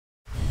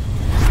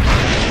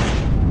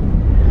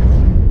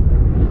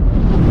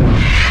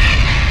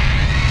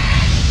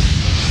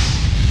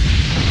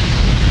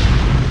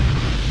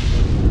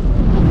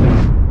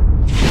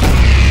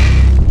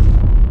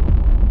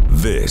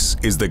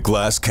is the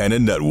Glass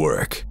Cannon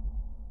Network.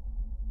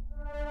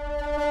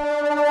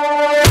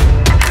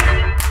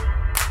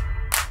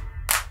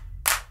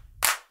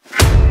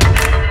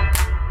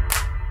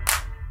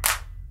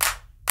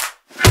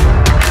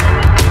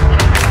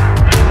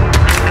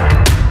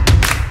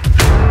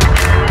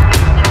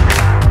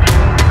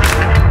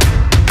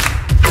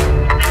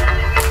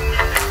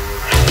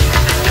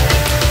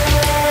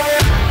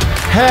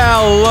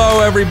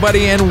 Hello,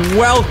 everybody, and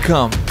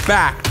welcome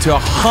back to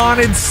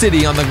Haunted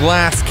City on the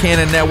Glass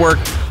Cannon Network.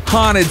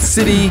 Haunted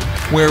City,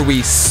 where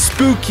we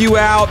spook you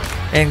out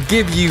and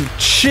give you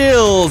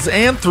chills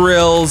and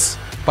thrills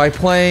by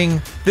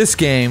playing this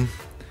game,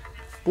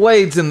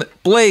 Blades in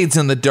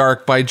the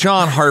Dark, by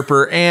John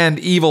Harper and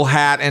Evil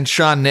Hat and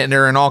Sean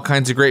Nittner and all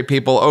kinds of great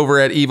people over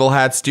at Evil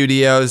Hat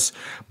Studios.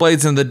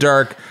 Blades in the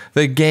Dark,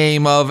 the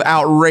game of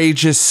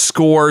outrageous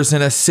scores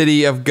in a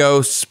city of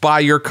ghosts. Buy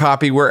your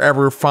copy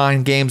wherever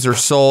fine games are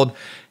sold.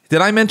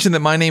 Did I mention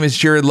that my name is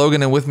Jared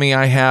Logan, and with me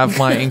I have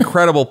my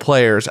incredible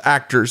players,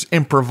 actors,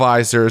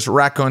 improvisers,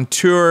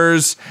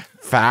 raconteurs,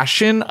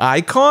 fashion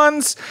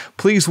icons?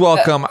 Please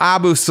welcome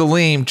Abu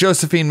Salim,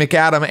 Josephine,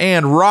 McAdam,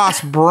 and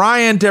Ross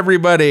Bryant,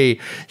 everybody.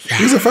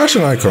 He's a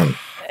fashion icon.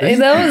 Hey,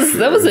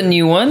 that was a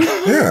new one.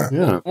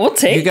 Yeah. We'll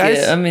take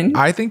it. I mean,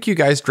 I think you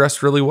guys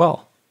dressed really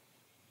well.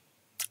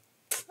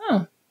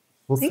 Oh,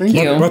 well, thank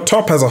you. My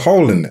top has a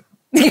hole in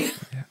it.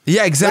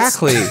 Yeah,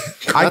 exactly.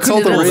 I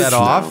couldn't pull that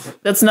off.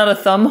 That's not a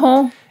thumb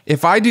hole?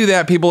 If I do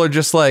that, people are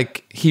just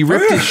like, he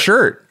ripped his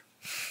shirt.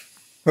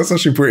 That's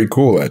actually pretty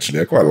cool, actually.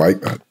 I quite like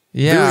that.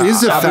 Yeah, there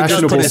is a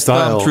fashionable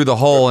style through the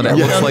hole, and it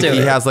looks like he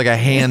has like a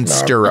hand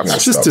stirrup.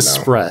 It's just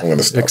distress.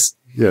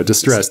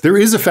 There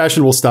is a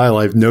fashionable style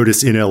I've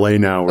noticed in LA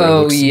now.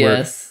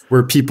 Where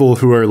where people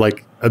who are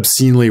like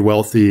obscenely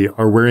wealthy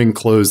are wearing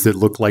clothes that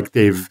look like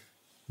they've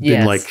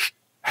been like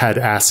had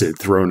acid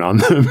thrown on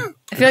them.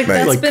 I feel like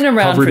that's been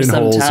around for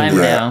some time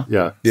now.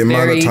 Yeah, the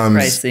amount of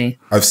times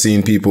I've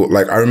seen people,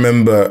 like, I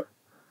remember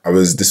I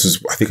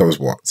think I was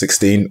what,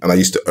 16, and I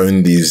used to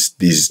own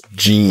these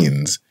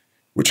jeans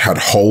which had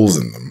holes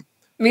in them.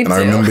 Me too. And I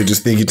remember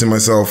just thinking to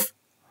myself,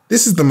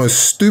 this is the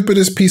most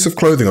stupidest piece of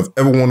clothing I've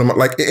ever worn.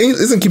 Like, it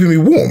isn't keeping me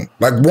warm.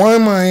 Like, why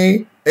am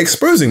I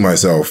exposing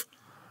myself?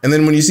 And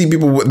then when you see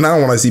people, when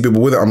I see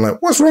people with it, I'm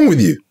like, what's wrong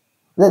with you?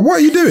 What are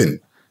you doing?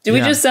 Do we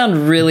just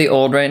sound really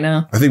old right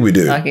now? I think we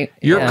do.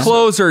 Your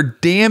clothes are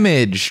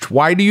damaged.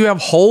 Why do you have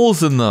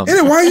holes in them?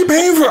 Anyway, why are you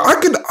paying for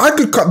it? I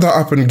could cut that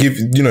up and give,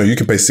 you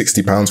can pay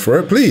 £60 for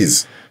it,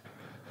 please.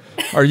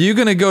 Are you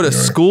going to go to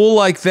school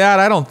like that?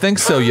 I don't think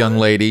so, young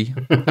lady.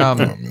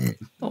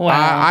 Wow.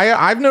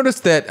 I've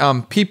noticed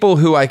that people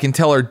who I can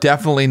tell are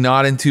definitely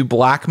not into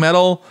black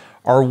metal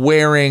are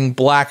wearing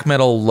black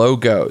metal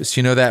logos.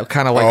 You know, that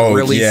kind of like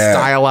really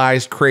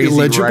stylized, crazy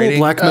illegible writing.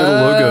 Black metal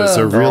logos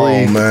are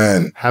really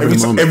having a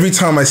moment. Every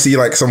time I see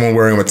like someone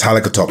wearing a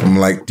Metallica top, I'm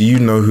like, do you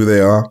know who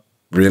they are?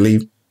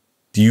 Really?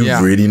 Do you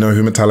really know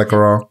who Metallica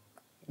are?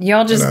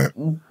 Y'all just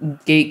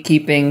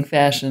gatekeeping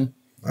fashion.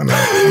 I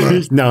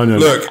know. No.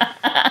 Look,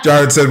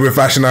 Jared said we're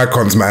fashion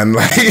icons, man.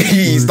 Like,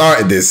 he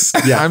started this.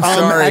 Yeah, I'm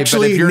sorry,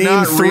 actually, but if you're name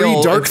not 3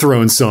 real, Dark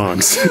Throne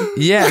songs.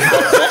 Yeah.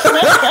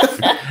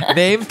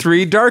 Name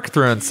 3 Dark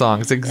Throne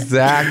songs.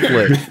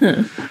 Exactly.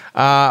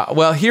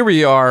 Well, here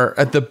we are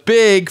at the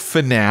big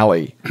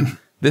finale.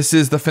 This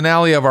is the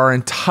finale of our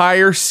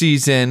entire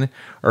season.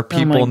 Are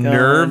people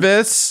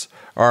nervous?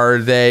 Are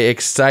they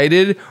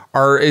excited?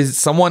 Is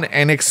someone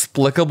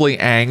inexplicably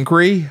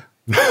angry?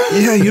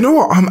 Yeah, you know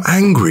what? I'm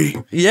angry.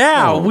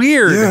 Yeah,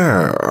 weird.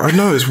 Yeah, I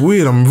know, it's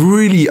weird. I'm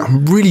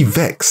really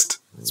vexed.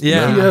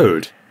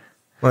 Yeah.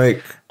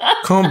 Like,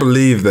 can't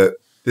believe that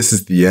this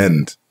is the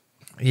end.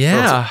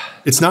 Yeah.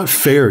 It's not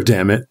fair,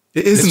 damn it.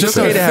 It isn't It's just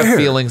okay to have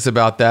feelings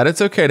about that.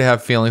 It's okay to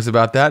have feelings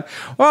about that.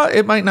 Well,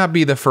 it might not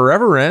be the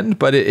forever end,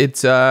 but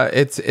it's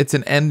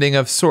an ending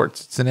of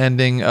sorts. It's an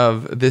ending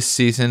of this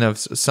season of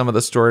some of the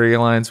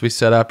storylines we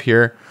set up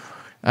here.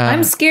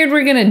 I'm scared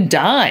we're gonna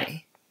die.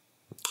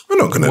 We're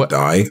not gonna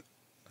die,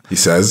 he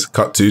says.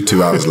 Cut to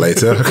 2 hours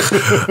later.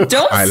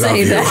 Don't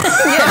say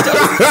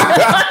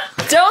that.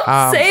 Don't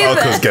say that.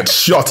 Uncles get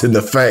shot in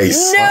the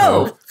face.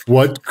 No.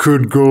 What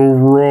could go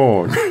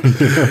wrong?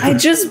 I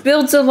just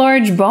built a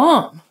large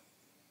bomb.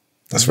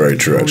 That's very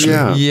true,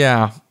 actually.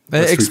 Yeah.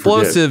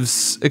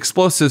 Explosives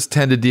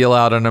tend to deal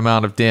out an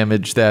amount of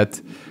damage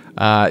that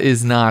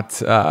is not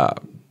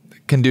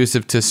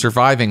conducive to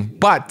surviving.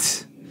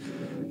 But,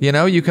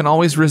 you can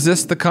always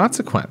resist the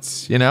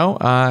consequence,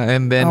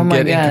 and then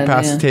get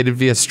incapacitated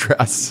via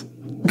stress.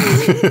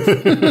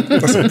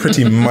 That's a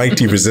pretty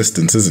mighty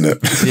resistance, isn't it?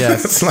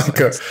 Yes.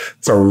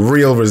 It's a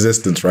real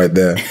resistance right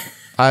there.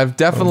 I've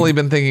definitely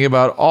been thinking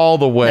about all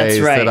the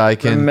ways that I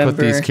can put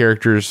these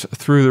characters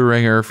through the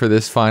ringer for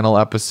this final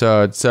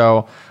episode.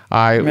 So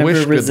I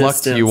wish good luck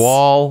to you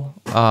all.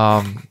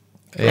 I'm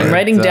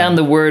writing down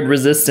the word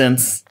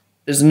resistance.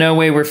 There's no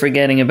way we're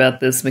forgetting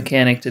about this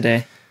mechanic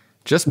today.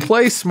 Just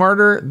play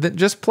smarter.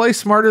 Just play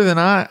smarter than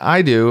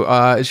I do.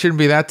 It shouldn't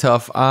be that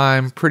tough.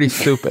 I'm pretty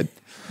stupid.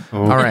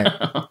 All right.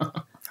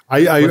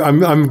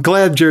 I'm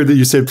glad, Jared, that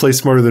you said play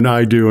smarter than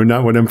I do, and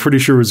not what I'm pretty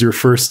sure was your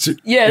first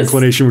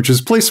inclination, which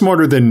is play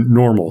smarter than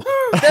normal.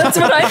 That's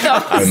what I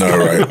thought. I know,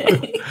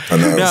 right? I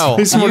know. No,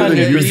 play smarter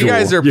than usual. You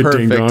guys are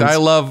perfect. I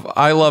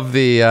love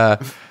the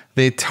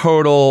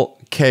total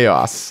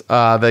chaos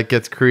that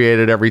gets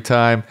created every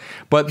time.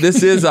 But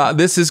this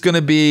is going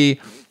to be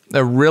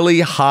a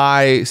really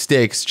high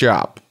stakes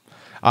job.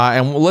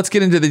 And let's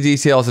get into the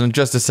details in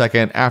just a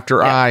second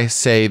after I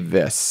say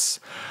this.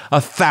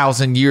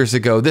 1,000 years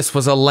ago, this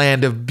was a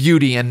land of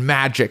beauty and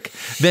magic.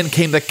 Then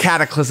came the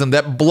cataclysm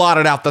that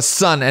blotted out the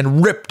sun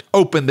and ripped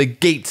open the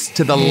gates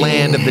to the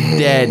land of the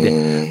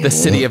dead. The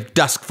city of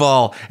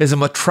Duskvol is a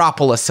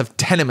metropolis of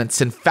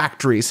tenements and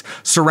factories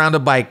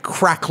surrounded by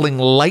crackling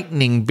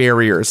lightning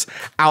barriers.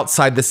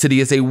 Outside the city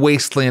is a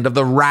wasteland of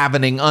the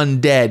ravening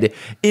undead.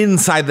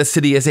 Inside the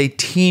city is a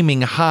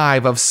teeming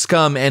hive of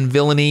scum and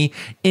villainy,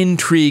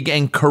 intrigue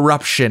and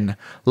corruption.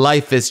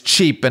 Life is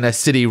cheap in a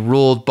city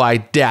ruled by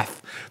death.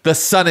 The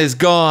sun is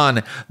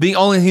gone. The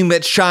only thing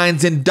that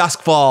shines in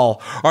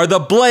Duskvol are the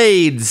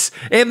blades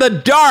in the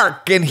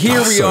dark. And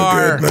here we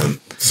are. Good, man.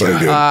 So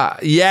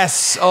good.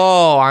 Yes.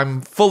 Oh,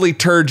 I'm fully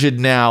turgid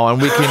now,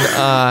 and we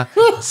can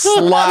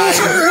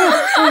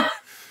slide.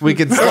 We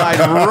can slide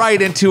right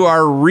into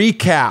our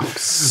recap.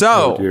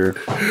 So,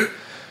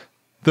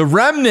 the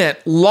Remnant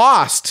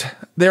lost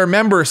their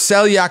member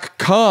Selyak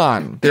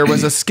Khan. There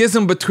was a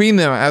schism between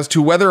them as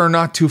to whether or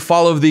not to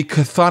follow the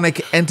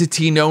chthonic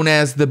entity known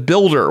as the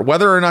Builder,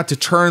 whether or not to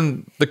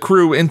turn the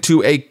crew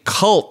into a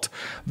cult.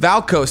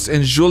 Valkos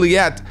and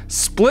Juliet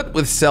split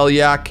with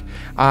Selyak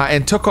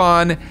and took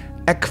on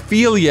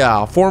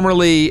Ekphilia,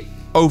 formerly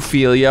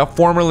Ophelia,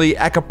 formerly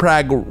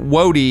Ekaprag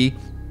Wodi,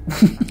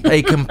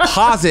 a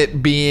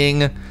composite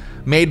being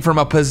made from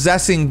a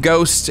possessing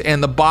ghost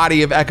and the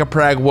body of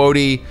Ekaprag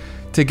Wodi.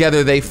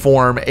 Together they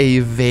form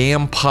a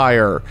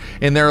vampire.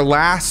 In their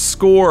last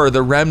score,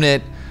 the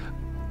Remnant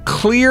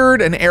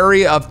cleared an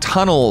area of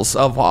tunnels,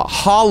 of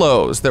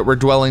hollows that were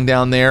dwelling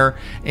down there,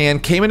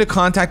 and came into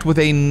contact with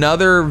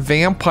another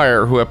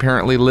vampire who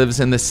apparently lives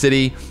in the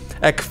city.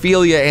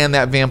 Ekphilia and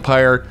that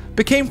vampire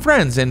became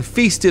friends and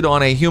feasted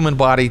on a human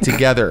body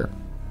together.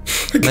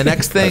 The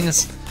next thing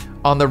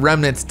on the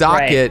Remnant's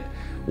docket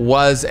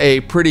was a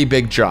pretty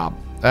big job,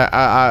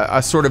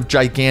 a sort of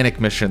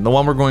gigantic mission, the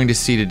one we're going to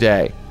see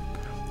today.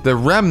 The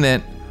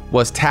Remnant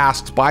was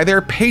tasked by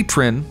their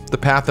patron, the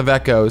Path of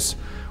Echoes,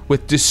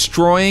 with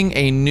destroying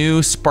a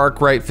new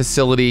Sparkrite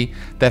facility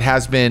that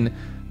has been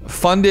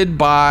funded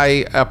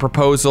by a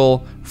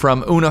proposal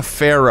from Una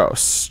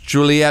Farros,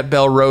 Juliet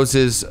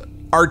Belrose's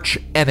arch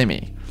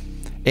enemy.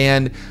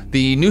 And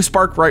the new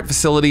Sparkrite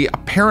facility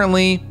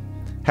apparently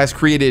has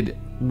created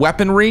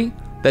weaponry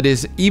that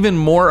is even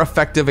more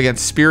effective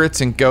against spirits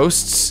and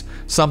ghosts,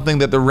 something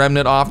that the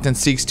Remnant often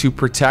seeks to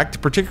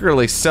protect,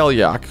 particularly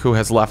Selyak, who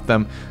has left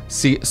them,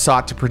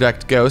 sought to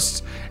protect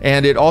ghosts.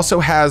 And it also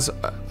has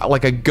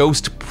like a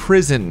ghost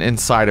prison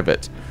inside of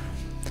it.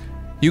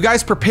 You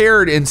guys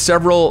prepared in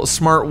several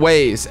smart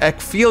ways.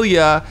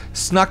 Ekphilia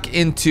snuck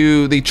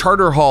into the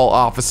charter hall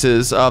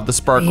offices of the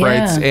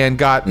Sparkrites and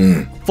got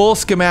full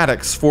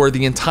schematics for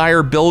the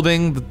entire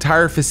building, the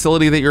entire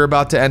facility that you're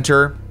about to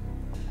enter.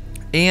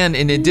 And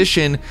in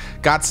addition,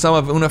 got some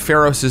of Una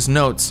Farros'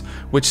 notes,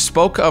 which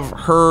spoke of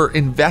her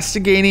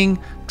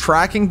investigating,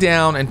 tracking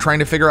down, and trying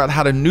to figure out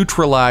how to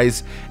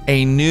neutralize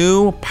a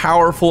new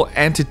powerful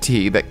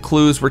entity that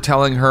clues were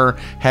telling her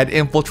had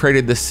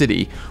infiltrated the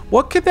city.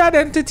 What could that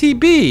entity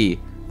be?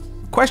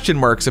 Question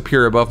marks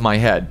appear above my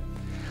head.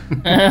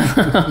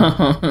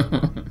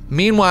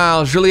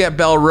 Meanwhile, Juliet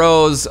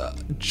Belrose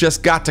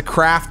just got to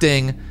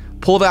crafting,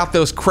 pulled out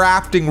those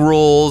crafting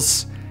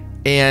rules,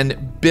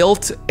 and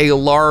built a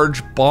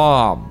large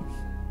bomb.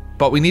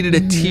 But we needed a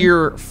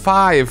tier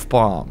 5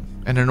 bomb.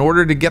 And in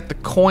order to get the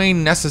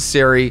coin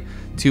necessary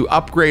to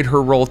upgrade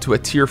her role to a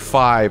tier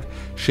 5,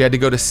 she had to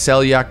go to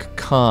Selyak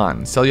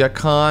Khan. Selyak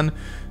Khan,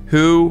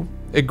 who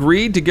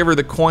agreed to give her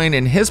the coin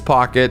in his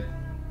pocket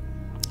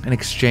in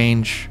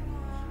exchange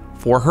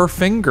for her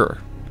finger.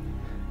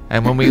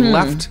 And when we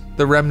left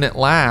the Remnant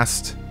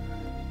last,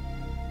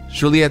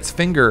 Juliet's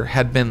finger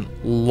had been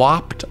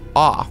lopped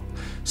off.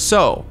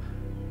 So,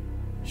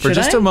 for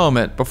just a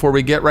moment, before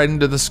we get right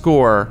into the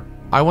score,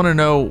 I want to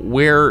know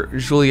where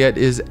Juliet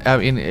is. I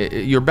mean,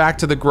 you're back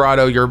to the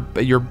grotto.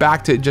 You're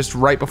back to just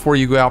right before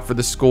you go out for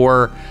the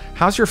score.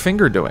 How's your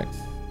finger doing?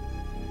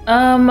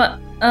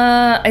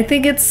 I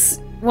think it's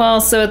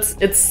so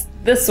it's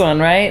this one,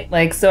 right?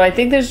 Like, so I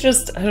think there's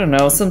just, I don't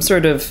know, some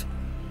sort of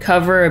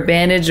cover, a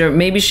bandage, or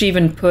maybe she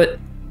even put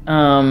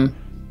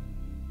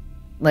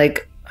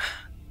like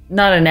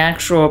not an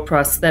actual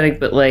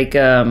prosthetic, but like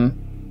a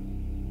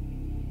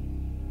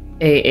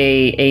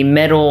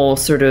metal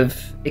sort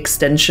of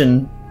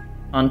extension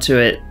onto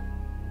it,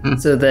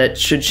 so that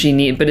should she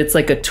need, but it's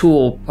like a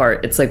tool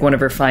part. It's like one of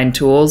her fine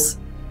tools.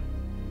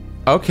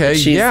 Okay,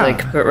 she's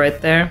like put right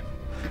there.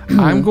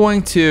 I'm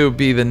going to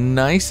be the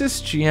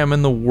nicest GM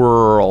in the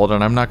world,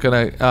 and I'm not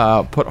going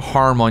to put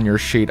harm on your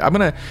sheet.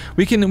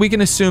 We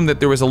can assume that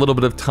there was a little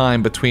bit of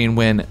time between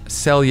when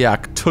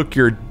Selyak took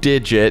your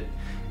digit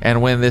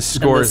and when this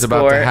score is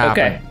about to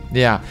happen. Okay.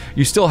 Yeah,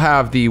 you still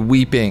have the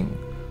weeping.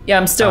 Yeah,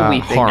 I'm still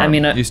weeping. Harm. I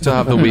mean, you still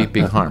have the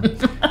weeping harm.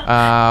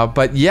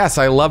 But yes,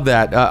 I love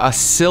that. A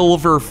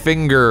silver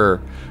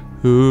finger.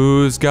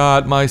 Who's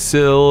got my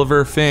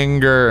silver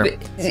finger?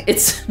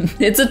 It's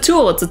a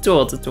tool. It's a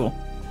tool. It's a tool.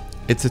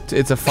 It's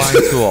a fine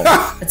tool.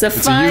 It's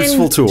a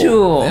useful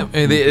tool.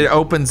 It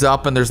opens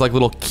up and there's like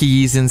little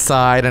keys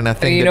inside and a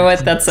thing. You know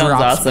what? That sounds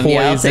awesome. Poison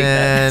Yeah, I'll take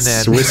that.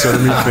 And Swiss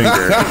Army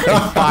finger.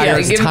 It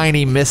fires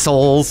tiny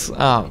missiles.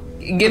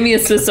 Give me a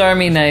Swiss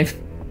Army knife.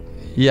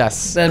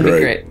 Yes. That'd be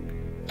great.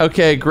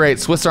 Okay, great.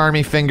 Swiss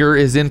Army finger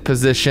is in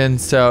position.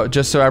 So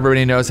just so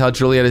everybody knows how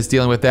Juliet is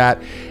dealing with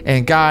that.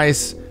 And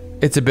guys,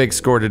 it's a big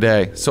score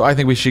today. So I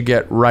think we should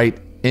get right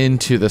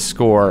into the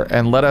score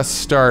and let us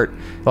start.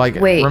 Like,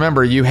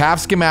 remember, you have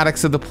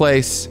schematics of the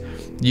place.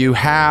 You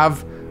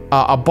have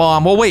a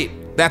bomb. Well, wait,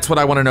 that's what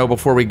I want to know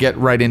before we get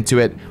right into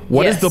it.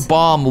 What does the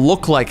bomb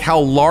look like? How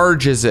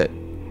large is it?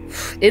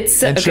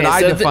 And should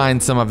I define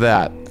some of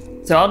that?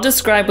 So I'll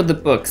describe what the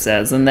book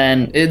says, and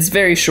then it's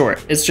very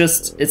short. It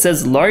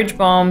says large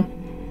bomb,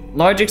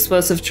 large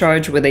explosive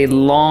charge with a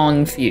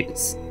long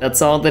fuse.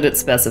 That's all that it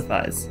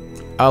specifies.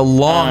 A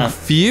long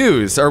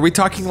fuse? Are we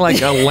talking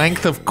like a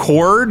length of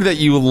cord that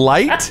you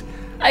light?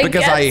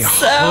 Because I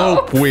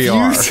hope we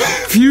are.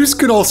 Fuse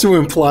could also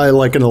imply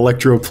like an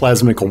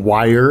electroplasmic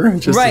wire,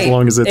 just as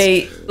long as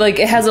it's... Like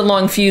it has a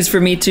long fuse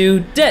for me to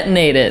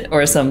detonate it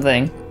or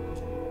something.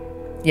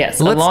 Yes,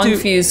 a long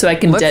fuse so I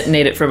can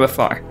detonate it from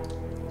afar.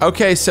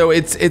 Okay, so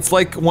it's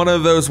like one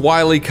of those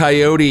Wile E.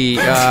 Coyote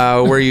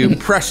where you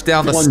press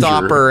down the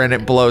stopper and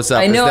it blows up.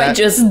 I know I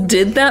just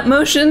did that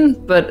motion,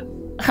 but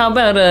how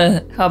about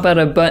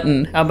a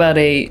button? How about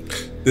a...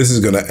 This is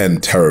going to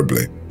end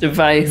terribly.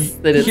 Device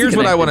that is... Here's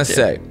what I want to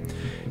say.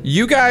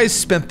 You guys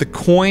spent the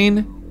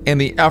coin and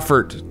the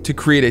effort to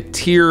create a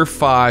tier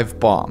 5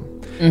 bomb.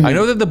 Mm-hmm. I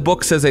know that the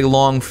book says a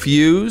long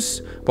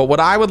fuse, but what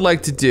I would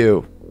like to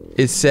do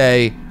is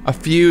say a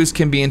fuse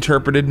can be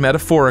interpreted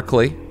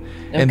metaphorically.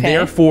 And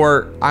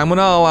therefore, I'm going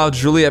to allow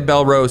Juliet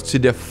Belrose to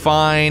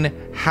define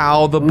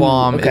how the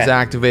bomb is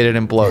activated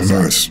and blows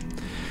up.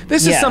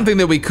 This is something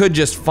that we could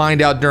just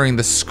find out during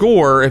the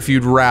score if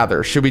you'd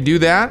rather. Should we do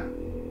that?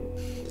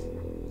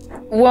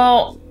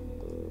 Well,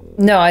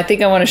 no, I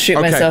think I want to shoot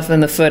myself in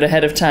the foot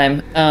ahead of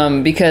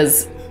time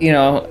because, you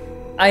know,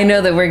 I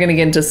know that we're going to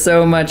get into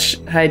so much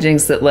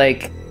hijinks that,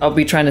 like, I'll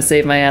be trying to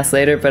save my ass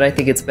later, but I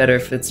think it's better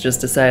if it's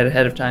just decided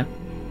ahead of time.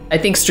 I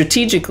think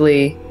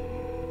strategically...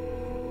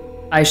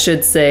 I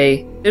should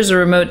say, there's a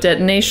remote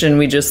detonation.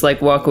 We just like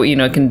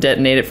can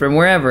detonate it from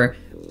wherever.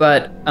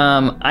 But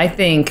I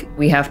think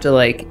we have to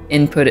like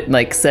input it,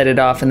 like set it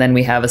off, and then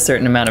we have a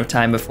certain amount of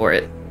time before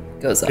it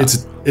goes off.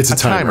 It's a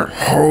timer.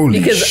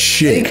 Holy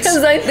shit!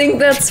 Because I think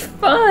that's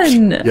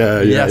fun.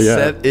 Yeah.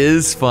 That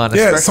is fun.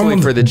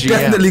 Especially for the GM.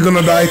 Definitely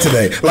gonna die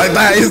today. Like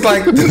that is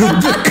like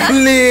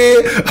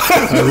clear.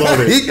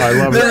 I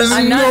love it. There is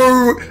a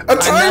timer.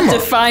 I'm not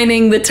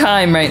defining the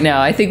time right now.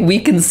 I think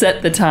we can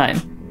set the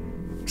time.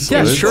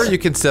 Yeah, sure, you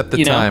can set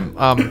the time.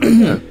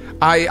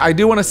 I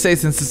do want to say,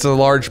 since it's a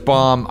large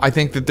bomb, I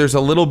think that there's a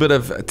little bit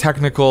of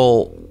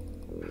technical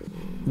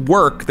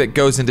work that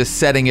goes into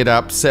setting it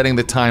up, setting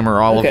the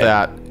timer, all of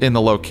that in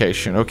the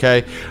location,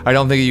 okay? I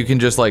don't think you can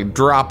just, like,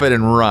 drop it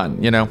and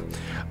run, you know?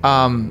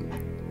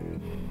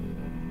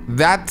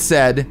 That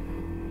said,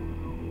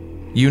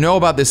 you know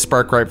about this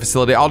Sparkrite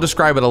facility. I'll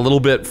describe it a little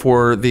bit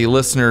for the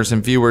listeners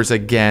and viewers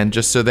again,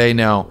 just so they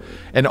know.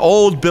 An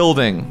old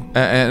building,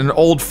 an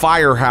old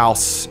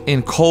firehouse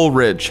in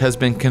Coleridge has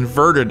been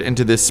converted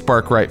into this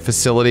Sparkrite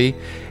facility,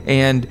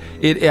 and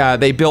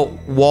they built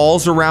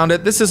walls around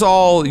it. This is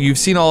all, you've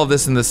seen all of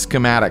this in the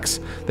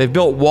schematics. They've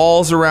built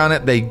walls around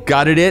it, they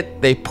gutted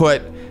it, they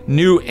put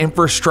new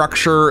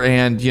infrastructure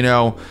and,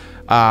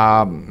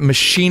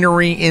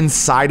 machinery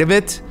inside of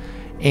it,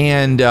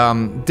 and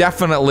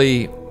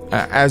definitely...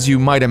 as you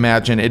might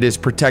imagine, it is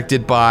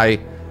protected by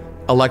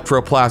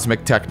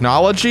electroplasmic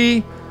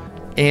technology,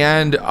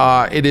 and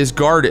it is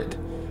guarded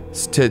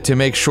to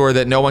make sure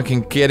that no one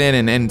can get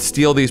in and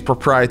steal these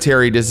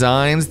proprietary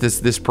designs,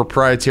 this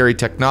proprietary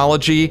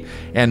technology,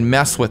 and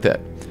mess with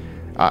it.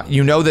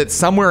 You know that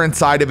somewhere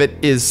inside of it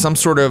is some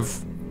sort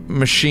of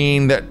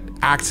machine that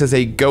acts as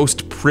a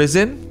ghost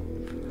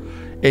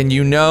prison, and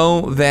you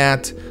know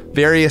that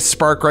various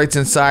Sparkrites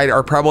inside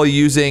are probably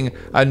using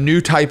a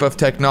new type of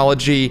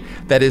technology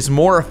that is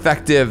more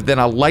effective than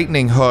a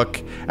lightning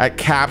hook at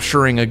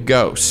capturing a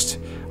ghost.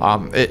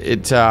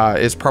 It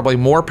is probably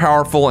more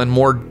powerful and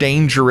more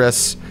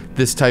dangerous,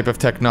 this type of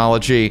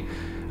technology.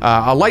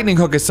 A lightning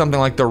hook is something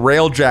like the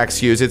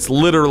railjacks use. It's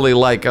literally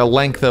like a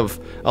length of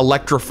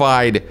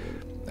electrified,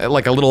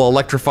 like a little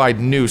electrified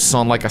noose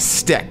on like a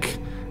stick.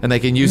 And they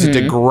can use it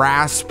to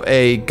grasp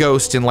a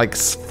ghost and like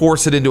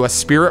force it into a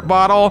spirit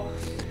bottle.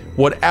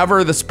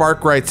 Whatever the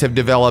Sparkrites have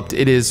developed,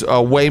 it is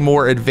way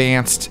more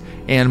advanced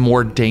and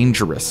more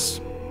dangerous.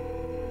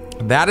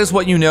 That is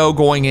what you know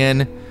going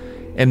in.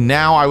 And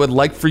now I would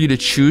like for you to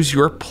choose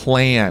your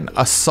plan.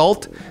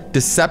 Assault,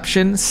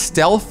 deception,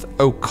 stealth,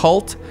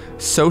 occult,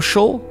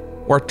 social,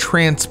 or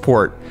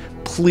transport.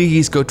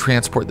 Please go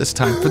transport this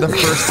time for the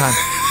first time.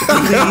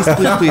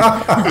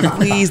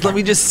 Please, let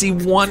me just see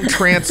one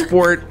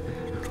transport.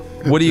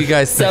 What do you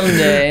guys think?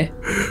 Someday.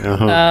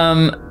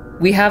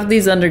 We have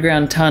these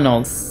underground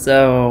tunnels,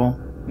 so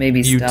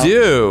maybe stealth. You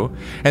do.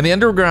 And the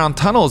underground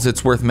tunnels,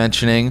 it's worth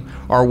mentioning,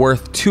 are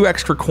worth 2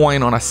 extra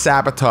coin on a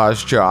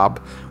sabotage job,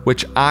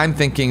 which I'm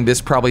thinking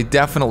this probably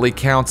definitely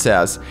counts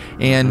as.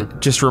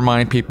 And just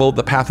remind people,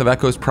 the Path of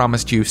Echoes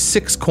promised you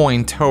 6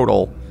 coin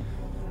total.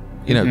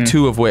 You know,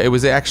 2 of which, it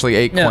was actually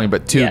 8 coin,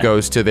 but 2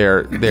 goes to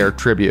their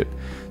tribute.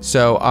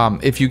 So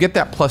if you get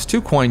that plus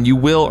 2 coin, you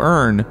will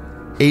earn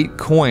 8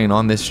 coin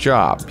on this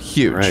job.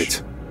 Huge.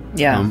 Right.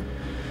 Yeah.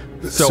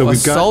 So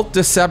assault,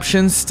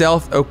 deception,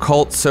 stealth,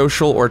 occult,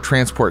 social, or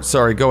transport.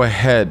 Sorry, go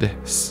ahead.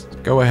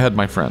 Go ahead,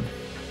 my friend.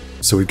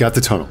 So we've got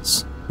the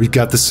tunnels. We've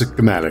got the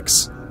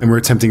schematics. And we're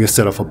attempting to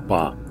set off a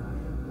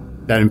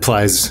bomb. That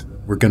implies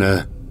we're going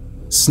to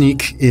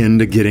sneak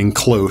into getting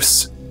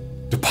close,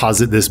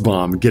 deposit this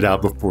bomb, get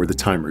out before the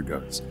timer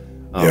goes.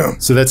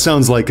 So that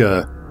sounds like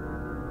a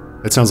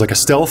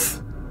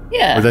stealth.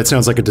 Yeah. Or that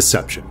sounds like a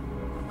deception.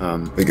 I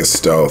think it's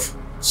stealth.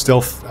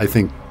 Stealth, I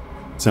think,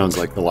 sounds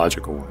like the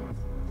logical one.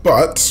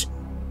 But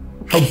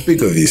how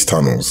big are these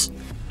tunnels?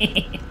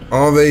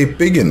 Are they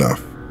big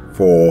enough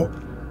for,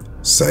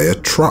 say, a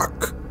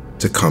truck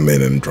to come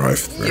in and drive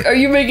through? Are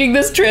you making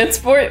this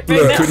transport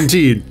right now? Could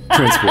indeed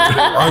transport.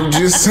 I'm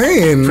just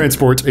saying.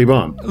 Transport a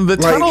bomb. The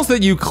tunnels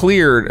that you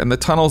cleared and the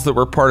tunnels that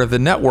were part of the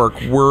network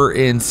were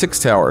in 6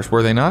 towers,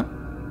 were they not?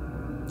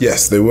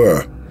 Yes, they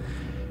were.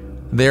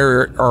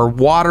 There are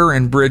water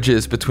and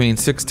bridges between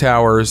 6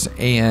 towers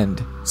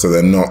and... So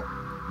they're not...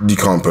 You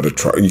can't put a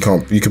truck... You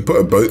can put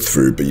a boat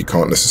through, but you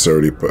can't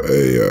necessarily put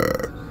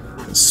a...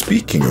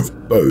 Speaking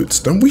of boats,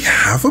 don't we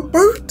have a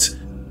boat?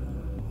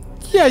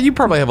 Yeah, you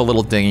probably have a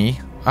little dinghy.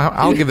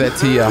 I'll give that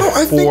to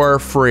you for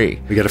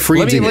free. We got a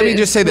free dinghy. Let me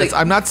just say this.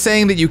 I'm not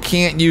saying that you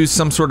can't use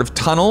some sort of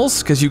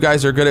tunnels, because you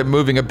guys are good at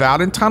moving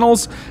about in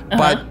tunnels,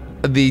 but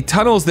the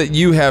tunnels that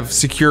you have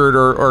secured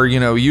are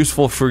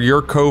useful for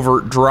your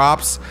covert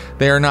drops.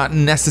 They are not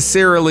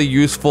necessarily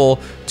useful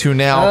to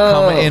now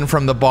come in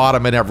from the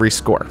bottom at every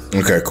score.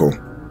 Okay, cool.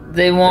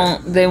 They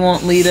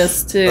won't lead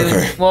us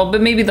to well,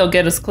 but maybe they'll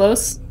get us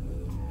close.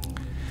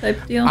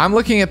 Type deal. I'm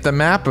looking at the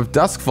map of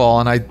Duskvol,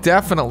 and I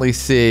definitely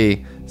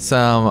see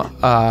some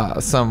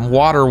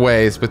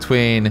waterways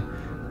between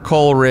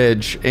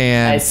Coleridge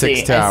and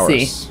 6 Towers.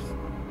 I see.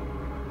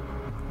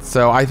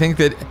 So I think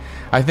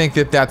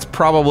that that's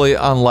probably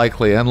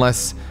unlikely,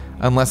 unless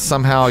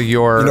somehow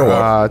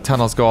your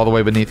tunnels go all the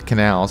way beneath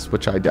canals,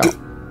 which I doubt.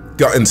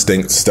 Gut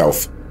instinct,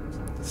 stealth.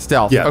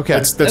 Stealth. Yeah, okay.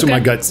 That's what my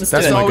gut.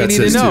 That's all we need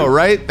to know,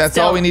 right? That's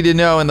all we need to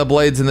know in the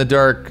Blades in the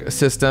Dark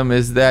system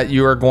is that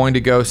you are going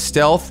to go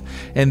stealth,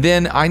 and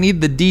then I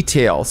need the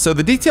detail. So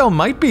the detail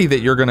might be that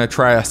you're going to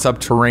try a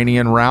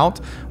subterranean route.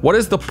 What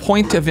is the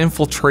point of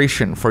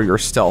infiltration for your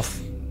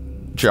stealth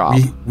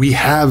job? We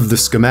have the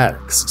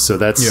schematics, so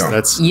that's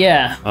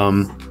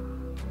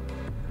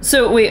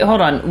So wait,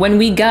 hold on. When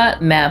we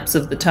got maps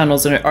of the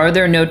tunnels, are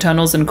there no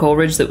tunnels in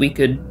Coleridge that we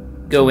could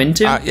go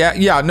into?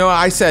 No,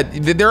 I said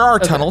there are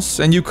tunnels,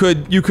 and you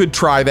could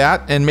try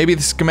that, and maybe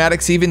the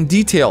schematics even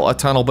detail a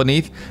tunnel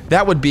beneath.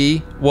 That would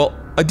be, well,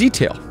 a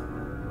detail.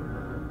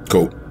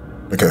 Cool.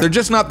 Okay. They're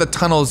just not the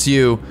tunnels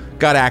you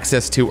got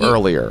access to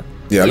earlier.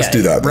 Yeah, let's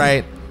do that then.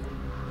 Right.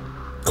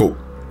 Cool.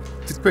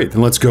 Great.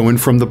 Then let's go in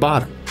from the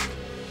bottom.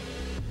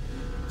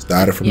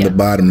 Started from the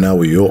bottom, now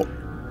we're up.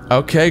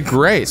 Okay,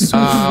 great.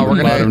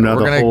 We're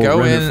gonna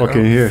go in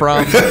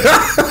from.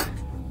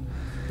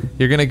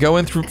 You're gonna go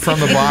in from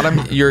the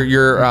bottom. Your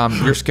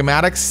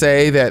schematics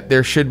say that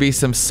there should be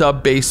some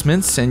sub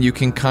basements, and you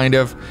can kind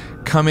of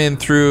come in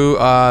through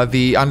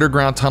the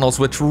underground tunnels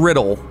which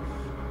riddle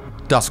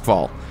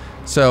Duskvol.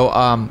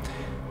 So,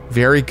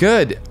 very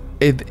good.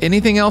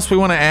 Anything else we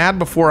want to add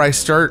before I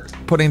start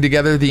putting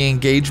together the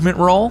engagement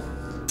roll?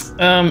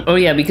 Oh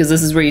yeah, because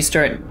this is where you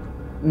start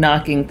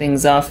knocking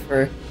things off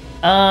for.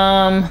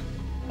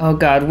 Oh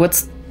God,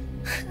 what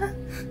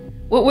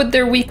would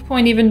their weak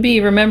point even be?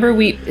 Remember,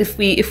 if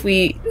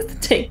we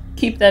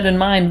keep that in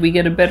mind, we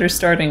get a better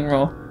starting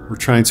roll. We're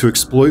trying to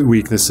exploit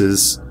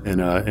weaknesses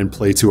and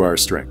play to our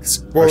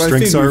strengths. Well, our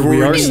strengths are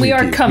we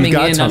are coming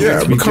in.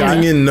 We're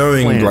coming in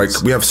knowing plans.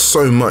 like we have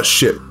so much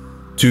shit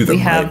to them.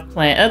 We have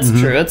plans.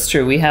 That's true. That's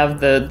true. We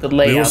have the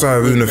layout. We also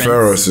have Una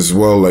Farros as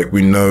well. Like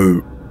we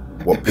know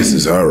what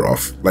pisses her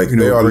off. Like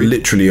they are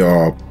literally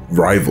our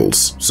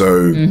rivals,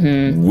 so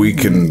we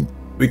can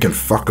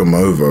fuck them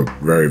over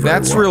very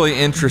That's well. really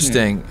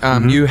interesting.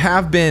 You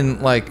have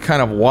been like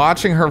kind of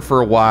watching her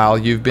for a while.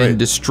 You've been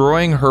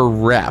destroying her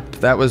rep.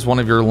 That was one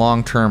of your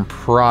long-term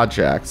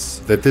projects.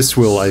 That this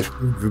will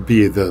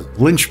be the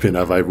linchpin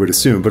of, I would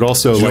assume, but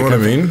also Do you know what I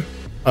mean?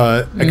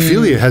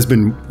 Ecphelia has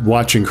been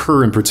watching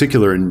her in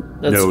particular and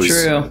knows.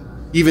 True.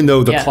 even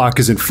though the clock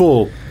isn't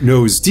full,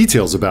 knows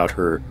details about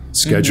her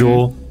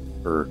schedule,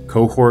 her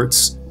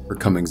cohorts, her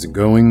comings and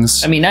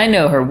goings. I mean, I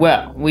know her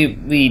well.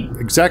 We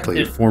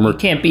exactly we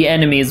can't be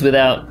enemies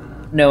without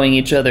knowing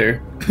each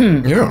other.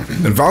 Yeah,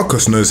 and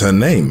Valkos knows her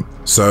name,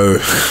 so.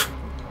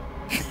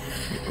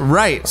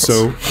 Right.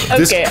 So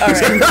this all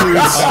right. concludes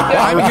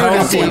I'm here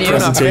to see Una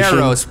presentation.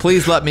 Farros.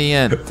 Please let me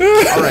in.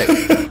 All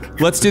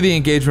right. Let's do the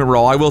engagement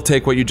roll. I will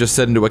take what you just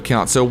said into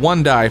account. So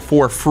 1 die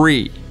for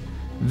free.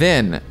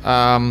 Then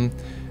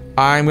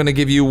I'm going to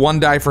give you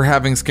 1 die for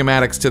having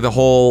schematics to the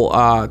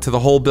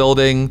whole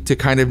building, to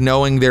kind of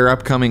knowing their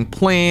upcoming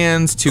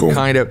plans, to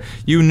kind of,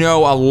 you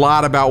know a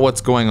lot about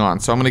what's going on.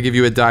 So I'm going to give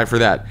you a die for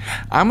that.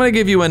 I'm going to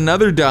give you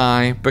another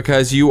die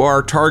because you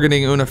are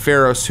targeting Una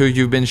Farros, who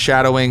you've been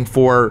shadowing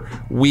for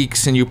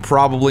weeks, and you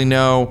probably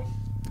know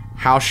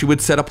how she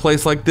would set a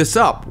place like this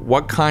up,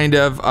 what kind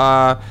of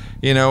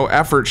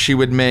effort she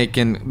would make,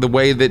 and the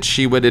way that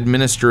she would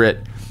administer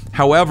it.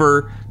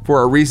 However,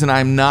 for a reason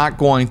I'm not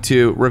going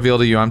to reveal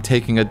to you, I'm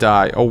taking a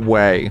die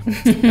away,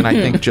 and I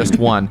think just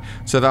 1.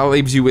 So that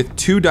leaves you with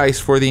 2 dice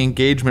for the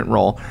engagement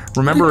roll.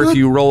 Remember, if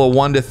you roll a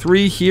 1 to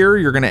 3 here,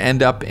 you're going to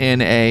end up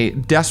in a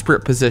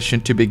desperate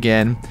position to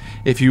begin.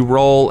 If you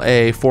roll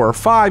a 4 or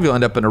 5, you'll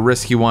end up in a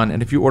risky one,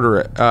 and if you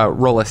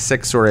roll a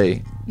 6 or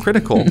a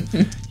critical,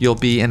 you'll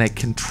be in a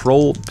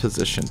controlled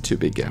position to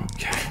begin.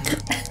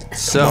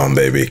 So, come on,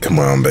 baby. Come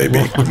on,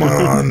 baby. Come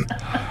on.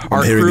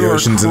 I'm hearing the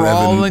Ocean's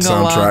 11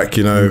 soundtrack,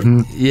 you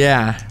know.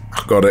 Yeah.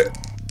 Got it.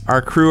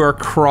 Our crew are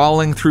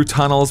crawling through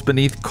tunnels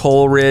beneath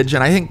Coleridge,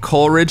 and I think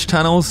Coleridge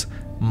tunnels,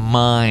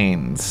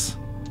 mines.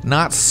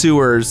 Not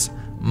sewers,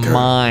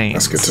 mines.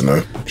 That's good to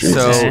know.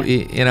 Jesus. So,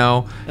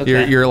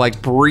 you're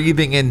like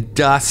breathing in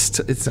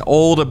dust. It's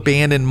old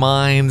abandoned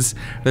mines.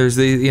 There's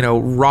the,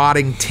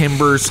 rotting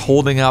timbers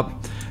holding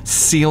up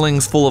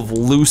ceilings full of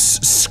loose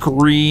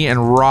scree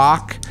and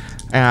rock.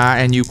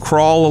 And you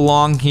crawl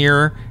along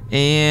here,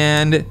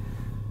 and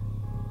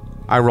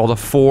I rolled a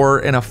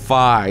 4 and a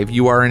 5.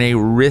 You are in a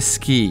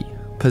risky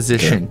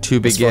position to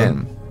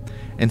begin.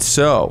 And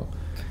so,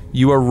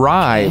 you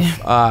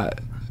arrive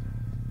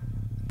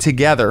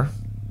together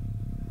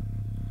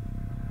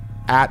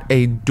at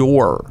a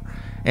door.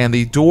 And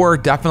the door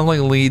definitely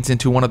leads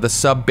into one of the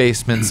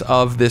sub-basements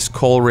of this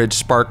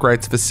Coleridge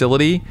Sparkrights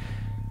facility.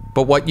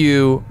 But what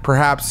you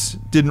perhaps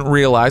didn't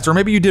realize, or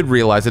maybe you did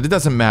realize it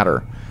doesn't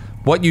matter.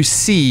 What you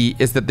see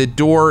is that the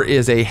door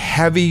is a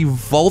heavy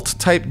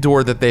vault-type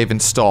door that they've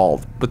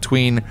installed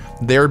between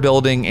their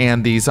building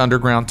and these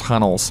underground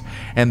tunnels,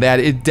 and that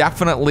it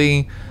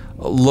definitely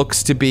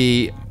looks to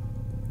be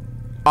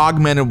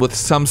augmented with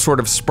some sort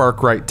of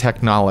Sparkright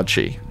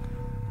technology.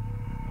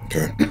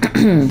 Okay.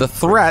 The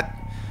threat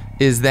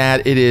is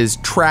that it is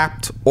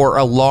trapped or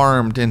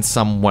alarmed in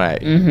some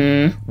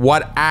way.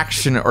 What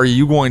action are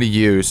you going to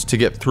use to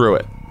get through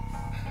it?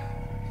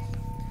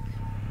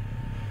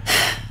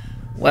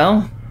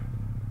 Well,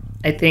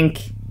 I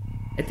think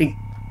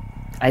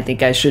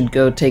I should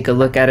go take a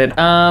look at it.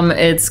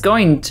 It's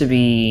going to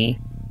be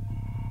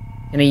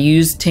gonna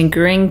use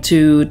tinkering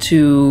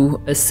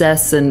to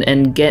assess and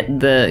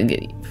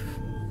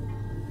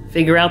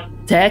figure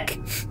out tech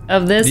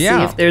of this. See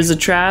if there's a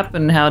trap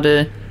and how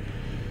to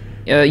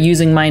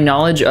using my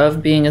knowledge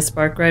of being a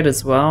Sparkright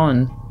as well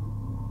and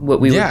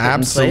what we would put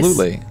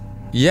absolutely. in place.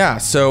 Yeah.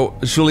 So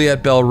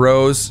Juliette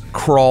Belrose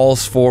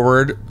crawls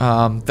forward.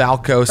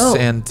 Valkos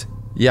and.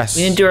 Yes.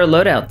 We didn't do our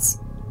loadouts.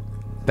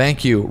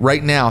 Thank you.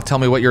 Right now, tell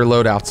me what your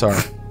loadouts are.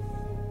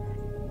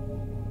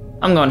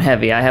 I'm going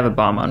heavy. I have a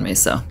bomb on me,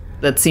 so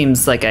that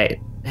seems like I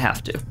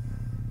have to.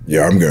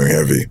 Yeah, I'm going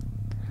heavy.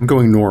 I'm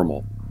going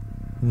normal.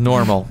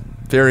 Normal.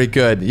 Very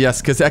good. Yes,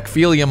 because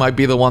Ekphelia might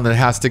be the one that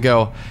has to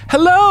go,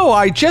 hello,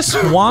 I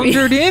just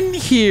wandered in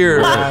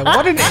here.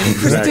 What an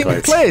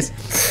interesting place.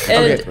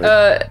 And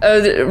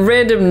a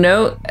random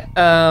note,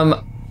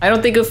 I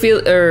don't think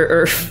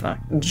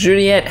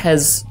Juliette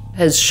has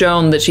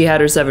shown that she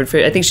had her severed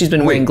finger. I think she's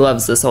been wearing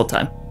gloves this whole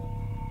time.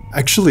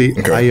 Actually,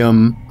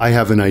 I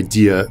have an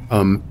idea.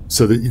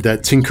 So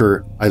that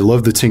tinker, I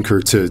love the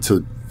tinker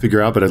to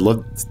figure out, but I'd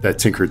love that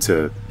tinker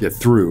to get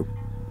through.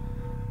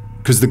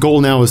 Because the goal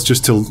now is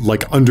just to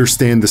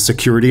understand the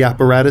security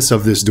apparatus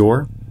of this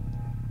door.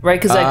 Right,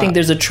 because I think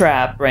there's a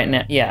trap right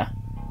now. Yeah.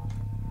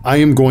 I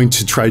am going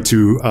to try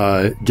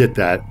to get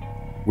that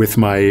with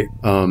my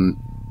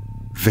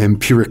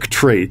vampiric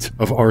trait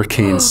of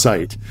arcane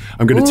sight.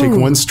 I'm going to take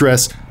 1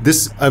 stress.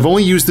 I've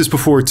only used this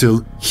before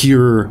to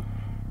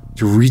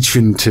reach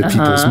into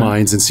people's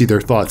minds and see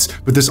their thoughts.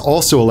 But this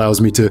also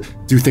allows me to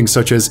do things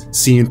such as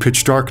see in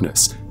pitch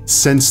darkness,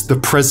 sense the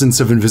presence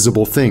of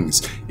invisible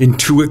things,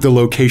 intuit the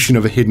location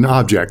of a hidden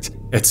object,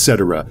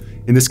 etc.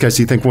 In this case,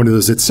 you think one of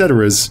those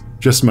etceteras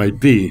just might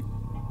be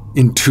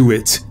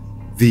intuit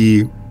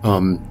the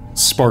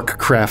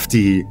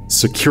spark-crafty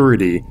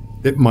security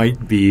that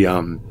might be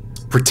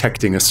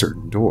protecting a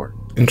certain door.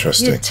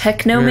 Interesting. You a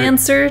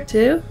technomancer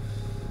too?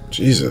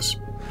 Jesus.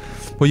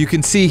 Well, you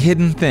can see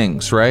hidden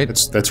things, right?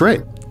 That's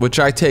right. which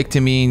I take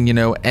to mean, you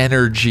know,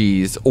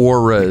 energies,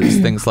 auras,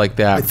 things like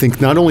that. I think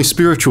not only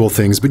spiritual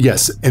things, but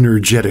yes,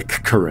 energetic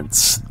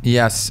currents.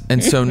 Yes.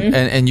 And so,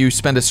 and you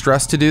spend a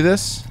stress to do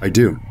this? I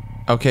do.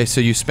 Okay, so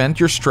you spent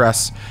your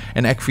stress,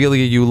 and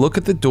Ekphelia, you look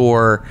at the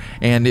door,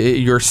 and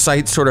your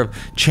sight sort of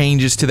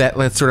changes to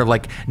that sort of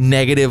like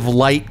negative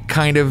light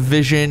kind of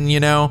vision, you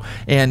know?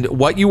 And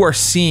what you are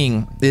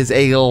seeing is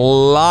a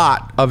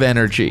lot of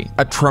energy,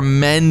 a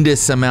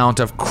tremendous amount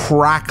of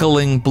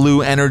crackling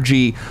blue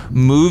energy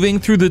moving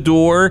through the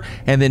door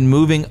and then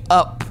moving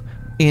up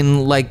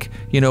in like,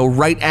 you know,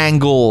 right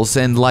angles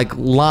and like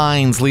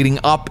lines leading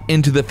up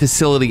into the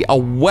facility, a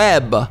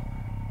web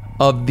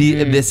of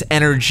this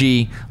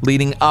energy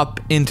leading up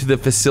into the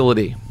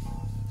facility.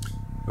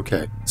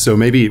 Okay, so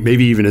maybe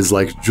even as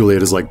like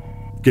Juliet is like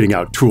getting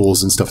out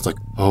tools and stuff, it's like,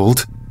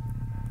 hold.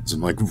 So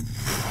I'm like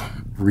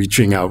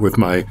reaching out with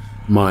my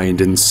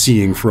mind and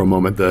seeing for a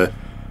moment the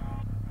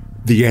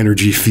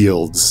energy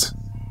fields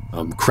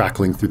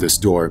crackling through this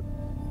door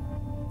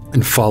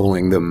and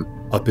following them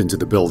up into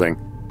the building.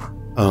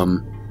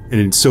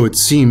 And so it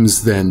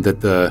seems then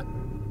that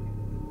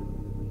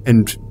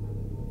and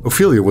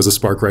Ophelia was a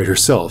Sparkrite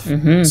herself.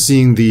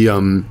 Seeing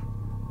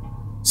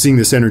seeing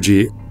this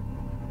energy,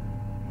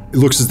 it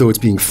looks as though it's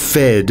being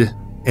fed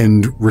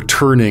and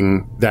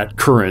returning that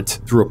current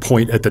through a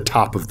point at the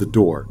top of the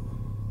door.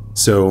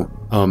 So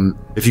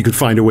if you could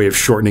find a way of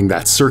shortening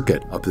that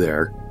circuit up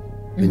there,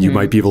 then you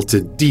might be able to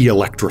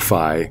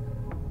de-electrify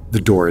the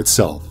door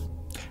itself.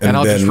 And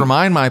I'll just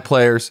remind my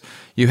players,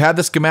 you had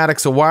the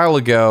schematics a while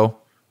ago,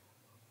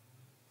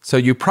 so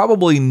you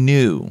probably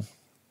knew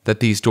that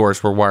these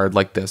doors were wired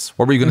like this.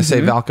 What were you going to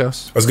say,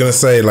 Valkos? I was going to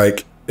say,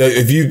 like,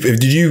 did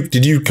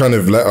you kind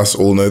of let us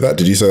all know that?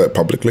 Did you say that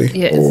publicly?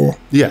 Yes. Or?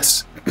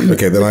 Yes.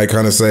 Okay, then I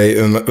kind of say,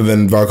 and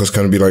then Valkos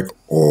kind of be like,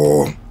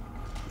 or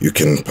you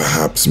can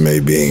perhaps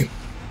maybe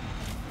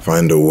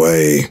find a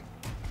way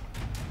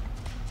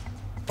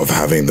of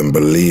having them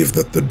believe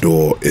that the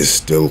door is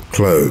still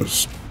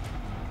closed,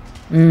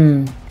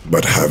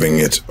 but having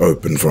it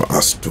open for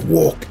us to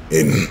walk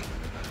in.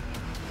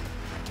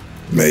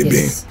 Maybe.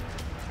 Yes.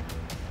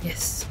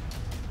 Yes.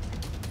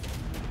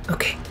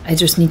 Okay, I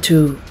just need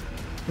to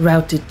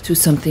route it to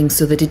something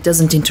so that it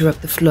doesn't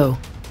interrupt the flow.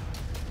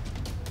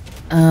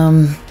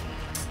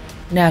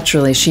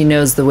 Naturally, she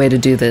knows the way to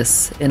do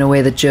this in a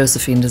way that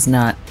Josephine does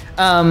not.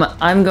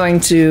 I'm going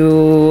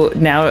to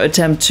now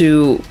attempt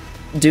to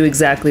do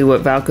exactly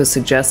what Valko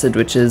suggested,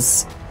 which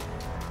is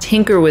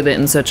tinker with it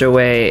in such a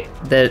way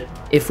that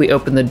if we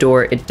open the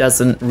door, it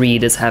doesn't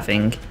read as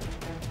having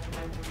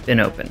been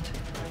opened.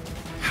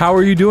 How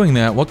are you doing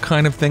that? What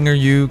kind of thing are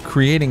you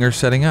creating or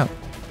setting up?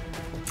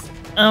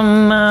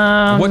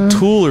 What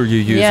tool are you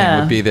using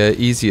would be the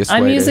easiest way.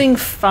 I'm using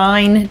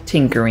fine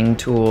tinkering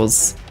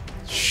tools.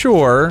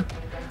 Sure.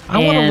 I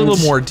want a little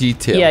more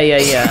detail.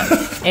 Yeah.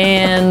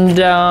 And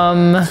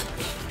I'm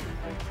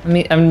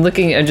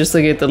just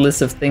looking at the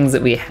list of things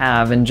that we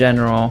have in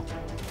general.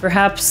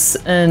 Perhaps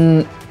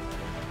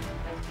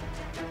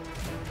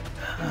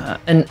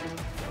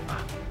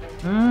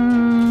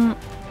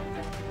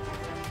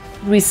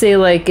we say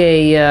like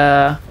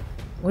a,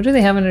 what do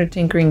they have under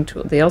tinkering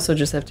tool? They also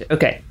just have to,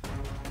 okay.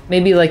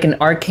 Maybe like an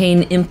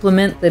arcane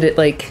implement that it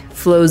like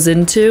flows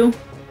into.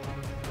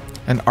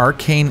 An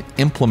arcane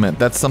implement,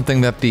 that's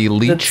something that the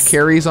leech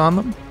carries on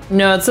them?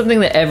 No, it's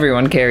something that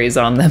everyone carries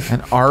on them.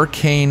 An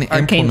arcane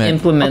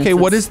implement. Okay,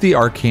 what is the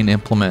arcane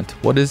implement?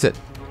 What is it?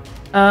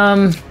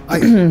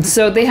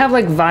 So they have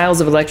like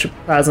vials of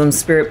electroplasm,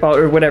 spirit ball,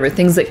 or whatever,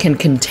 things that can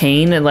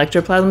contain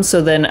electroplasm.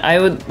 So then I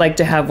would like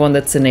to have one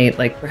that's innate,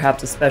 like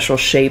perhaps a special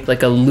shape,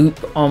 like a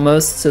loop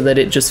almost, so that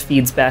it just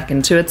feeds back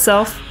into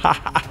itself.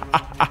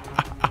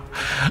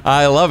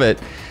 I love it.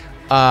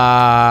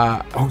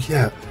 Oh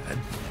yeah.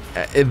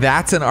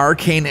 That's an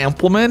arcane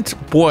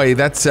implement? Boy,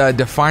 that's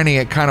defining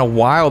it kind of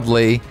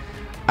wildly.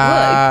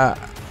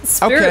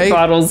 Spirit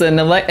bottles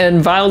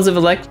and vials of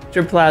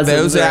electroplasm.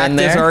 Those act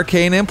as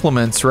arcane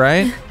implements,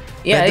 right?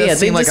 Yeah, that does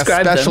seem like a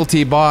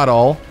specialty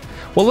bottle.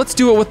 Well, let's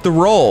do it with the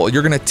roll.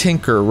 You're going to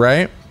tinker,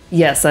 right?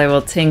 Yes, I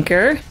will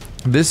tinker.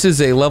 This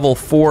is a level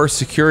 4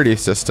 security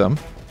system.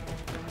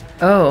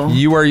 Oh.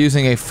 You are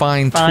using a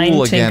fine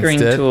tool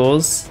against it.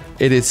 Tools.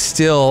 It is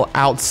still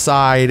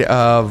outside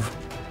of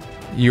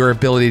your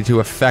ability to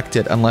affect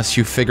it unless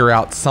you figure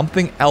out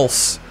something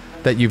else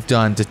that you've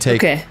done to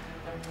take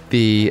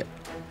the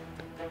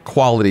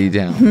quality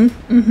down.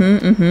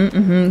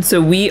 So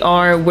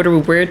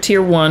we're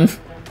tier 1.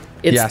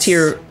 It's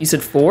tier, you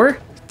said 4?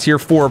 Tier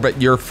 4,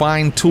 but your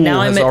fine tool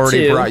has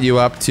already brought you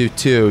up to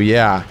 2,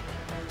 yeah.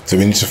 So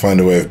we need to find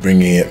a way of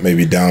bringing it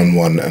maybe down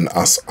 1 and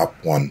us up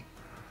 1.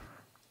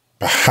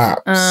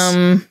 Perhaps.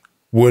 Can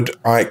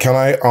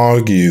I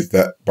argue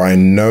that by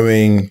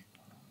knowing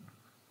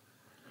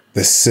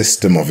the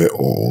system of it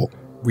all,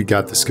 we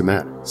got the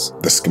schematics.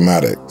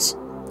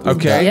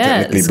 Okay.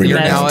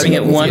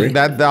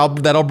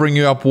 That'll bring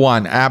you up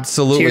 1.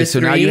 Absolutely. Tier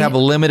so 3? now you have a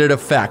limited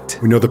effect.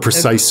 We know the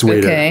precise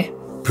way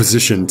to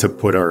position to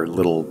put our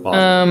little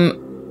bottle.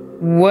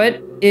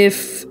 What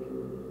if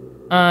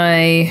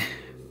I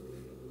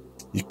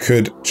You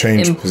could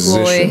change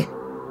position.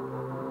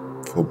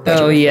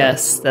 Oh,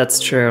 yes, that's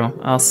true.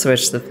 I'll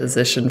switch the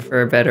position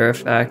for a better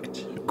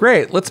effect.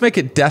 Great. Let's make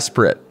it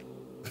desperate.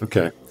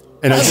 Okay.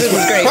 And this is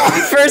great.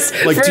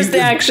 First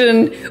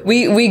action,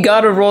 we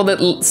got a roll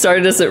that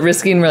started us at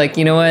risky, and we're like,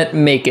 you know what?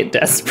 Make it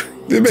desperate.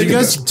 Do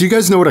you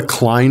guys know what a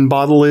Klein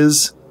bottle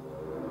is?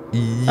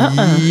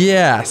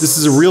 Yes. This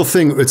is a real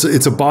thing.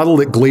 It's a bottle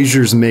that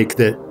glaziers make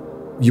that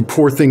you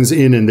pour things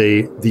in, and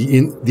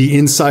the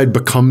inside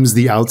becomes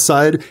the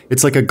outside.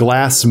 It's like a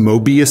glass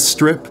Mobius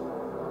strip.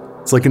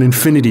 It's like an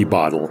infinity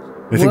bottle.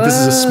 I think this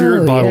is a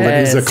spirit bottle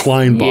that is a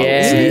Klein bottle.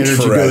 Yes. So the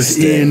energy goes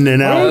in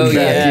and out,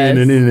 back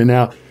in and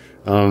out.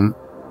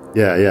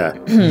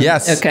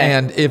 Yes. Okay.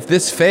 And if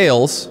this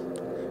fails,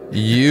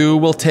 you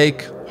will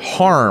take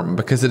harm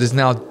because it is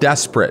now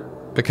desperate.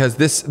 Because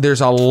there's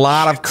a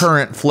lot of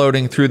current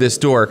floating through this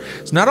door.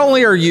 So not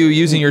only are you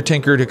using your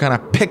tinker to kind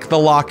of pick the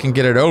lock and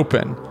get it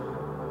open,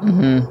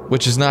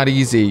 which is not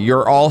easy,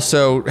 you're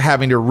also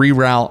having to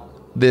reroute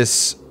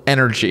this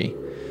energy.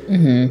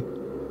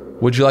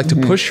 Would you like to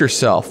push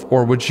yourself,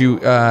 or would you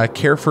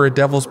care for a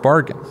devil's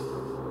bargain?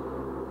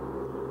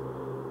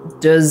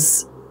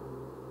 Does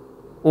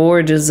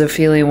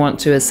Ophelia want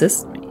to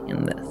assist me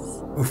in this?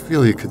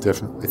 Ophelia could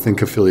definitely. I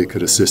think Ophelia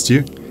could assist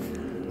you.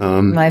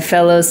 My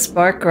fellow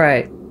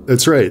Sparkwright.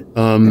 That's right.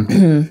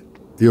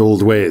 The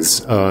old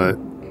ways.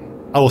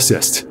 I'll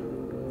assist.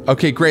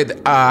 Okay, great.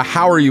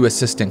 How are you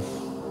assisting?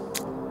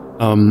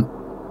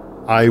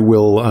 I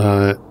will.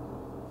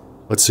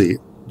 Let's see.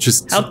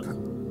 Just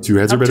 2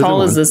 heads are better than one. How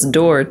tall is this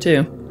door,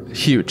 too?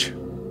 Huge.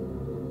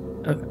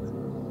 Okay.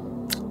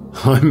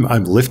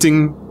 I'm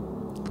lifting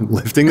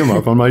them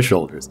up on my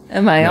shoulders.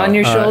 Am I on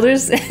your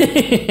shoulders?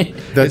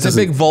 It's a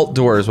big vault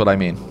door, is what I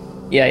mean.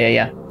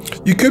 Yeah.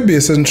 You could be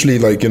essentially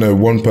like,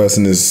 one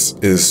person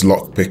is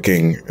lock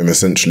picking and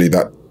essentially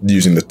that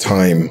using the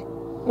time.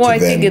 Well, I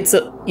think it's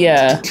or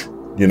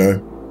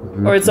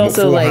it's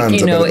also like,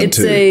 it's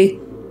a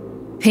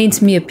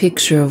paint me a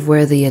picture of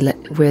where the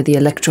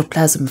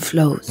electroplasm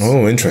flows.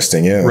 Oh,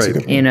 interesting. Yeah. Right.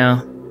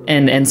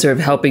 And sort of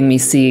helping me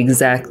see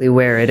exactly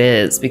where it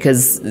is,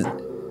 because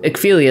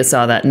Ophelia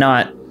saw that,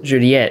 not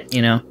Juliet,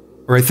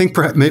 Or I think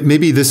perhaps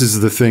maybe this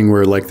is the thing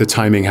where like the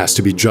timing has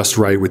to be just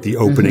right with the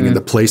opening and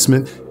the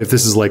placement. If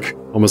this is like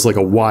almost like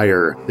a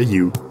wire that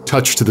you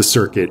touch to the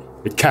circuit,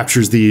 it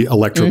captures the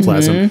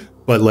electroplasm,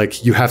 but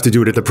like you have to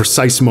do it at the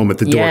precise moment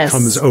the door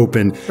comes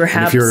open. Perhaps,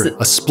 and if you're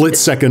a split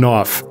second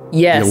off,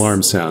 the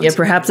alarm sounds. Yeah,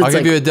 perhaps it's I'll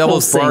give you a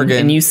devil's bargain,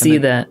 and you see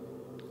that.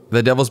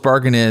 The devil's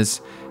bargain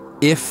is,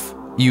 if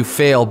you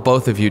fail,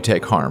 both of you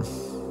take harm,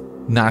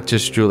 not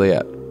just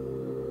Juliet.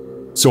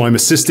 So I'm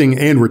assisting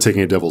and we're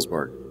taking a devil's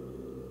bargain.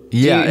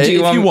 Yeah, if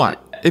you want.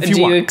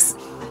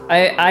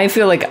 I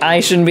feel like I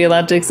shouldn't be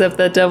allowed to accept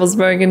that devil's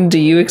bargain. Do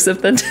you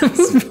accept that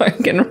devil's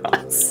bargain,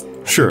 Ross?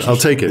 Sure, I'll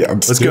take it. Yeah,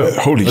 let's go.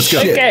 Holy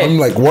shit. Okay. I'm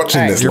like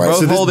watching this. You're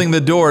both holding the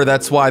door.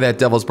 That's why that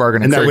devil's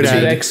bargain. And that would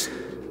add.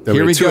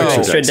 Here we go.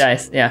 Extra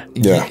dice. Yeah.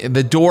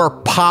 The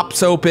door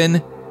pops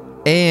open,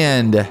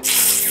 and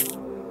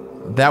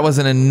that was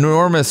an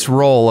enormous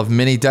roll of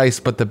mini dice,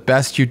 but the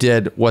best you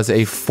did was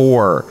a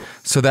 4.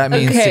 So that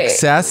means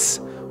success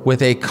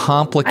with a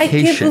complication.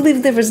 I can't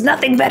believe there was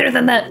nothing better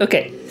than that.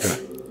 Okay.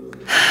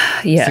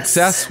 Yes.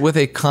 Success with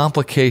a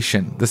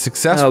complication. The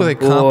success with a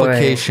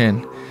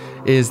complication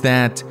is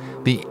that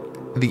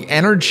the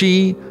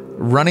energy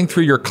running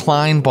through your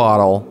Klein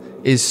bottle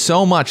is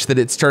so much that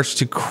it starts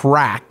to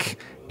crack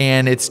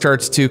and it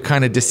starts to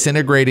kind of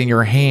disintegrate in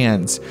your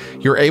hands.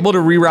 You're able to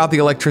reroute the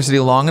electricity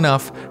long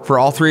enough for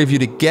all 3 of you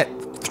to get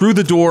through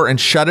the door and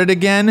shut it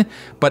again,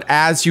 but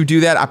as you do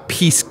that, a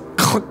piece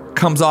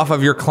comes off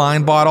of your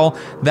Klein bottle.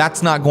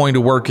 That's not going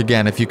to work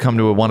again if you come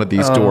to one of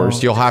these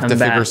doors. You'll have to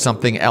figure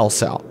something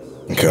else out.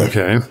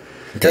 Okay.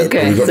 So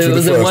it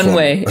was a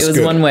one-way. It was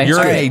one-way.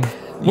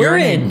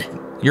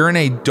 You're in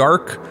a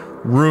dark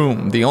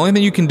room. The only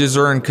thing you can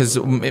discern, because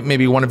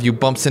maybe one of you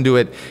bumps into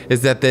it,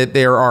 is that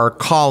there are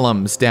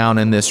columns down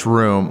in this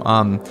room.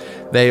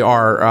 They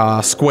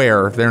are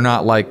square. They're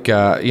not like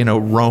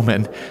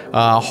Roman,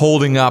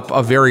 holding up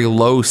a very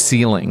low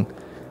ceiling,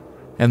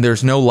 and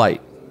there's no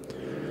light.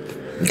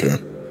 Okay.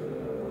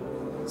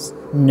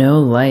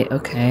 No light.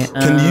 Okay.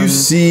 Can you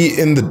see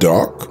in the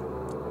dark?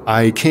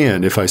 I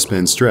can if I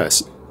spend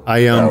stress.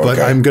 But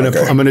I'm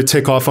gonna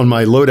take off on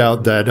my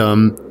loadout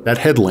that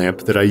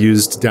headlamp that I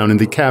used down in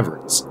the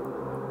caverns.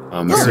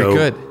 Very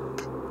good.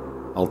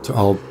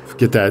 I'll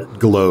get that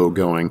glow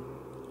going.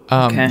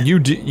 You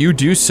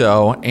do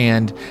so,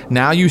 and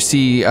now you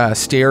see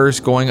stairs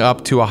going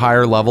up to a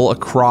higher level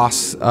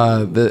across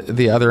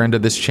the other end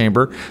of this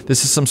chamber.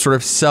 This is some sort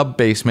of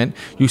sub-basement.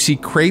 You see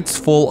crates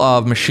full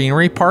of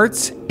machinery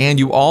parts, and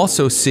you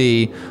also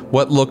see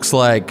what looks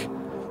like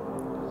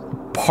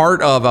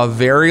part of a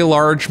very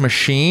large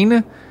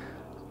machine,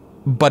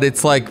 but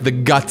it's like the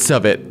guts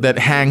of it that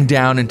hang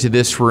down into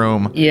this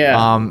room.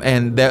 Yeah.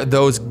 And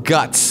those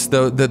guts,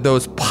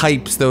 those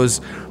pipes, those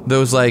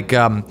like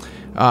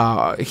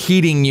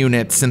heating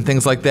units and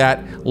things like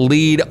that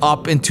lead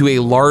up into a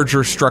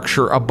larger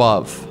structure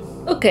above.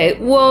 Okay,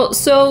 well,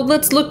 so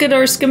let's look at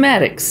our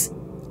schematics.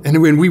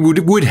 And when we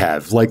would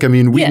have, like, I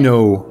mean, we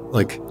know,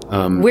 like,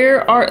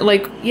 where are,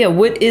 like,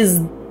 what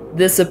is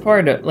this a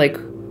part of? Like,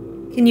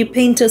 can you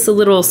paint us a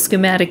little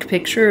schematic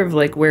picture of,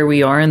 like, where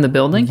we are in the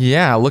building?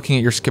 Yeah, looking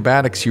at your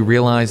schematics, you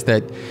realize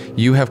that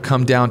you have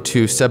come down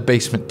to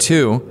sub-basement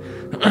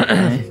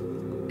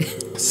 2.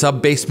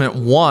 Sub-basement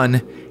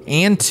 1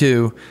 and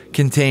 2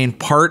 contain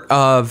part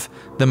of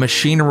the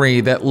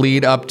machinery that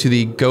lead up to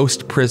the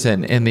ghost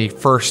prison in the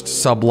first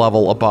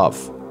sub-level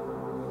above.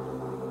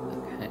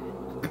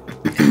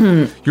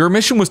 Your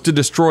mission was to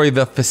destroy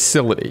the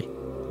facility.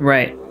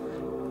 Right.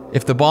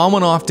 If the bomb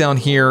went off down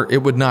here,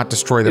 it would not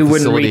destroy the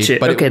facility, wouldn't reach it.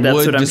 But okay, it that's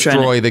would what I'm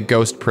destroy the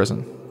ghost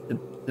prison.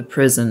 The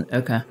prison,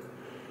 okay.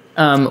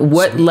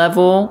 What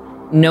level,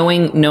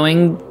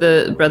 knowing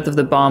the breadth of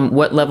the bomb,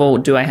 what level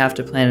do I have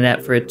to plan it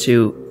at for it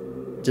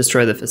to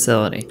destroy the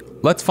facility?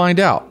 Let's find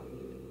out.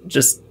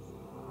 Just...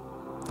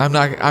 I'm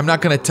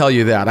not going to tell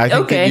you that. I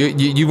think that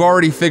you've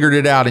already figured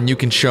it out and you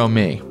can show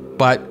me.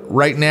 But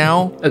right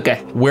now,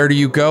 where do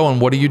you go and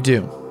what do you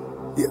do?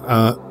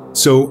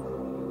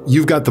 So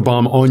you've got the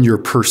bomb on your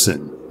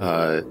person,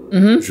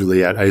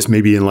 Juliet. I guess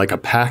maybe in like a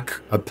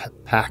pack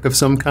of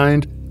some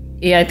kind.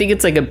 Yeah, I think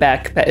it's like a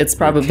backpack. It's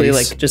probably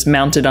like just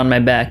mounted on my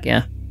back.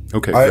 Yeah.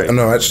 Okay.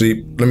 No,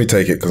 actually, let me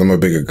take it because I'm a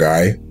bigger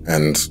guy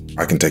and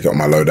I can take it on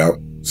my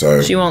loadout.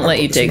 So she won't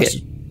let you take it.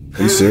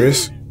 Are you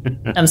serious?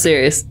 I'm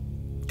serious.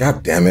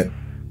 God damn it.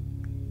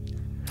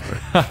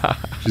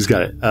 She's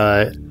got it.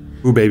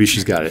 Ooh, baby,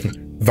 she's got it.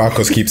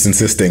 Valkos keeps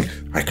insisting,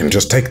 I can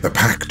just take the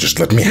pack. Just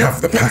let me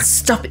have the pack.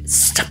 Stop it.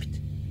 Stop it.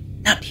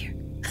 Not here.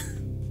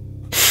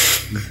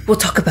 We'll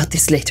talk about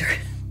this later.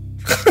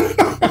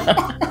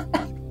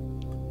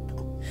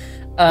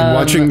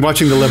 And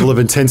watching the level of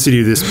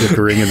intensity of this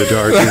bickering in the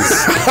dark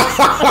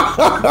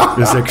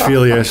is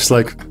Ekphilia. She's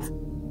like,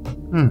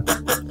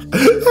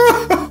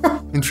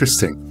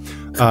 interesting.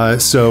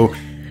 So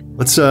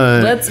let's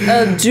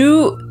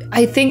do.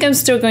 I think I'm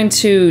still going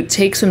to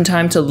take some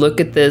time to look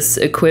at this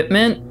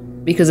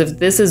equipment, because if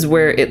this is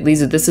where it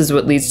leads, if this is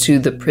what leads to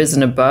the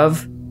prison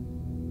above,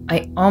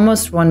 I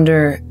almost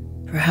wonder,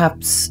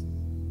 perhaps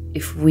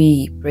if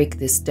we break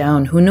this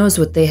down, who knows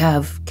what they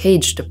have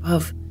caged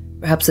above?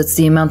 Perhaps it's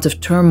the amount of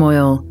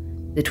turmoil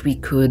that we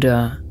could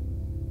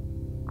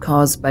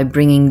cause by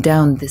bringing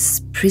down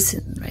this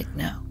prison right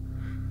now.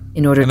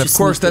 In order and of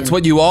course, that's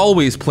what you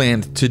always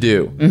planned to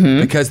do,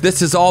 because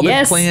this has all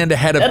been planned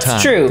ahead of time.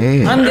 That's true.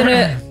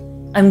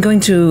 I'm going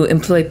to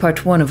employ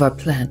part 1 of our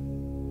plan,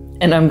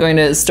 and I'm going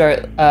to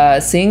start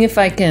seeing if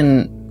I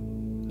can,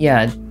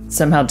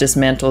 somehow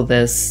dismantle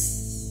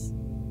this,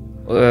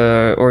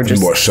 or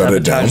just shut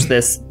it down.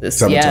 This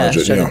shut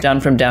it down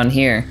from down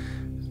here.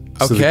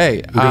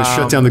 Okay, we're going to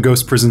shut down the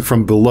ghost prison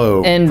from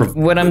below. And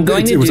what I'm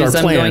going to do is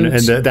I'm going to...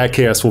 And that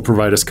chaos will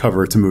provide us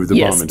cover to move the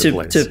bomb into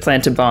place. to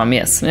plant a bomb,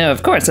 yes. No,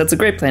 of course, that's a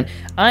great plan.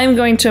 I'm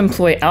going to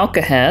employ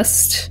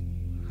Alkahest.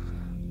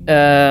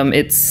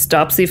 It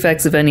stops the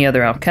effects of any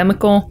other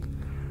alchemical.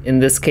 In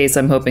this case,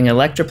 I'm hoping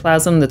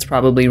electroplasm that's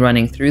probably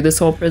running through this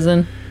whole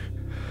prison.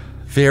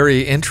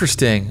 Very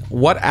interesting.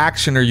 What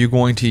action are you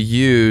going to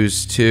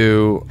use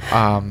to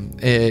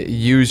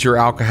use your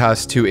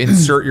Alkahest to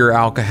insert your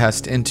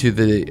Alkahest into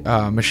the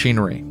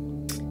machinery?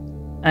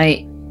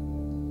 I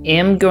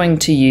am going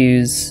to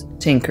use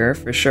Tinker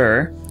for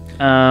sure.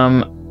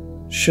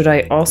 Should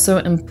I also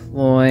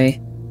employ...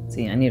 Let's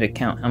see, I need to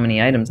count how many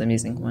items I'm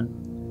using.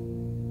 1.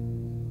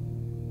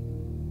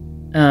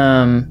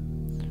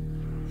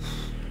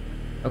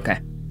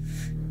 Okay.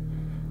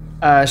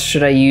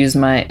 Should I use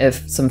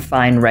some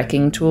fine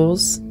wrecking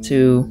tools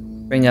to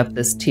bring up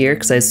this tier?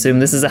 Because I assume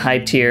this is a high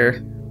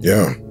tier.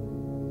 Yeah.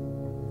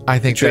 I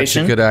think that's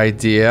a good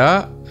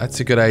idea. That's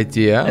a good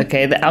idea.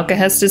 Okay, the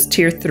Alkahest is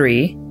tier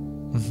 3.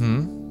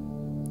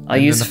 I'll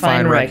use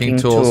fine wrecking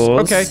tools.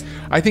 Okay,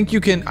 I think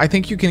you can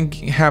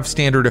have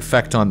standard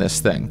effect on this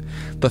thing.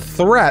 The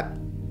threat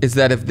is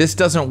that if this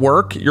doesn't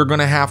work, you're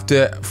going to have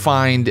to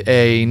find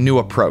a new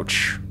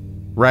approach,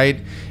 right?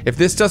 If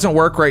this doesn't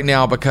work right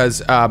now,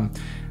 because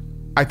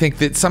I think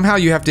that somehow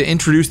you have to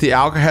introduce the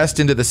Alkahest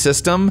into the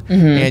system,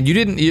 and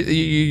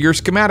your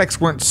schematics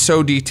weren't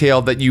so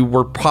detailed that you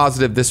were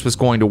positive this was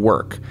going to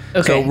work.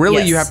 Okay, so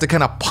really you have to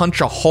kind of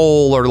punch a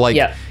hole or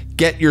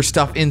get your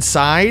stuff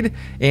inside,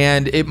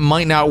 and it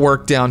might not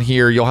work down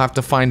here. You'll have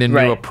to find a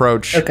new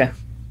approach. Okay.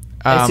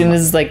 I assume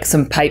this is like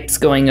some pipes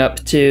going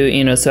up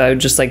to, so I would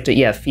just like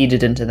to, feed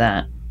it into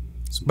that.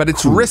 But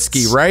it's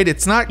risky, right?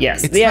 It's not.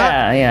 Yes.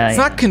 It's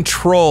not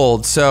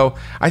controlled. So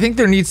I think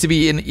there needs to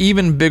be an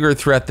even bigger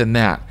threat than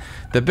that.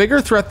 The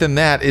bigger threat than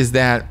that is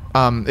that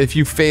if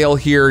you fail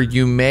here,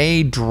 you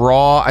may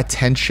draw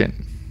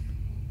attention.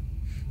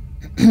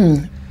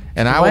 And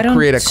I will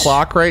create a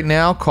clock right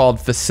now called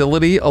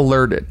Facility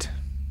Alerted.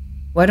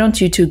 Why don't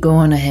you two go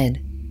on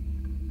ahead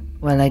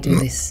while I do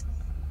this?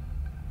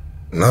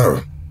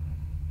 No.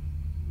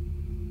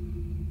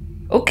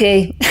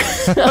 Okay.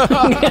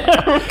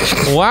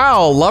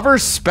 Wow,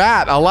 lovers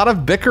spat. A lot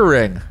of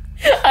bickering.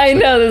 I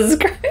know, this is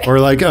great. Or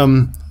like,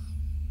 come.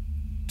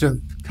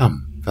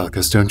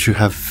 Falcos, don't you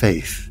have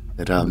faith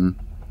that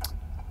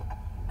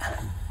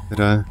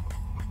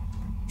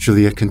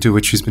Juliet can do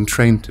what she's been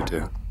trained to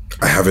do?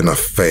 I have enough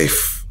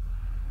faith.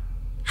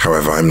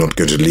 However, I'm not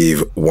going to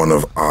leave one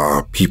of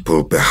our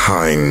people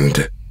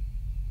behind.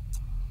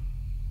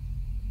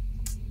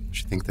 I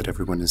should think that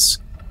everyone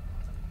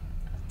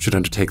should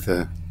undertake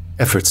the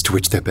efforts to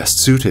which they're best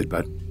suited,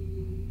 but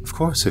of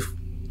course, if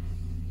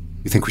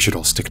you think we should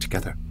all stick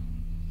together.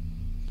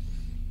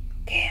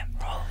 Okay, I'm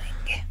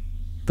rolling.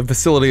 The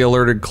facility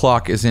alerted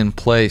clock is in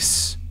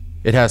place.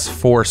 It has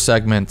 4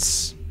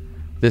 segments.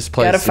 This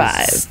place got a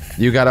 5.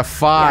 You got a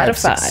 5. Got a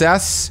 5.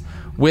 Success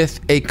with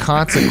a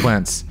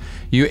consequence.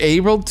 You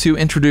able to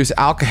introduce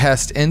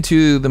alkahest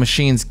into the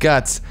machine's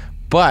guts,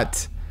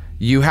 but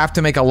you have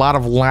to make a lot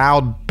of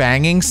loud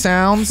banging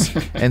sounds.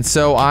 And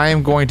so I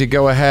am going to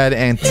go ahead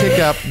and tick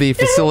up the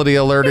facility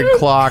alerted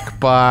clock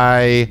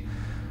by,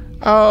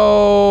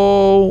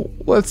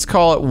 let's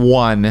call it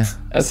 1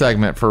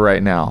 segment for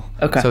right now.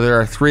 Okay. So there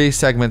are 3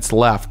 segments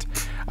left.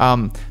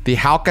 The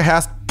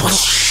alkahest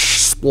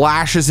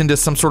splashes into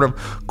some sort of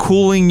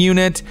cooling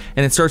unit,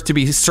 and it starts to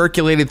be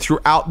circulated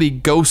throughout the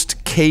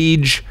ghost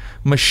cage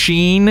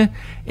machine,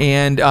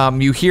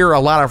 and you hear a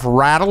lot of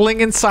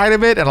rattling inside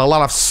of it and a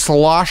lot of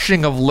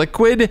sloshing of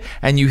liquid,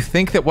 and you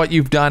think that what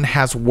you've done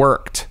has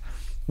worked.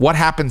 What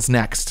happens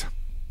next?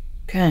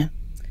 Okay,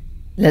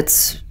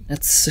 let's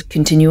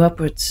continue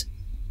upwards.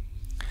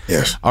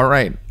 Yes. All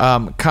right.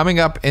 Coming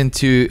up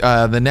into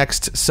the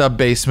next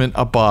sub-basement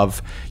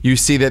above, you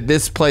see that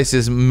this place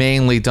is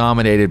mainly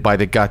dominated by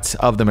the guts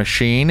of the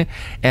machine,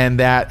 and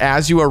that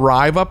as you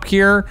arrive up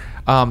here,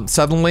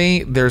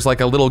 suddenly there's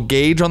like a little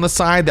gauge on the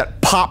side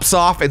that pops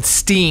off and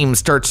steam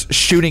starts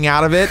shooting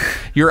out of it.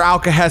 Your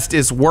alkahest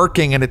is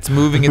working and it's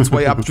moving its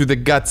way up through the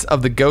guts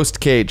of the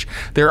ghost cage.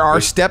 There are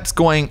steps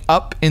going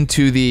up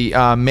into the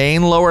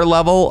main lower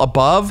level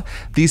above.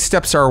 These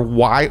steps are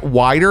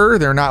wider.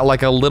 They're not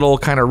like a little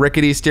kind of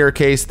rickety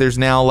staircase. There's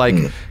now like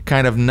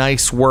kind of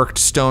nice worked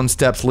stone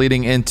steps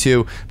leading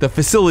into the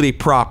facility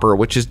proper,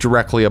 which is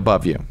directly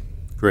above you.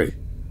 Great.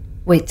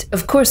 Wait,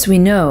 of course we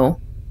know.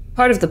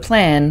 Part of the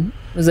plan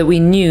was that we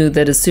knew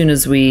that as soon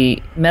as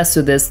we mess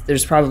with this,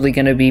 there's probably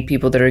going to be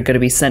people that are going to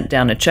be sent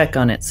down to check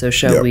on it. So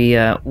shall we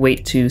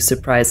wait to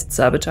surprise and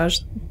sabotage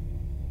them?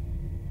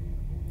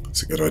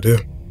 That's a good idea.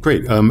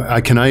 Great.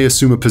 Can I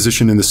assume a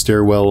position in the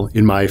stairwell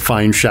in my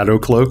fine shadow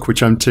cloak,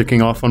 which I'm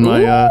ticking off on my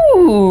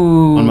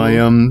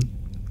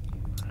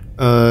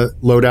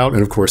loadout?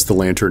 And of course, the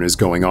lantern is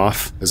going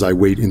off as I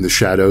wait in the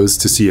shadows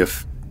to see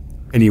if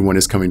anyone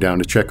is coming down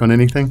to check on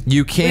anything.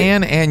 You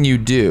can and you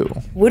do.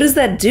 What does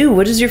that do?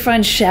 What does your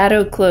fine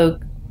shadow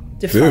cloak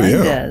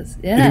defined as?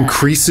 It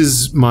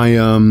increases my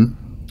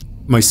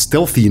my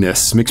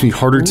stealthiness, makes me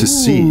harder to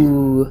see.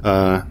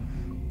 I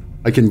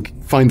can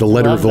find the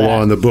letter of the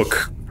law in the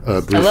book.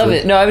 Briefly. I love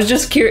it. No, I was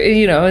just curious.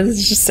 You know, it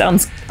just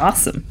sounds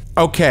awesome.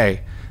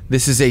 Okay,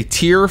 this is a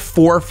tier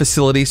 4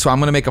 facility, so I'm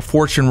going to make a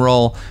fortune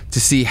roll to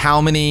see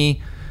how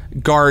many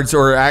guards,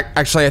 or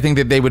actually I think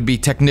that they would be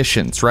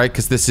technicians, right?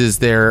 Because this is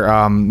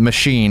their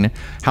machine.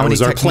 How many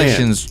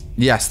technicians?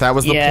 Yes, that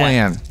was the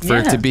plan, for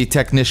it to be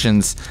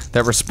technicians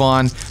that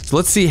respond. So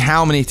let's see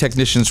how many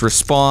technicians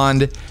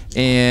respond,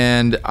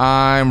 and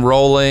I'm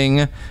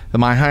rolling.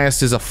 My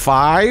highest is a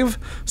 5,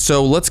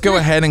 so let's go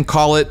ahead and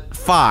call it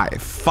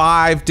 5.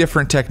 5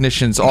 different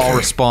technicians all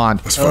respond.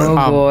 That's fine.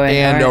 Oh boy!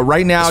 And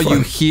right now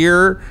you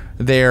hear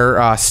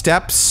their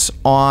steps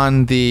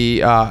on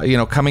the,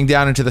 coming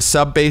down into the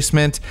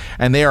sub-basement,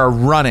 and they are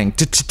running,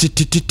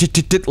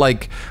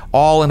 like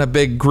all in a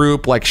big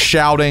group, like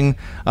shouting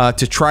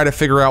to try to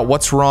figure out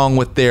what's wrong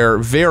with their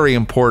very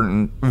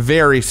important,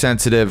 very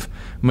sensitive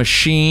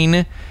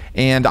machine.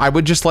 And I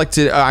would just like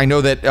to, I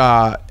know that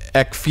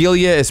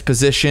Ekphilia is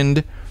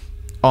positioned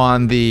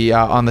on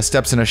the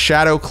steps in a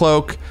shadow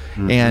cloak,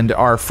 and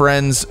our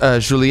friends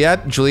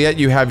Juliet,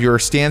 you have your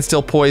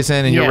standstill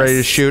poison and you're ready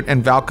to shoot,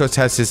 and Valkos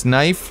has his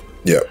knife.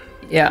 Yeah.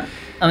 I'm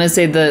gonna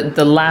say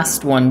the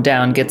last one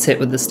down gets hit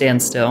with the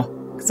standstill,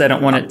 because I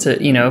don't want it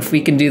to, if we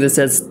can do this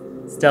as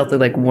stealthy,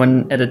 like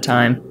one at a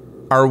time.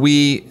 Are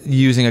we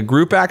using a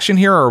group action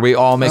here, or are we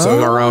all making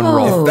our own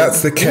roll? If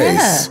that's the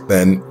case,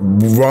 then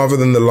rather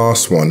than the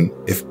last one,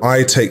 if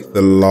I take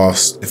the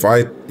last,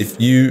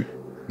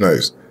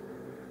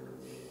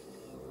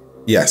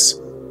 yes.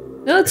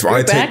 No, let's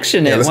group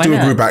action it. Let's do a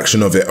group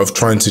action of it, of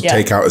trying to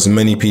take out as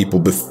many people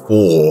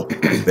before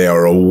they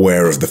are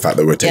aware of the fact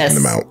that we're taking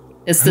them out.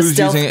 It's the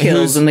stealth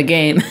kills in the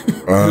game.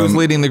 Who's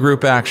leading the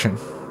group action?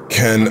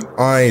 Can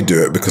I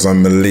do it because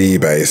I'm melee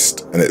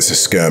based and it's a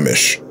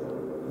skirmish?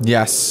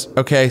 Yes.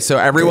 Okay, so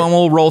everyone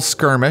will roll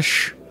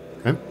skirmish.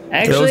 I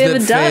actually have a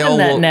dot in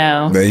that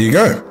now. There you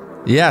go.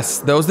 Yes,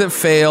 those that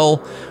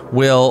fail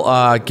will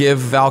give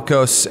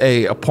Valkos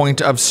a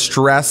point of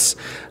stress.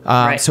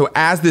 So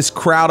as this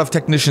crowd of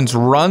technicians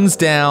runs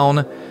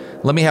down,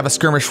 let me have a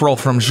skirmish roll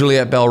from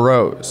Juliette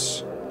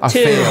Belrose. A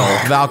 2. fail.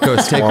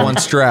 Valkos, take 1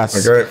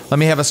 stress. Okay. Let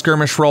me have a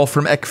skirmish roll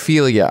from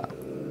Ekphilia.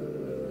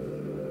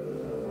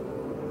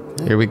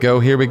 Here we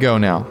go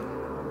now.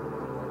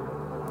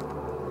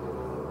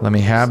 Let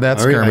me have that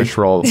skirmish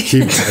roll.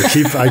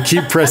 I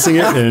keep pressing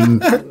it, and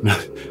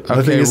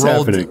nothing is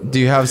happening. Do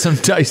you have some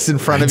dice in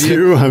front of you? I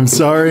do. I'm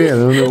sorry. I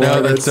don't know why.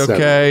 No, that's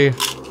okay.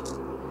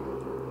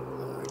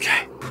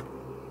 Okay.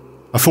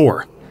 A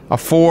 4. A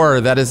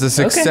 4. That is a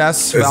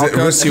success,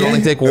 Falcos. You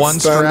only take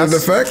 1 stress.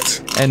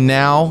 Effect? And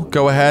now,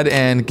 go ahead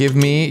and give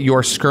me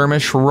your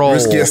skirmish roll.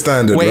 Risky as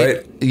standard,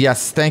 right?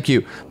 Yes, thank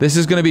you. This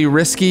is going to be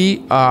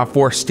risky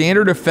for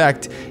standard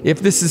effect.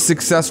 If this is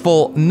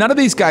successful, none of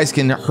these guys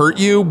can hurt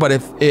you, but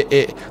if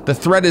the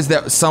threat is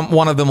that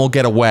one of them will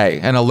get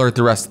away and alert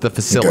the rest of the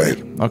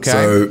facility. Okay?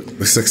 So,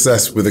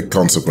 success with a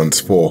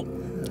consequence 4.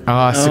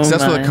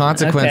 Success with a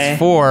consequence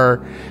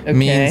 4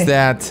 means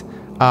that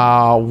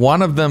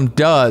one of them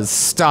does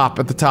stop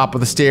at the top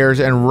of the stairs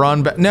and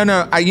run back.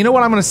 No, you know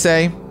what I'm going to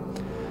say?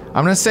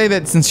 I'm going to say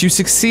that since you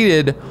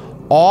succeeded,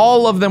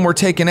 all of them were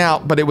taken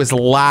out, but it was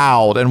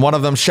loud, and one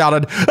of them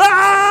shouted,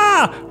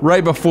 "Ah!"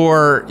 right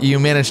before you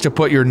managed to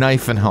put your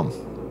knife in him.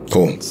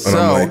 Cool.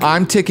 So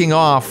I'm ticking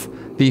off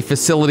the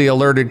facility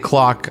alerted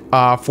clock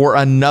for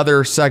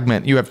another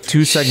segment. You have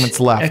 2 segments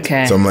left.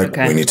 Okay. So I'm like,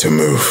 we need to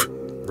move.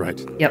 Right.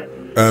 Yep.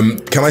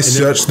 Can we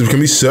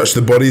search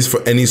the bodies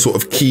for any sort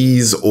of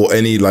keys or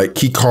any like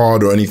key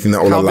card or anything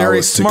that will allow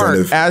us to kind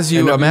of, as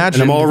you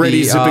imagine. And I'm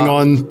already zipping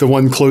on the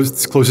one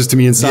closest to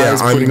me in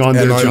size, putting on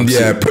their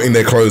jumpsuit. putting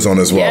their clothes on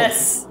as well.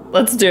 Yes,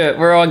 let's do it.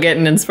 We're all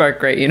getting in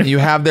Spark right, you know. You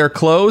have their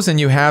clothes and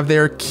you have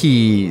their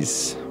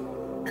keys.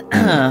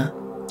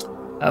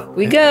 Up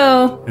we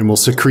go. And we'll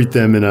secrete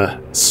them in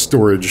a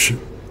storage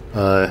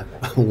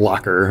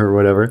locker or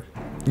whatever.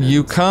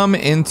 You come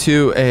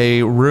into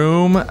a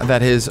room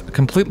that is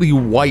completely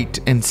white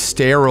and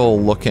sterile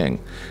looking.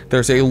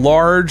 There's a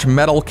large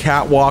metal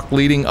catwalk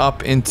leading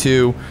up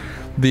into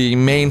the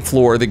main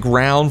floor, the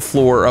ground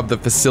floor of the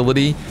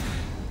facility,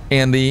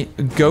 and the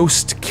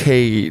ghost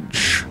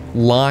cage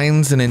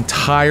lines an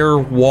entire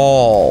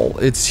wall.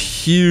 It's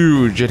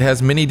huge. It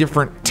has many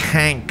different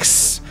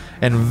tanks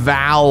and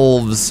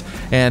valves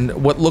and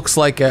what looks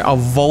like a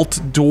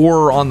vault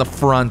door on the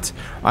front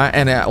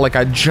and like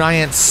a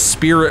giant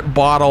spirit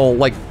bottle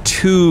like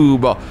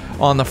tube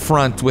on the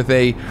front with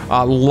a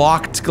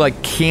locked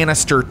like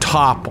canister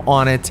top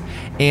on it,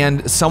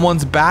 and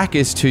someone's back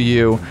is to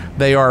you.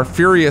 They are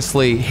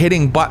furiously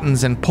hitting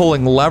buttons and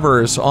pulling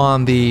levers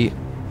on the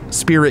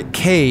spirit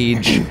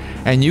cage,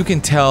 and you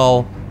can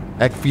tell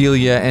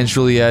Ekvelia and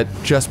Juliet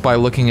just by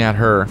looking at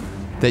her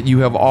that you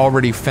have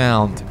already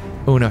found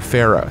Una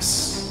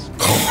Farros.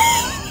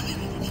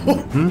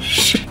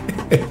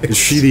 Is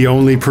she the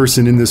only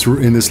person in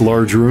this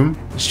large room?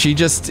 She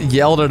just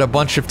yelled at a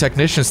bunch of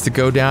technicians to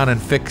go down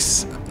and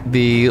fix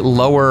the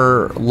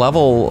lower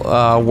level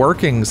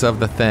workings of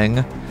the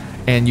thing,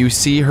 and you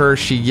see her.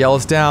 She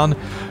yells down,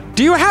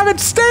 "Do you have it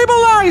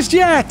stabilized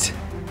yet?"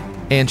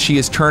 And she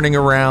is turning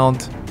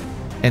around,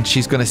 and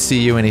she's going to see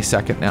you any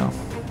second now.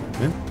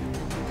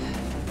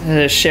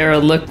 Share a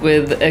look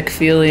with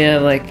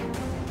Ekvelia, like,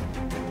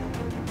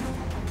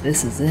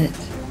 this is it.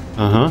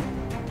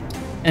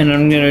 And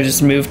I'm gonna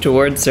just move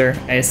towards her,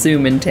 I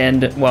assume in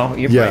tandem. Well,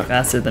 you're probably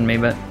faster than me,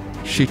 but...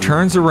 She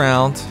turns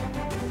around,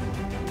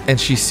 and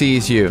she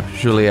sees you,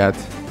 Juliet.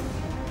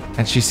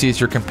 And she sees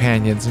your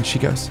companions, and she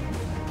goes,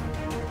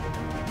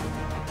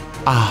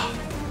 "Ah,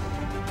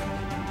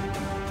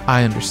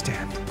 I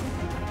understand."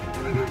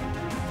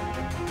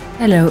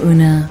 Hello,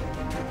 Una.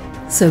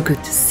 So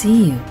good to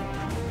see you.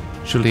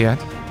 Juliet,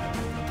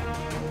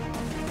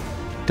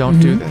 don't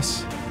do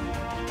this.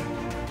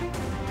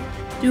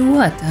 Do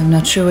what? I'm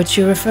not sure what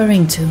you're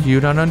referring to.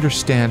 You don't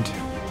understand.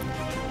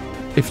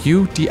 If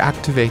you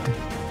deactivate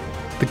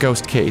the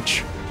ghost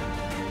cage,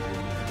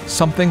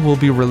 something will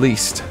be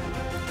released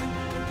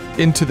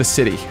into the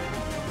city.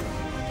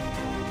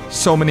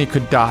 So many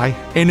could die.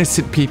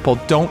 Innocent people.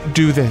 Don't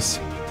do this.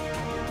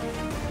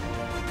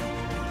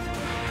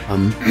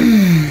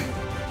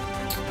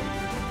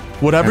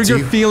 Whatever your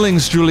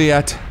feelings,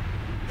 Juliet,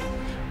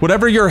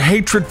 whatever your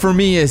hatred for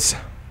me is,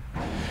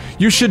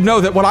 you should know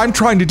that what I'm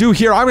trying to do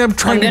here, I'm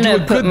trying to do a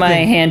good thing. I'm gonna put my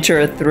hand to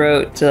her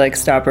throat to like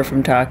stop her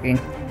from talking.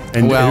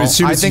 And well, as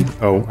soon as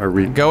are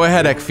we? Go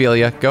ahead,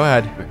 Ekvelia. Go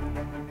ahead.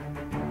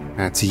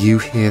 Now, do you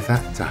hear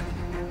that, Duck?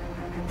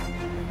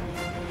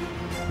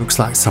 Looks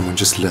like someone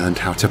just learned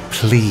how to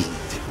plead.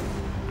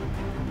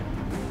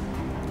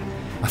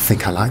 I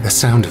think I like the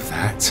sound of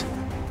that.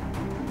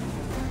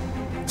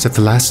 Except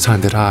the last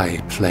time that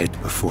I pled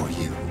before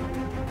you,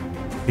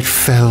 it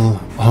fell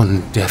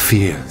on deaf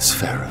ears,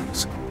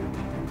 Farros.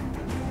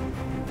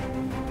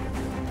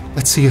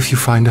 Let's see if you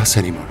find us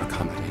any more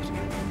accommodating.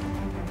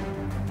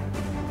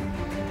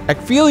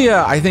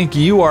 Ekvelia, I think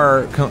you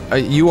are,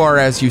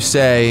 as you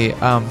say,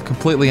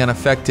 completely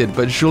unaffected.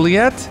 But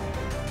Juliet,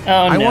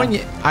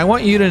 I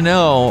want you to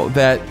know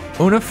that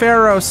Una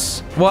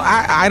Farros. Well,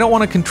 I don't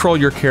want to control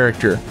your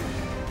character.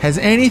 Has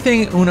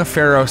anything Una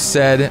Farros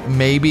said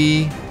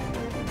maybe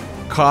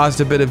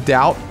caused a bit of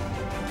doubt?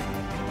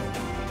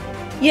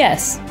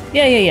 Yes.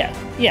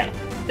 Yeah.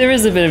 There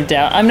is a bit of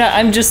doubt.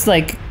 I'm just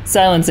like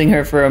silencing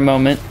her for a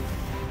moment.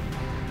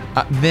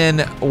 Then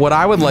what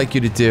I would like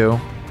you to do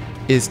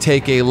is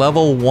take a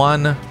level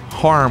 1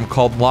 harm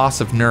called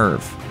loss of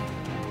nerve.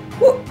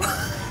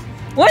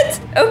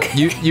 What?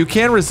 Okay. You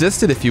can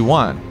resist it if you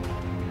want.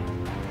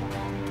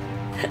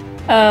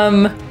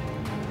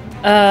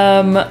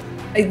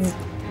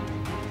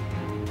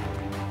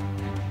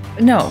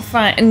 No,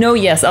 fine. No,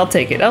 yes, I'll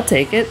take it. I'll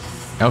take it.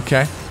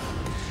 Okay.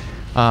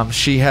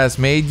 She has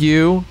made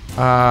you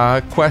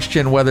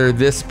question whether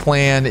this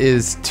plan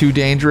is too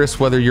dangerous,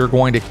 whether you're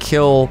going to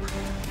kill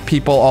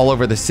people all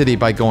over the city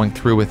by going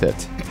through with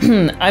it.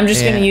 I'm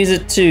just going to use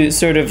it to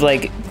sort of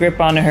like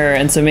grip onto her,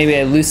 and so maybe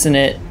I loosen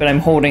it, but I'm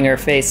holding her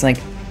face like...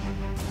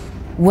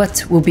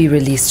 What will be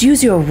released?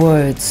 Use your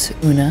words,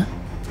 Una.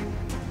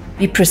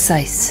 Be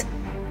precise.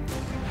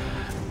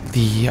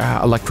 The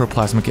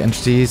electroplasmic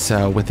entities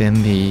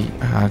within the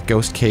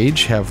ghost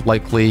cage have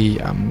likely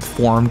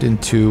formed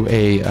into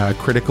a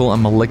critical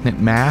and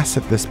malignant mass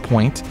at this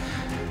point.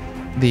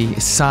 The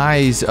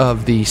size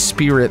of the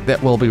spirit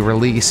that will be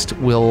released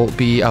will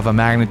be of a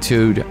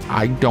magnitude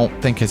I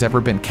don't think has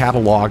ever been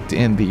cataloged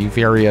in the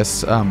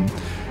various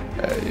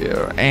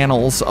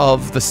annals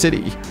of the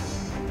city.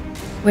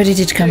 Where did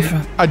it come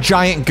from? A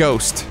giant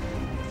ghost.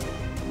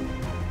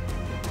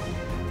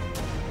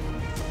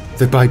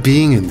 That by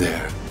being in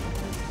there,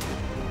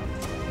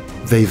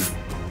 they've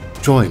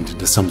joined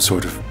into some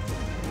sort of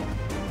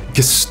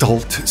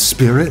gestalt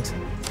spirit?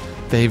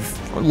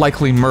 They've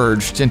likely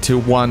merged into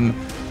one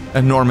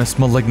enormous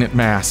malignant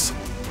mass.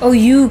 Oh,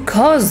 you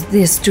caused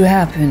this to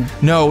happen.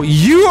 No,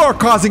 you are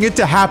causing it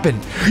to happen.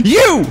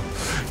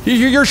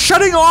 You're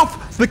shutting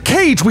off the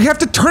cage. We have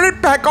to turn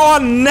it back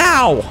on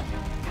now.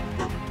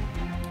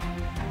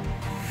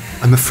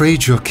 I'm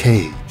afraid your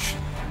cage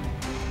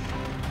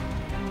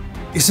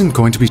isn't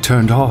going to be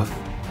turned off,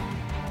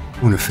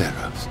 Una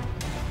Farros.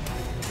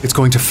 It's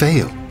going to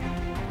fail.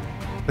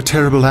 A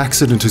terrible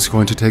accident is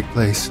going to take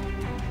place.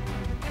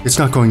 It's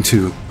not going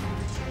to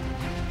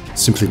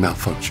simply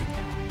malfunction.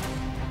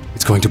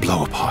 It's going to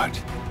blow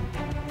apart.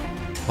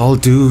 All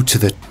due to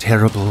the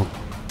terrible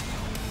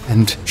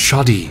and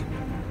shoddy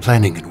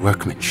planning and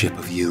workmanship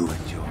of you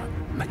and your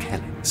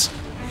mechanics.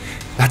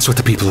 That's what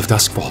the people of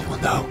Duskvol will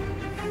know.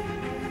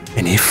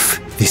 And if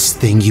this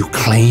thing you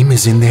claim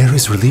is in there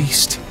is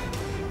released,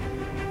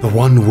 the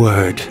one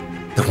word,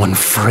 the one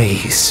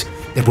phrase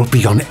that will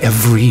be on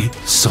every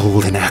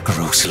soul in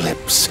Akaros'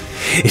 lips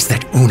is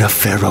that Una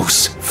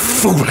Farros'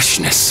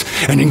 foolishness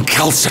and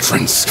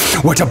incalcitrance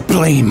were to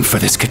blame for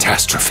this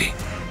catastrophe.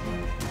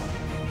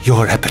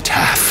 Your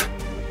epitaph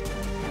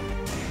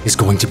is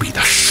going to be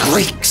the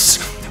shrieks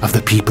of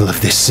the people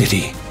of this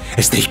city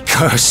as they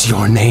curse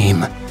your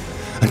name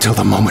until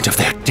the moment of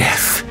their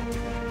death.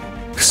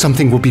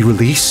 Something will be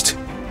released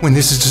when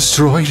this is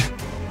destroyed.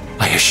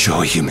 I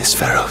assure you, Miss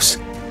Farros,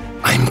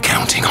 I'm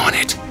counting on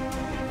it.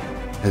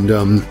 And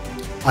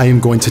I am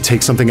going to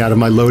take something out of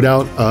my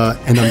loadout,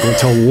 and I'm going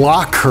to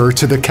lock her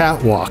to the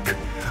catwalk,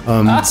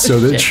 so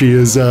that she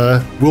is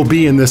will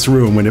be in this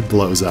room when it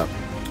blows up.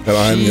 And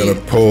I'm going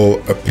to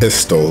pull a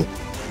pistol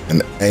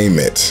and aim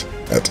it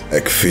at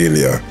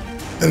Ekphelia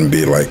and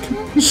be like,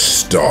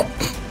 stop.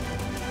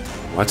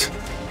 What?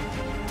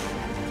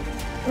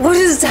 What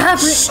is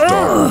happening?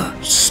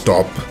 Stop.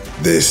 Stop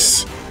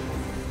this.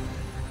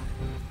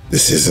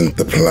 This isn't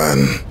the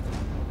plan.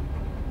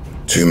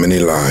 Too many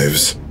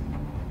lives.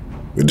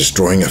 We're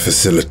destroying a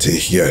facility,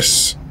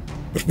 yes,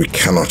 but we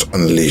cannot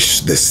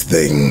unleash this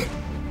thing.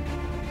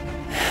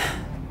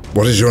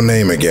 What is your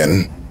name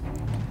again?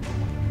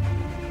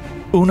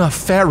 Una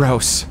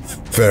Farros.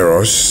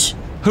 Farros?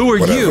 Who are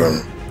Whatever.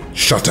 you?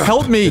 Shut up.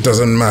 Help me. It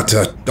doesn't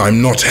matter.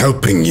 I'm not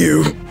helping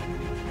you.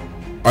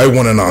 I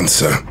want an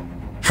answer.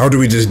 How do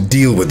we just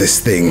deal with this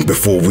thing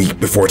before it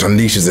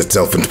unleashes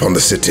itself upon the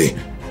city?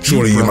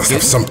 Surely you must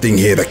have something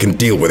here that can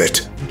deal with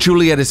it.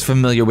 Juliet is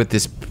familiar with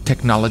this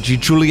technology.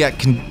 Juliet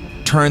can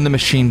turn the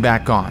machine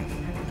back on.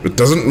 It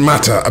doesn't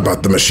matter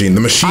about the machine.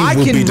 The machine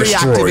will be destroyed.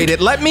 I can reactivate it.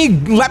 Let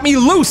me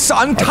loose.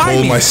 Untie me.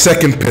 I pull my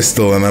second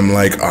pistol and I'm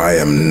like, I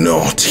am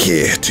not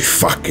here to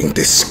fucking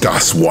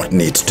discuss what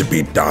needs to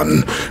be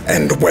done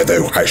and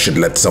whether I should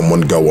let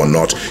someone go or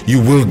not.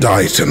 You will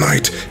die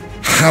tonight.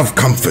 Have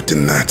comfort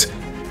in that.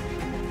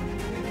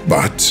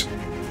 But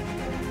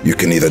you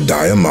can either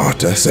die a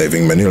martyr,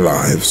 saving many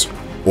lives,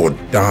 or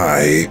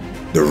die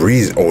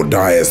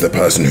as the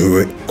person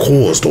who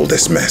caused all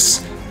this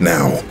mess.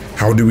 Now,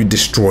 how do we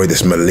destroy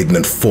this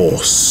malignant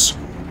force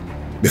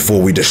before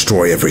we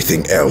destroy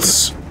everything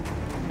else?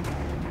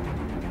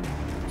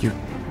 You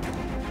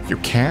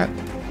can't?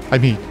 I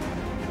mean,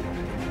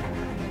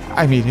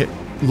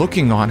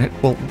 looking on it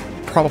will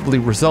probably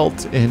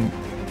result in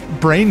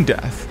brain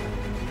death.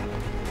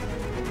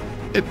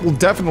 It will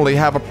definitely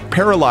have a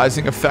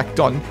paralyzing effect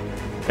on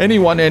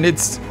anyone in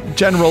its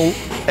general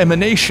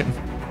emanation.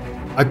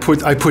 I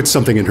put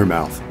something in her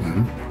mouth.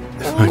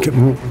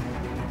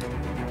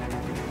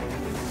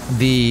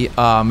 The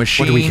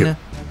machine. What do we hear?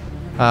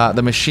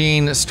 The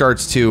machine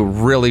starts to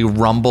really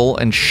rumble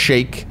and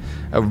shake.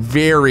 A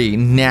very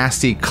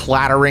nasty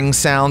clattering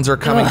sounds are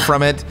coming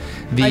from it.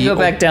 I go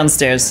back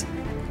downstairs.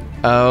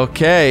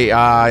 Okay,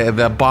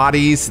 the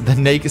bodies,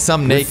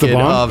 some naked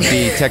of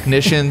the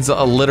technicians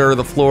litter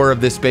the floor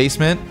of this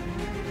basement.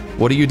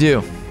 What do you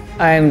do?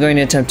 I am going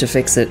to attempt to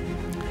fix it.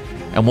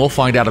 And we'll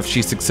find out if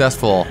she's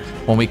successful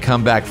when we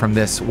come back from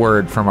this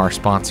word from our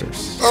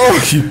sponsors.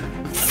 Oh, you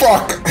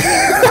fuck!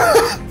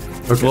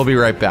 Okay. We'll be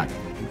right back.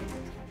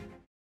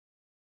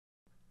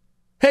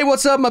 Hey,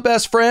 what's up, my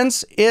best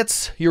friends?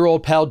 It's your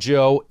old pal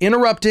Joe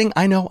interrupting.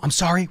 I know, I'm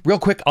sorry. Real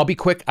quick, I'll be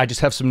quick. I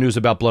just have some news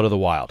about Blood of the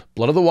Wild.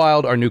 Blood of the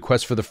Wild, our new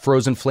quest for the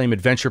Frozen Flame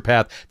adventure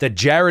path that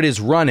Jared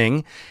is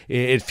running.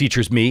 It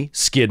features me,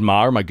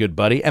 Skidmar, my good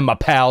buddy, and my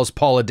pals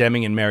Paula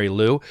Deming and Mary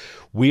Lou.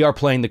 We are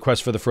playing the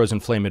quest for the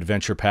Frozen Flame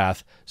adventure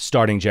path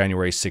starting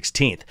January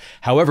 16th.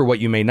 However, what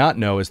you may not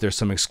know is there's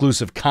some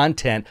exclusive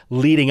content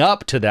leading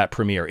up to that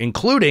premiere,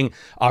 including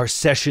our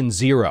Session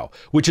 0,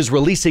 which is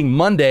releasing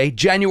Monday,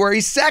 January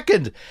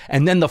 2nd.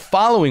 And then the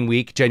following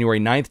week, January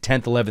 9th,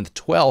 10th, 11th,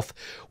 12th,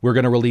 we're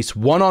going to release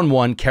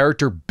one-on-one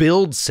character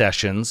build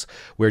sessions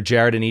where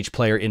Jared and each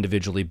player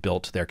individually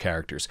built their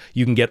characters.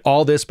 You can get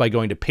all this by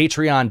going to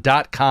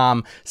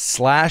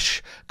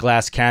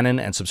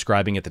patreon.com/glasscannon and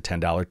subscribing at the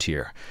 $10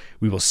 tier.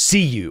 We will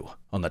see you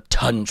on the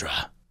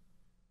tundra.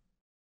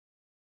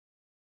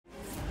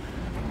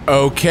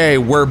 Okay,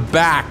 we're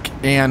back,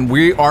 and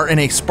we are in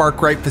a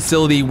Sparkrite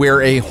facility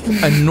where a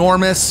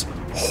enormous,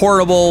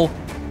 horrible,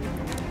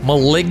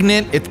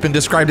 malignant, it's been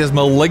described as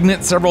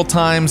malignant several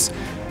times,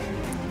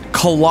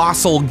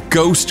 colossal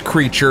ghost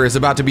creature is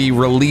about to be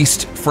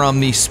released from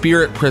the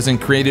spirit prison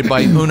created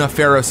by Una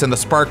Farros and the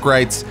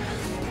Sparkrites.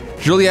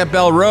 Juliette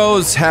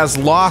Belle-Rose has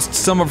lost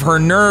some of her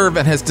nerve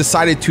and has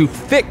decided to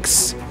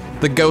fix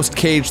the ghost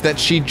cage that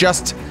she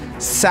just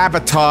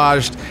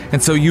sabotaged,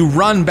 and so you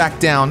run back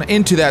down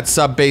into that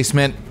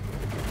sub-basement.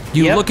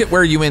 You look at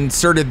where you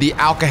inserted the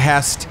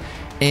alkahest,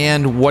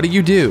 and what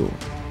do?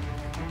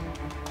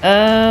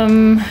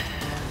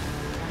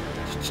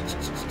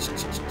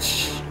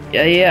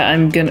 Yeah,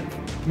 I'm gonna...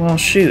 Well,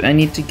 shoot, I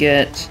need to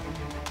get...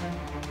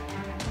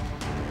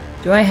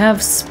 Do I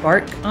have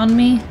spark on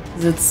me?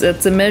 It's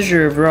a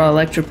measure of raw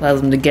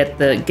electroplasm to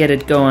get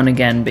it going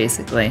again,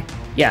 basically.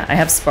 Yeah, I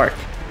have spark.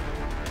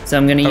 So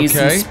I'm gonna use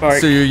some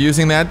spark. So you're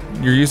using that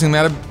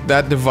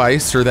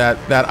device or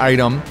that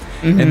item,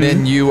 and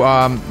then you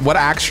what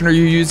action are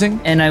you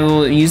using? And I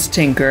will use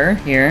Tinker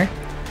here.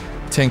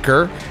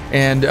 Tinker,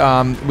 and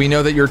we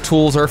know that your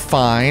tools are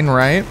fine,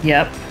 right?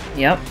 Yep.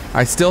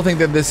 I still think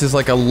that this is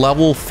like a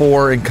level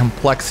 4 in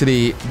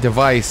complexity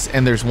device,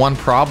 and there's one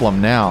problem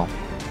now.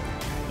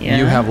 Yeah.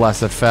 You have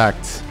less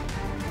effect.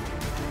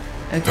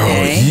 Okay.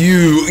 Oh,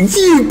 you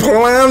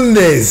planned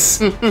this.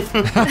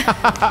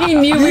 He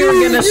knew we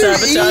were gonna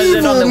sabotage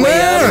it on the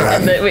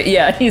way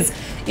up. And he's,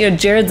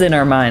 Jared's in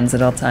our minds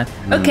at all time.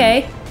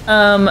 Okay.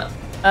 So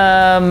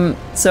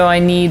I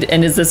need,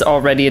 and is this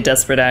already a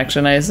desperate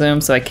action, I assume?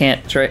 So I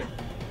can't try.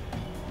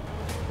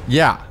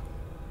 Yeah.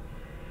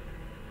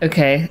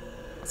 Okay.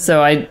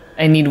 So I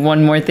need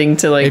one more thing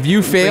to If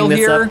you fail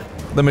here,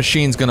 the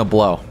machine's gonna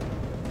blow.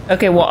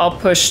 Okay, well I'll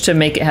push to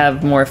make it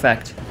have more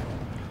effect.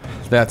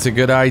 That's a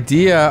good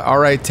idea. All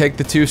right, take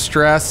the 2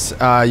 stress.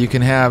 You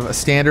can have a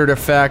standard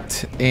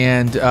effect,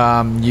 and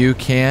you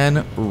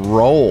can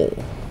roll.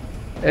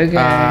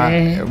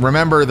 Okay.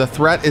 Remember, the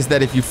threat is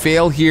that if you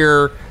fail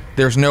here,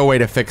 there's no way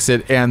to fix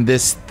it, and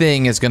this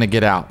thing is going to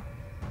get out.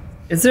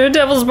 Is there a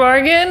devil's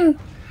bargain?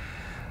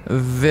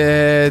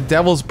 The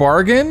devil's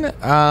bargain?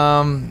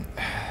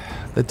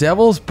 The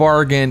devil's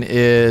bargain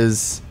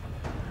is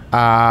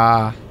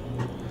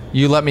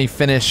you let me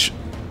finish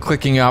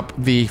clicking up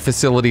the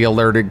facility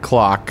alerted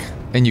clock,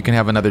 and you can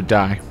have another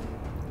die.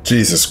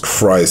 Jesus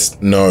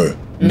Christ, no.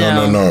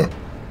 No.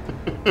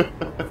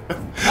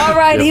 All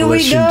right, here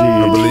we go.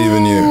 I believe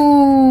in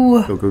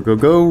you.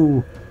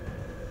 Go.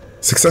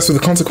 Success with a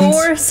consequence?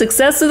 Or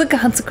success with a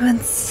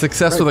consequence.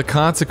 Success with a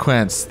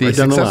consequence. The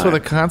success with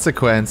a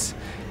consequence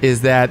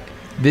is that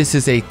this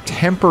is a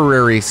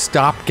temporary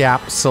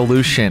stopgap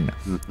solution.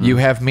 You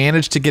have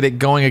managed to get it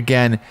going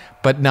again,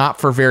 but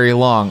not for very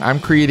long. I'm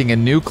creating a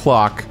new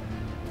clock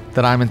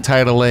that I'm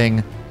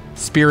entitling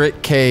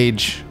Spirit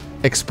Cage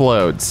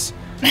Explodes.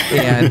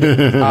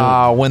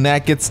 And when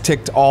that gets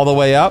ticked all the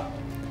way up,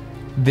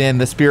 then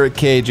the Spirit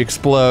Cage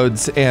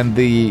explodes and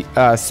the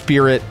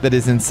spirit that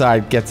is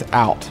inside gets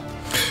out.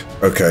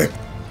 Okay.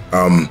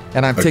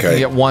 And I'm ticking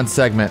it one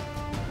segment.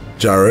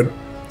 Jared?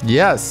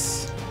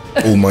 Yes.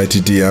 Almighty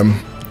DM?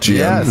 GM?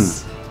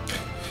 Yes.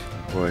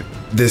 Boy.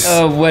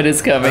 What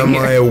is coming Am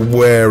here? I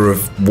aware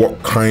of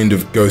what kind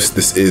of ghost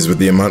this is with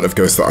the amount of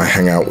ghosts that I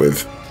hang out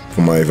with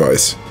for my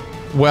advice?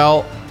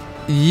 Well,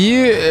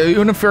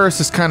 Una Farros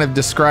has kind of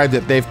described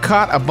it. They've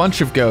caught a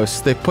bunch of ghosts.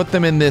 They put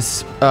them in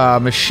this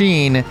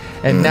machine,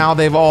 and now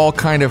they've all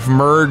kind of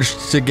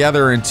merged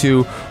together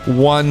into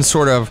one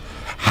sort of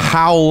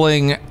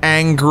howling,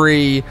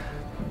 angry,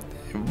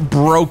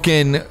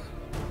 broken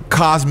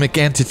cosmic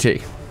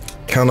entity.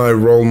 Can I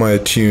roll my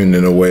attune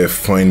in a way of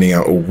finding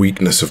out a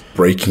weakness of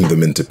breaking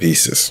them into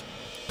pieces?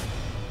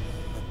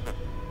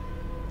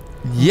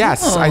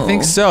 Yes, I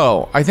think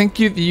so. I think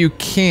you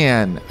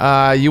can.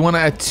 You want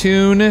to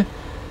attune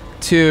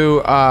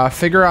to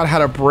figure out how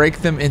to break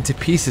them into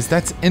pieces.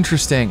 That's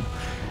interesting.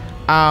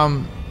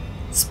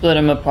 Split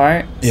them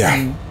apart?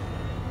 Yeah.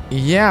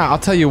 Yeah, I'll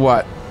tell you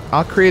what.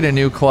 I'll create a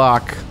new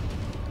clock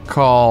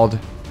called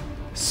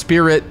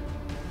Spirit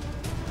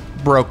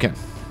Broken.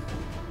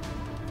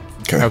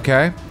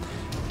 Okay?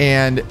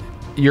 And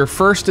your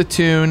first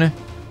attune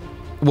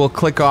will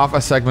click off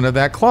a segment of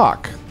that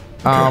clock.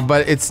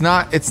 But it's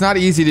not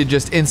easy to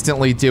just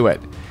instantly do it.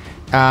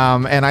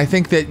 And I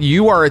think that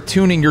you are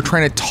attuning, you're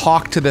trying to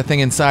talk to the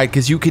thing inside,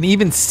 because you can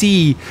even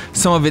see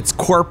some of its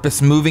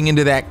corpus moving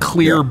into that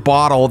clear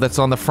bottle that's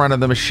on the front of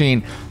the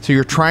machine. So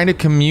you're trying to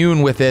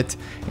commune with it,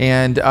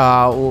 and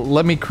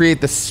let me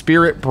create the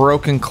Spirit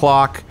Broken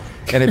clock.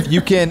 And if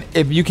you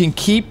can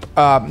keep,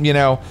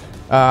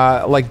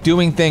 like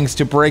doing things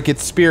to break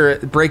its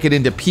spirit, break it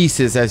into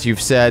pieces, as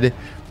you've said,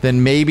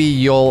 then maybe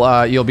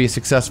you'll be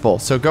successful.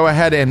 So go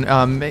ahead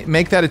and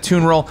make that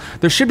attune roll.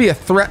 There should be a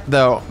threat,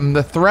 though.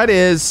 The threat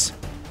is...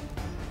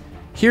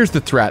 Here's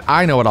the threat.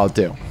 I know what I'll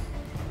do.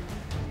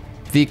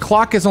 The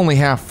clock is only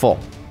half full,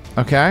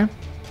 okay?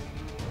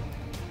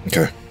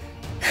 Okay.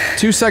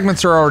 2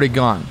 segments are already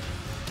gone.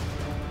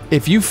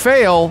 If you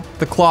fail,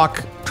 the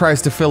clock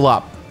tries to fill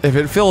up. If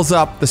it fills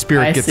up, the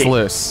spirit gets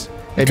loose.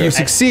 If you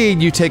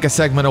succeed, you take a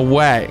segment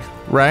away,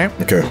 right?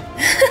 Okay.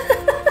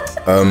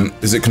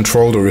 Is it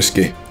controlled or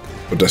risky?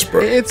 Or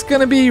desperate? It's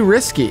gonna be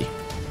risky.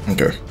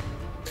 Okay.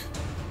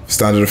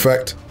 Standard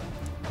effect?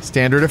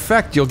 Standard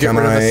effect. You'll get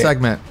rid of a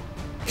segment.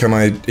 Can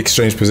I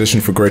exchange position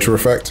for greater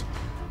effect?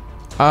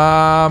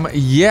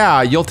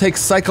 Yeah. You'll take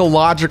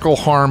psychological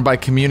harm by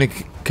communing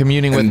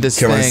with this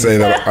thing. Can I say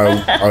that?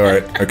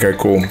 Alright. Okay,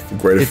 cool.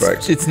 Great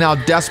effect. It's now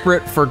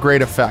desperate for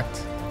great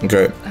effect.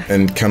 Okay.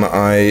 And can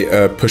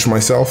I push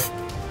myself?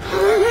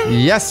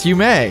 Yes, you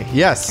may.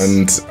 Yes.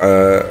 And,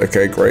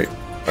 okay, great.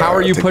 How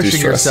are you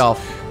pushing yourself?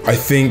 I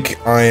think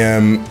I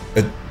am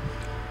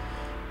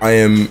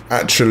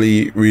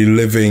actually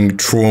reliving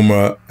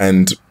trauma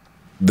and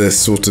the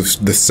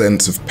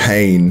sense of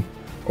pain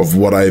of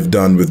what I've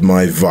done with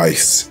my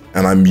vice,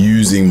 and I'm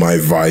using my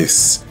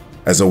vice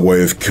as a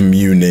way of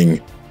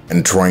communing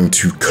and trying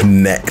to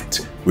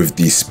connect with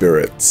these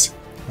spirits.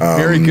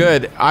 Very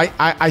good.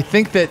 I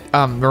think that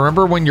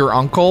remember when your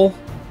uncle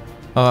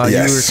you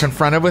were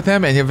confronted with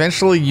him and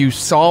eventually you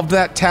solved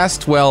that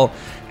test? Well,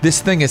 this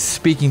thing is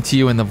speaking to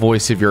you in the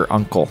voice of your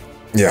uncle.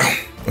 Yeah.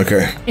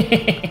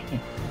 Okay.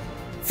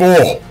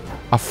 4.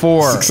 A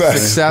 4.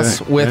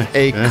 Success with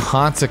a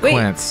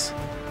consequence.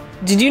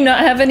 Wait, did you not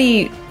have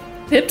any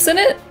pips in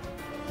it?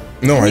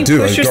 No, I do.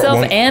 Push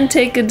yourself and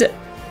take a.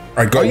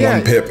 I got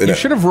 1 pip in it. You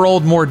should have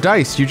rolled more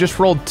dice. You just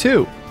rolled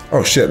 2.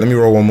 Oh shit! Let me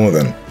roll 1 more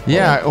then.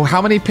 Yeah.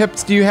 How many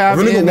pips do you have?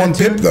 I've only got 1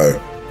 pip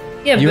though.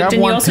 Yeah, but didn't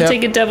you also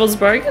take a devil's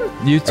bargain?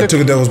 I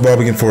took a devil's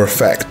bargain for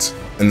effect.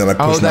 And then I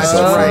pushed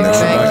myself. Right.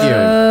 Thank you.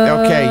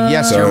 Okay.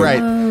 Yes, you're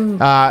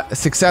right.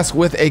 Success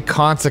with a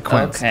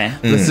consequence. Okay.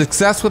 The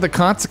success with a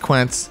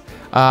consequence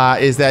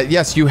is that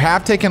yes, you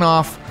have taken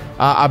off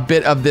a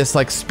bit of this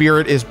like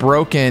spirit is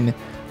broken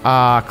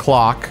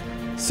clock.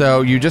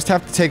 So you just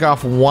have to take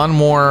off 1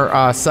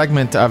 more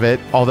segment of it.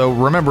 Although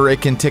remember,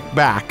 it can tick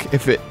back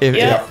if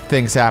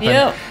things happen.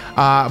 Yep.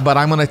 But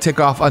I'm going to tick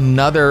off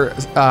another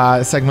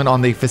segment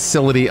on the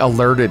facility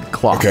alerted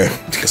clock. Okay,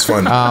 that's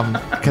fine.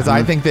 Because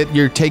I think that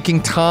you're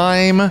taking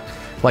time.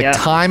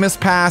 Time is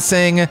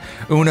passing.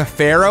 Una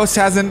Farros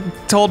hasn't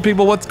told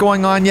people what's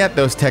going on yet.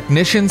 Those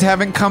technicians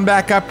haven't come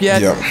back up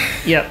yet.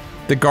 Yep.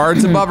 The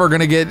guards above are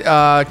going to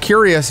get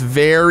curious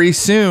very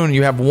soon.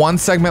 You have 1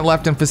 segment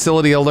left in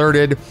facility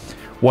alerted.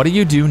 What do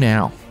you do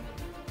now?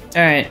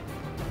 All right.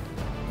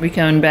 We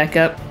coming back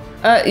up?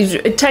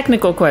 A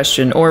technical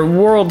question or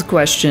world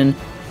question.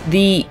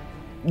 Do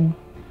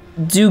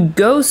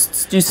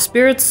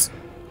spirits,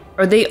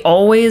 are they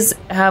always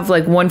have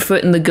like 1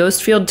 foot in the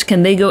ghost field?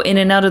 Can they go in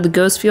and out of the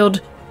ghost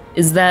field?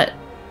 Is that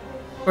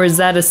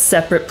a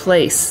separate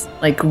place?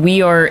 Like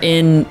we are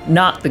in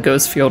not the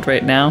ghost field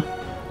right now.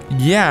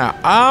 Yeah.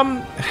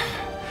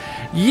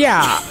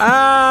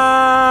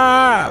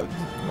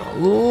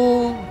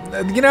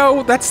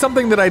 That's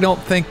something that I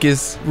don't think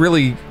is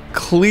really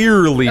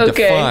clearly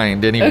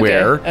defined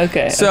anywhere.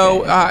 Okay.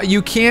 So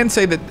you can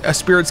say that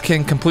spirits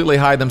can completely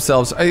hide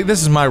themselves.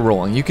 This is my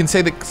ruling. You can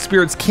say that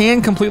spirits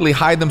can completely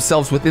hide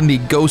themselves within the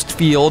ghost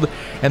field,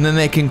 and then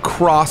they can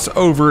cross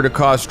over to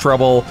cause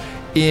trouble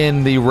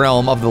in the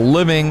realm of the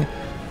living.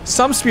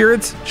 Some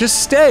spirits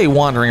just stay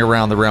wandering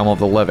around the realm of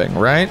the living,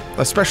 right?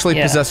 Especially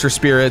possessor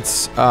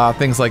spirits,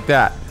 things like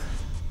that.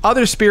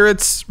 Other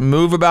spirits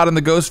move about in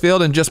the ghost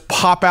field and just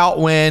pop out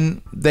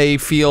when they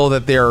feel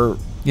that their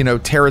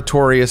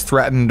territory is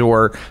threatened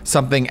or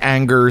something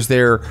angers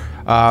their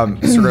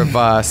sort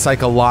of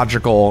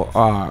psychological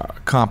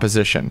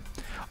composition.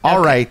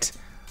 All right.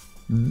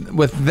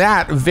 With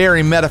that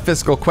very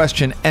metaphysical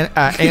question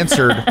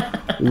answered,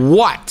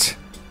 what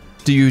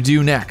do you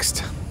do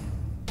next?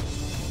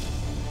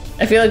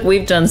 I feel like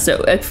we've done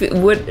so.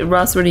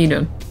 Ross, what are you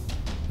doing?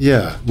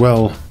 Yeah,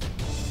 well,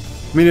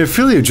 I mean,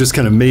 Ophelia just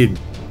kind of made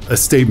a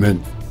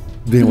statement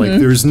being like,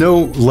 there's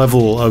no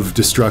level of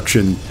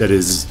destruction that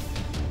is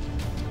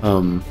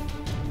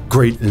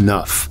great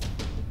enough.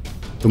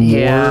 The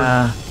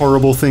more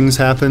horrible things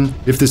happen,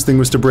 if this thing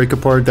was to break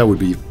apart, that would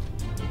be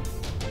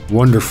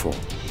wonderful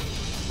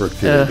for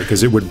Ophelia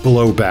because it would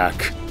blow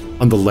back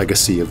on the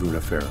legacy of Una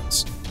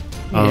Farros.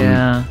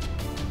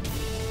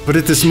 But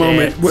at this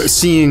moment,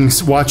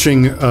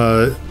 watching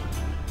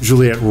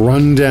Juliet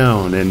run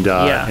down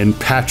and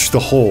patch the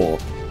hole,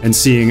 and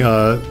seeing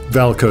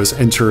Valkos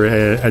enter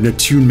an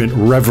attunement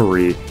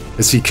reverie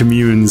as he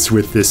communes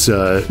with this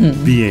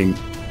being.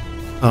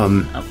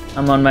 I'm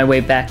on my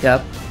way back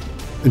up.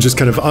 And just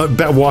kind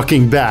of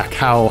walking back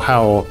how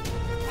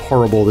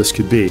horrible this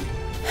could be.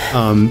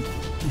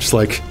 Just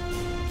like,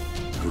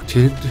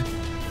 noted.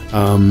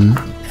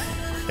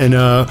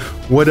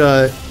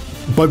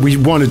 But we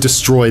want to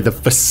destroy the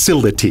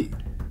facility.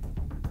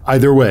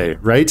 Either way,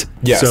 right?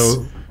 Yes.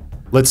 So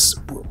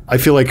I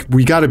feel like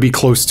we got to be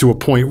close to a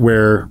point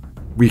where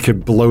we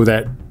could blow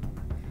that.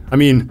 I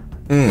mean,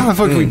 how the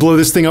fuck can we blow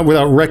this thing up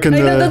without wrecking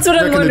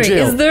the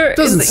jail?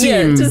 Doesn't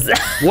seem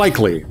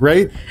likely,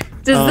 right?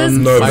 Does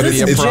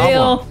this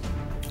jail?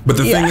 But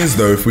the thing is,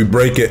 though, if we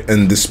break it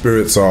and the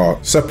spirits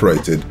are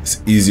separated,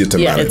 it's easier to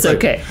manage. Yeah, it's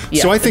okay.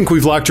 Yeah. So I think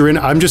we've locked her in.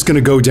 I'm just going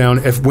to go down.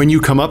 When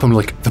you come up, I'm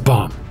like, the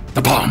bomb,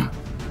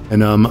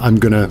 and I'm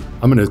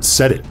gonna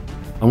set it.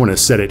 I want to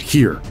set it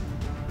here.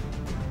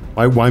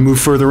 Why move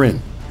further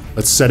in?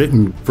 Let's set it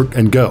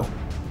and go.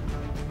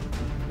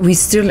 We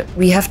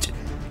have to.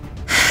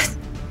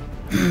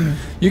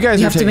 You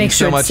guys are taking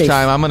so much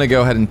time. I'm going to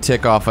go ahead and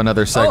tick off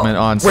another segment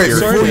on. Wait,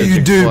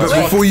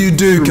 before you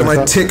do, can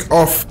I tick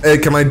off?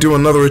 Can I do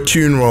another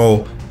attune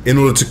roll in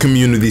order to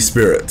commune with these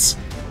spirits?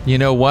 You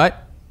know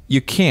what?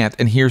 You can't,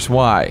 and here's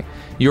why.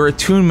 Your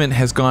attunement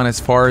has gone as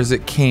far as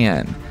it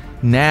can.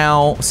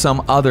 Now,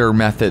 some other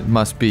method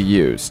must be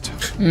used.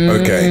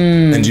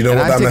 Okay, and do you know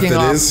what that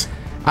method is?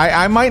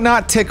 I might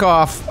not tick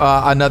off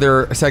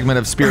another segment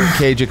of Spirit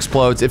Cage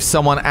Explodes if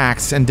someone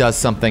acts and does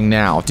something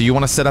now. Do you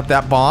want to set up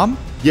that bomb?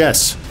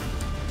 Yes.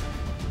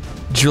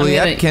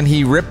 Juliet, can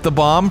he rip the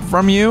bomb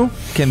from you?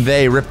 Can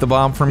they rip the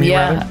bomb from you?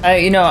 Yeah,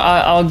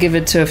 I'll give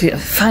it to Ophelia.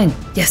 Fine.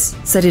 Yes,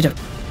 set it up.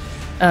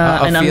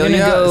 And I'm gonna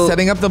go.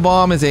 Setting up the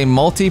bomb is a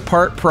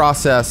multi-part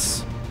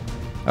process.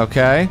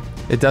 Okay,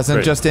 it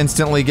doesn't just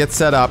instantly get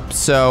set up.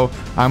 So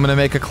I'm gonna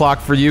make a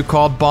clock for you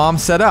called bomb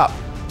set up.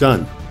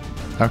 Done.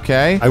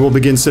 Okay. I will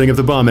begin setting up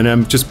the bomb, and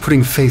I'm just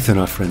putting faith in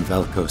our friend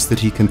Valkos that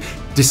he can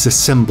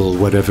disassemble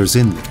whatever's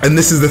in there. And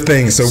this is the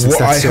thing. So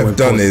what I have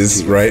done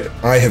is, right,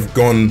 I have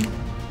gone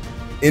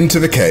into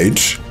the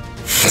cage,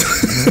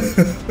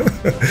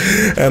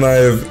 and I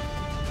have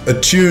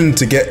attuned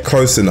to get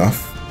close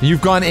enough.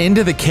 You've gone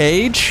into the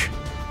cage?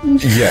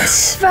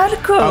 Yes.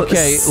 Valkos.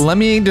 Okay, let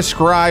me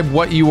describe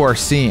what you are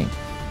seeing.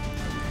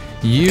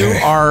 You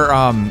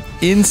are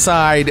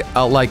inside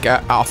like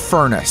a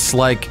furnace.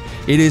 Like,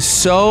 it is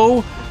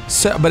so,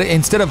 but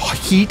instead of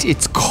heat,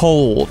 it's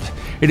cold.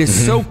 It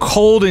is so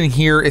cold in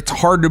here, it's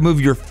hard to move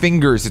your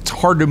fingers. It's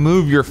hard to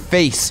move your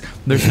face.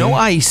 There's no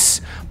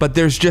ice, but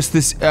there's just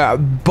this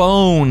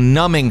bone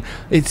numbing.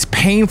 It's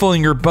painful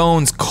in your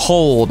bones,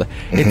 cold.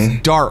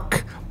 It's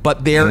dark,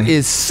 but there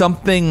is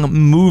something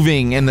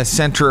moving in the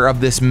center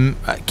of this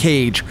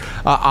cage.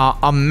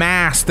 A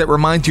mass that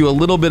reminds you a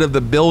little bit of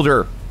the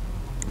Builder.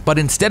 But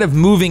instead of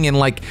moving in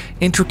like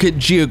intricate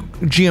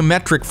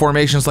geometric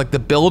formations like the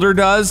Builder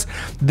does,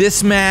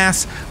 this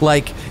mass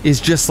like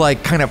is just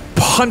like kind of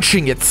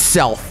punching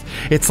itself.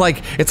 It's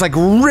like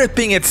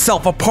ripping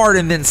itself apart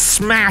and then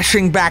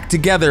smashing back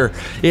together.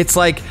 It's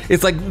like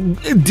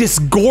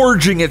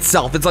disgorging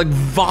itself. It's like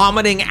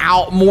vomiting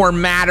out more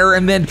matter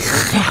and then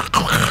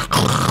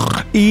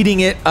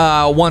eating it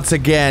once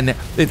again.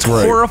 It's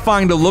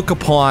horrifying to look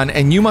upon,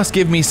 and you must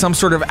give me some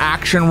sort of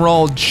action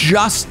roll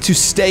just to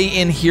stay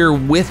in here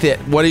with it.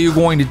 What are you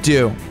going to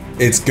do?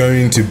 It's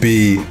going to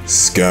be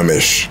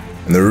skirmish.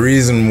 And the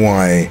reason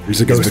why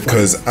is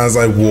because as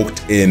I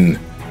walked in,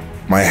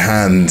 my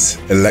hands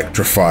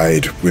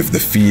electrified with the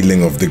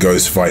feeling of the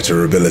Ghost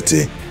Fighter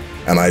ability.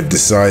 And I've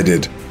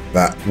decided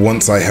that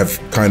once I have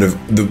kind of,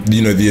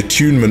 the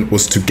attunement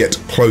was to get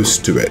close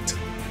to it.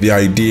 The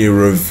idea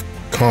of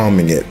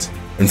calming it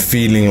and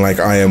feeling like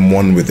I am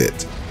one with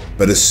it.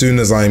 But as soon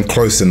as I am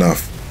close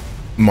enough,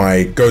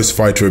 my Ghost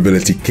Fighter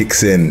ability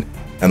kicks in,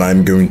 and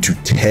I'm going to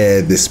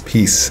tear this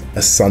piece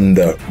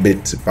asunder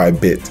bit by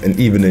bit, and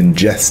even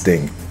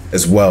ingesting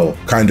as well,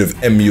 kind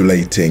of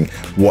emulating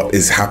what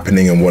is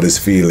happening and what is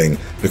feeling,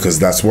 because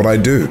that's what I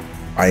do.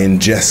 I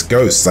ingest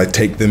ghosts, I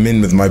take them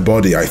in with my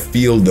body, I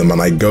feel them,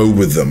 and I go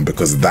with them,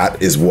 because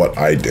that is what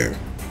I do.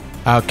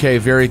 Okay,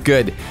 very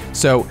good.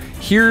 So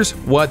here's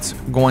what's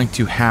going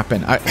to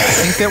happen. I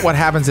think that what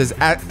happens is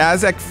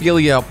as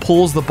Ophelia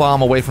pulls the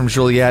bomb away from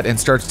Juliet and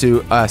starts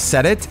to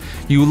set it,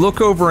 you look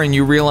over and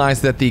you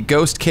realize that the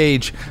ghost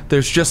cage,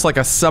 there's just like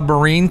a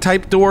submarine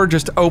type door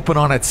just open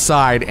on its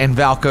side, and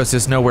Valkos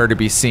is nowhere to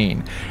be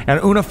seen.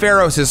 And Una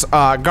Farros has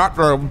got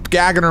a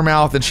gag in her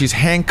mouth, and she's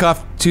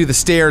handcuffed to the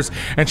stairs,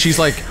 and she's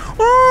like,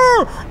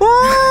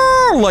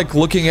 like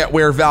looking at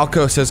where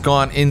Valkos has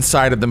gone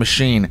inside of the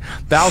machine.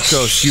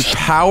 Valkos, you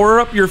power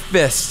up your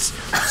fists.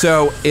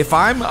 So if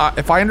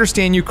I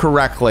understand you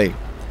correctly,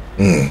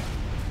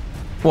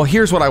 well,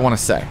 here's what I want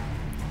to say.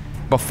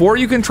 Before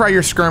you can try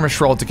your skirmish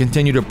roll to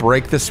continue to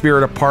break the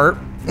spirit apart,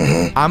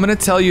 I'm going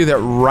to tell you that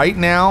right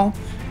now,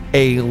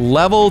 a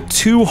level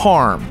 2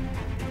 harm,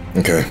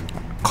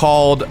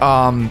 called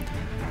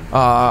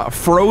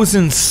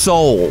Frozen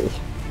Soul,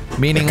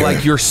 meaning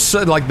like your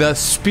like the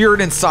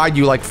spirit inside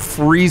you like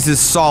freezes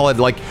solid,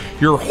 like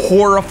you're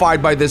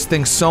horrified by this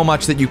thing so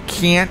much that you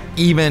can't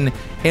even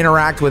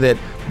interact with it.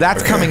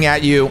 That's coming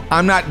at you.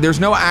 There's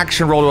no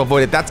action roll to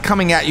avoid it. That's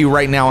coming at you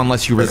right now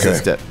unless you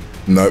resist it.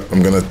 Nope,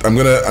 I'm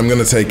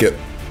gonna take it.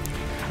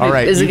 All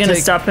right. Is it gonna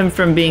stop him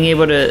from being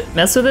able to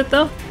mess with it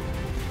though?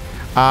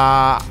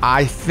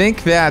 I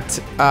think that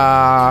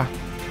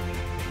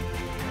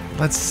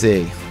let's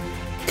see.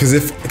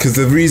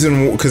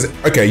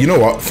 Okay, you know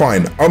what?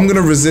 Fine. I'm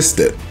gonna resist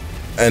it.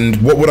 And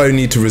what would I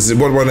need to resist?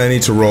 What would I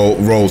need to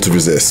roll to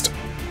resist?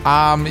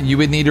 You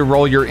would need to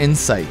roll your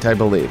insight, I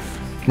believe.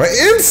 My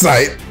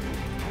insight?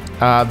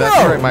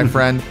 That's right, my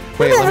friend.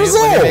 Wait, let me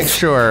make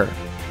sure.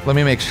 Let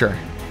me make sure.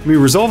 I mean,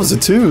 resolve is a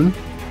tune.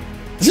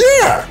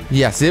 Yeah.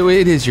 Yes, it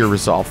is your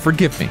resolve.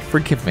 Forgive me.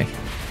 Forgive me.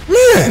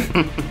 Man.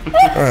 All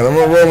right, I'm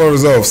gonna roll my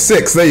resolve.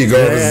 6. There you go.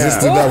 Yeah.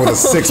 Resisted that with a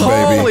 6,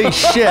 baby. Holy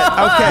shit.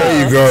 Okay.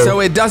 There you go. So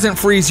it doesn't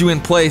freeze you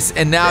in place,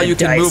 and now you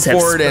can move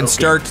forward and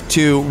start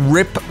to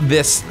rip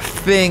this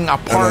thing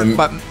apart.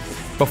 But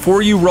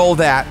before you roll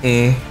that,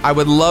 I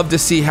would love to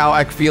see how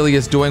Akfelia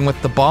is doing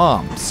with the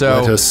bomb. So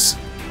let us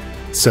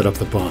set up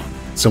the bomb.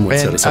 Someone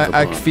set us up the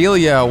bomb.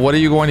 Akfelia, what are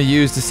you going to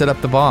use to set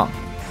up the bomb?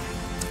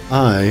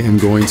 I am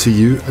going to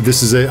use.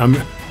 This is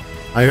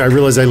I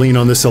realize I lean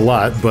on this a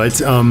lot, but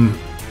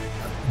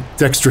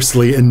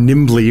dexterously and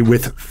nimbly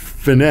with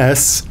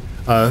finesse,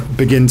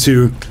 begin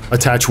to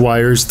attach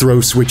wires,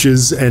 throw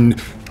switches, and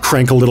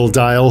crank a little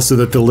dial so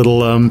that the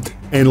little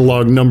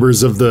analog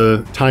numbers of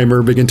the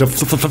timer begin to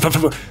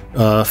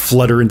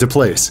flutter into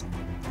place.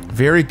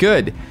 Very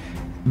good.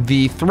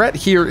 The threat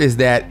here is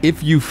that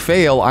if you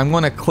fail, I'm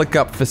going to click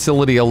up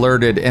facility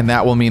alerted, and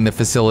that will mean the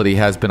facility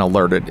has been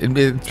alerted.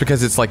 It's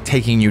because it's like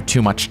taking you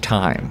too much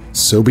time.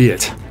 So be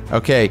it.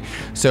 Okay,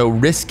 so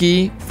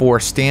risky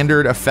for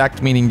standard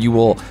effect, meaning you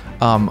will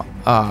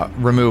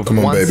remove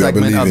one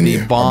segment of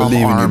the bomb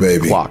arm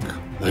clock.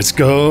 Let's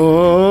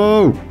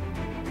go!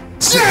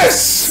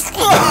 Yes! 6,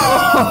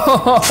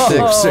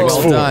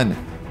 well done.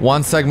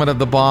 One segment of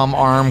the bomb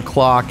arm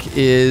clock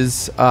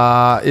is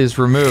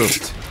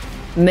removed.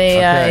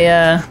 May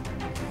I,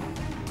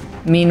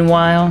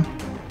 meanwhile?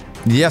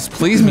 Yes,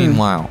 please,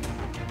 meanwhile.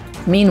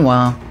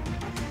 Meanwhile,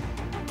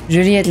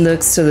 Juliet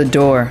looks to the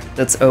door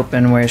that's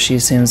open where she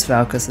assumes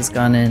Valkos has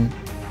gone in.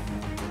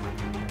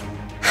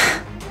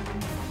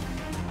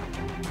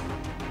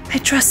 I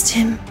trust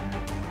him.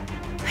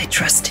 I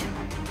trust him.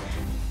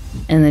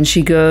 And then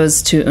she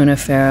goes to Una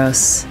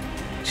Farros.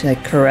 She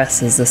like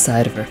caresses the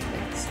side of her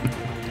face.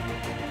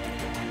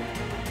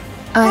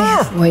 I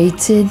have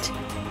waited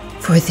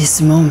for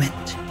this moment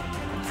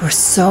for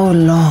so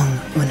long,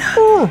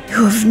 Una.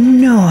 You have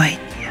no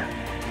idea.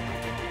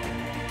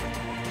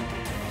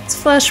 Let's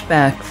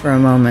flashback for a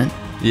moment.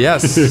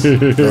 Yes.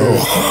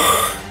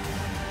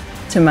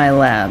 To my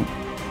lab,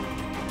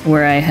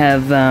 where I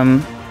have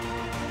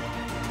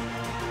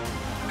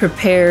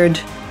prepared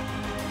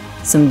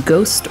some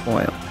ghost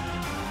oil.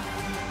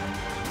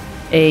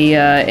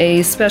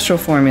 A special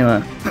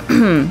formula.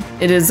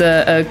 It is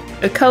a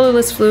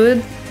colorless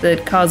fluid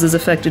that causes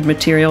affected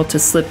material to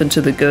slip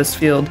into the ghost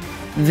field.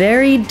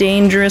 Very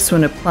dangerous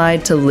when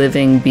applied to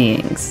living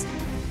beings.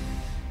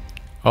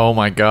 Oh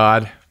my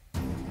god.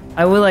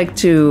 I would like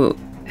to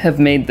have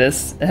made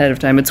this ahead of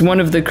time. It's one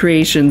of the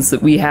creations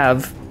that we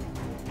have,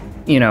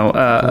 you know,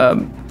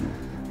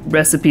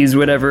 recipes,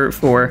 whatever,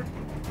 for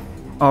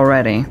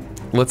already.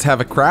 Let's have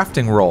a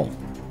crafting roll.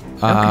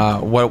 Okay.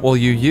 What will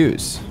you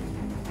use?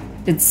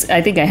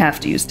 I think I have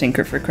to use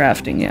Tinker for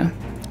crafting, yeah.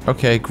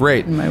 Okay,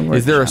 great.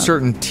 Is there a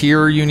certain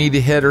tier you need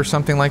to hit or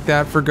something like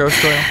that for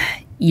ghost oil?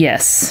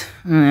 Yes.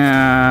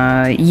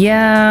 Yeah.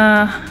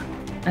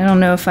 I don't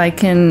know if I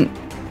can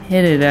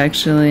hit it,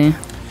 actually.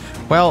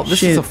 Well,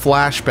 this is a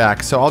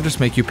flashback, so I'll just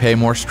make you pay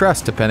more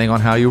stress depending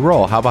on how you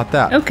roll. How about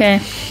that? Okay.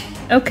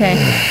 Okay.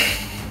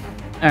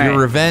 Your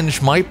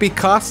revenge might be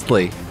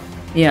costly.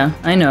 Yeah,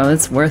 I know.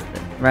 It's worth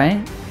it,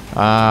 right?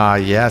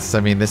 Yes.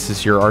 I mean, this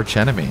is your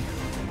archenemy.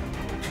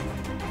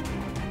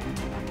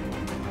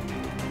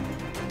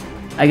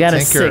 I got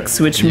a 6,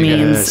 which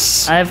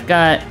means I've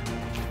got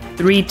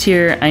 3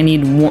 tier. I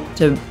need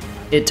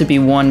it to be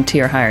 1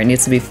 tier higher. It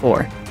needs to be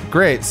 4.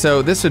 Great.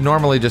 So this would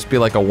normally just be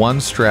like a 1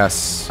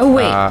 stress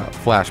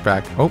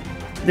flashback. Oh.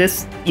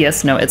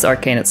 No, it's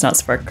arcane. It's not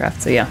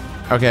Sparkcraft, so yeah.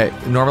 Okay,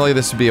 normally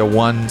this would be a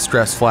 1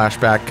 stress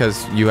flashback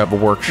because you have a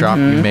workshop,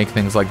 you make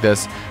things like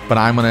this, but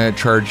I'm going to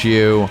charge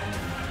you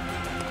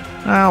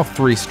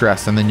 3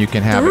 stress, and then you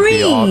can have it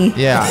be all...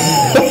 Yeah.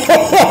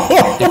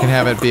 You can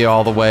have it be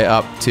all the way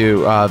up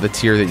to the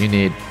tier that you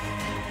need.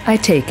 I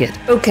take it.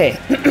 Okay.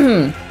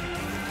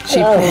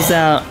 She pulls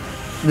out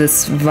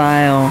this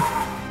vial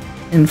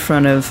in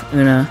front of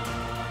Una.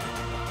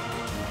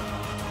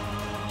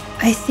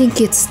 I think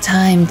it's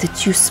time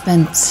that you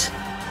spent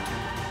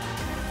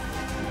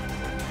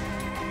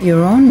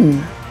your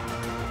own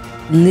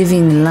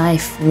living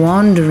life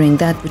wandering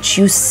that which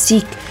you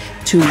seek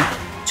to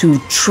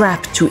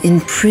trap, to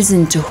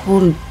imprison, to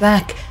hold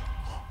back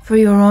for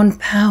your own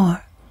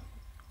power.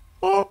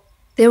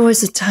 There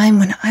was a time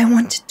when I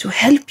wanted to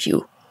help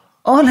you.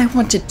 All I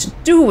wanted to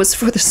do was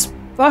for the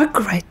spark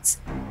rights.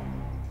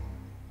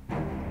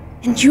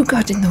 And you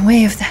got in the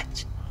way of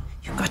that.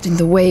 You got in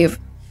the way of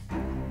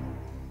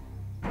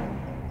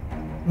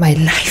my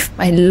life,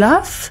 my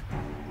love.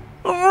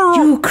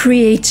 You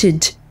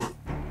created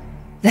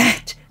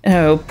that.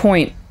 I'll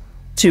point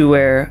to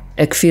where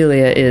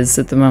Ekphilia is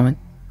at the moment.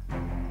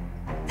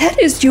 That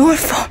is your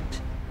fault.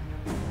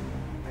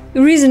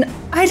 The reason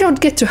I don't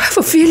get to have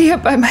Ophelia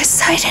by my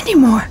side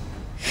anymore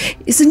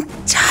is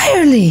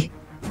entirely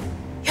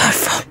your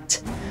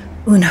fault,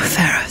 Una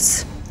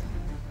Farros.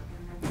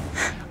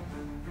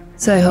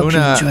 So I hope you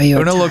enjoy your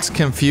time. Una looks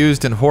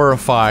confused and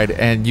horrified,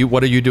 and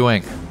what are you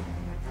doing?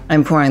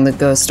 I'm pouring the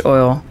ghost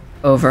oil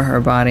over her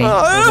body,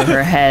 over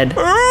her head,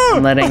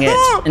 and letting it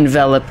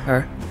envelop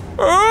her.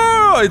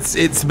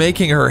 It's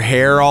making her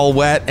hair all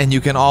wet, and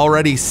you can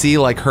already see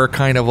like her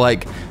kind of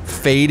like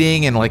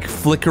fading and like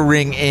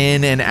flickering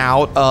in and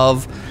out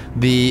of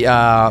the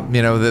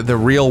the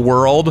real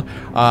world,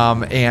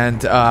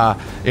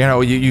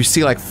 you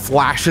see like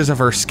flashes of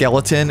her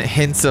skeleton,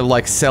 hints of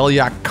like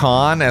Selyak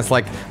Khan as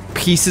like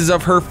pieces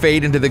of her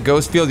fade into the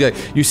ghost field.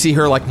 You see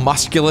her like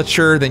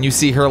musculature, then you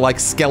see her like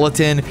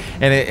skeleton,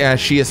 and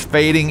she is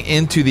fading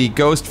into the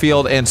ghost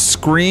field and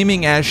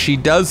screaming as she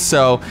does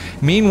so.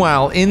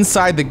 Meanwhile,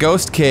 inside the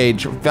ghost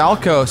cage,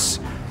 Valkos,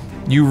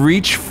 you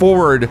reach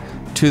forward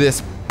to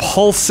this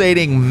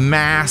pulsating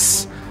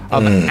mass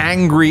of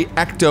angry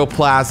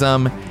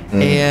ectoplasm,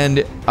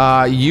 and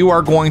you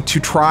are going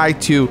to try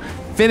to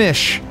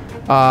finish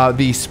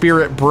the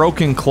spirit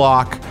broken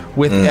clock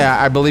with,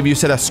 I believe you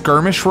said a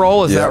skirmish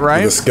roll, is that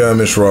right? With a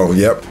skirmish roll,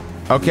 yep.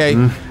 Okay,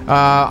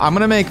 I'm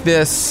gonna make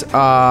this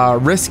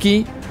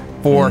risky.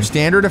 For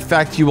standard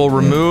effect, you will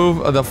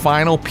remove the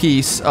final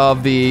piece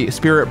of the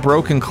spirit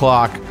broken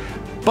clock,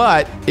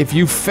 but if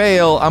you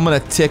fail, I'm gonna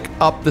tick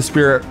up the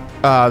spirit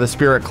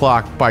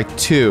clock by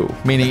 2,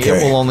 meaning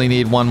it will only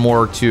need 1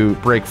 more to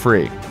break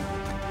free.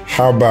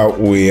 How about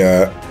we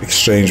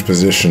exchange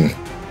position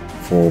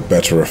for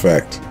better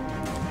effect?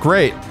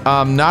 Great.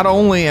 Not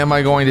only am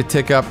I going to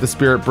tick up the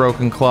spirit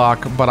broken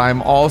clock, but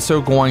I'm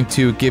also going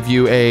to give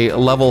you a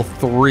level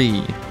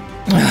 3.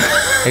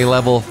 A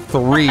level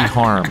 3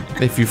 harm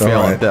if you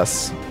fail at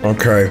this.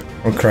 Okay.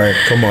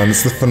 Come on,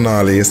 it's the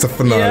finale.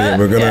 And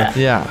we're gonna.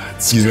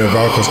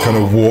 Valkos kind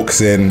of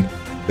walks in.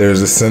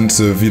 There's a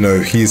sense of,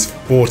 he's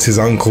fought his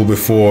uncle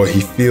before.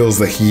 He feels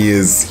that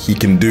he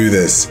can do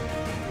this.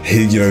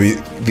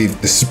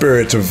 The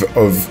spirit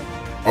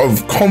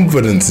of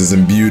confidence is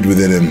imbued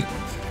within him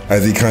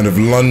as he kind of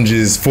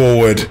lunges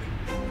forward.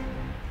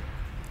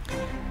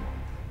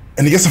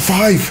 And he gets a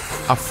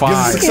 5. A 5. He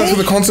gets a success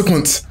with a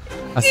consequence.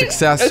 A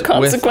success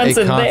with a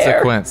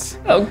consequence.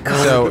 Oh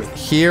god. So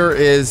here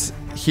is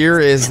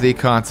the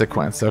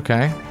consequence,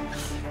 okay?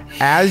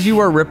 As you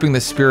are ripping the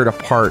spirit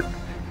apart,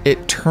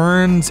 it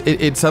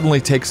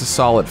suddenly takes a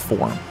solid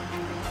form.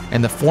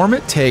 And the form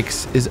it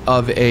takes is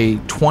of a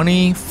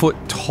 20-foot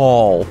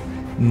tall,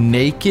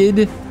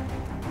 naked,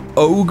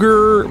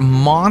 ogre,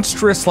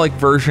 monstrous-like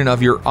version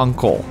of your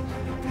uncle.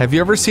 Have you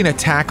ever seen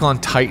Attack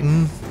on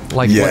Titan?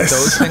 Like what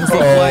those things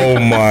look like? Oh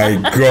my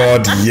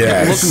god,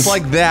 yes. It looks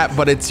like that,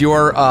 but it's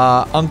your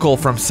uncle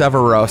from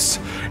Severos.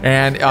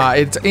 And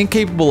it's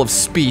incapable of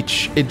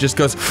speech. It just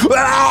goes,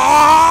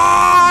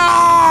 "Aah!"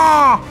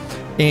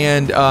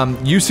 And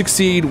you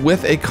succeed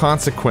with a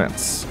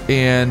consequence.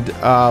 And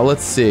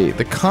let's see,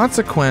 the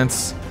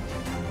consequence,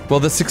 well,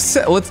 the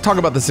success, let's talk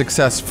about the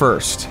success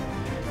first.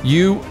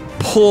 You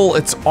pull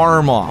its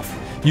arm off.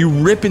 You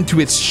rip into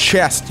its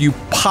chest. You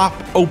pop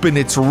open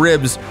its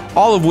ribs,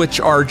 all of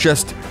which are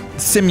just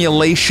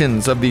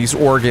simulations of these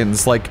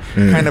organs, like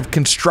kind of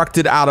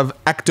constructed out of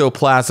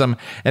ectoplasm.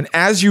 And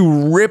as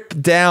you rip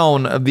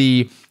down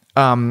the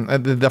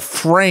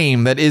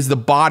frame that is the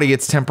body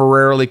it's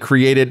temporarily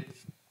created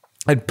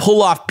and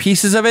pull off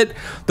pieces of it,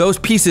 those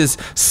pieces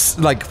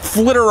like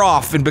flitter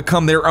off and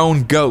become their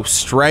own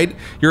ghost, right?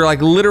 You're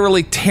like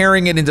literally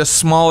tearing it into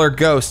smaller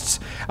ghosts.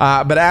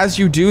 But as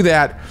you do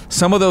that,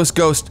 some of those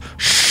ghosts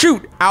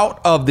shoot out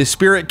of the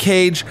spirit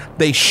cage.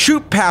 They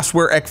shoot past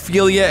where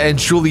Ekphilia and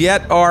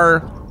Juliet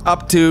are,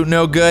 up to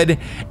no good,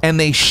 and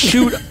they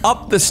shoot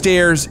up the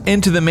stairs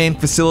into the main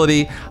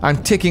facility.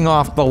 I'm ticking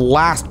off the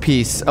last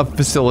piece of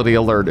facility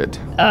alerted.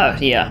 Oh,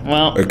 yeah,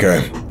 well.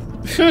 Okay.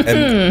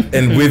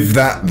 And with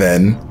that,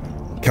 then,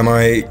 can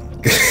I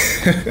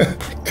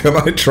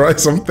try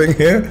something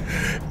here?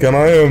 Can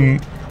I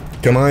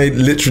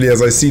literally,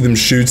 as I see them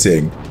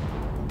shooting,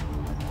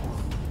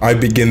 I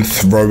begin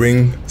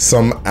throwing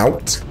some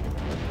out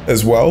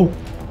as well?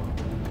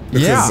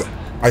 Because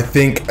I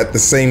think at the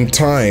same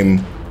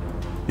time,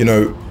 you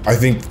know, I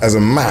think as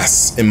a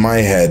mass in my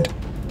head,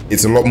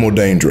 it's a lot more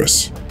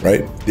dangerous,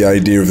 right? The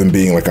idea of them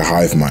being like a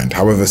hive mind.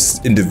 However,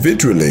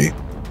 individually,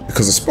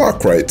 because of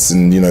spark rights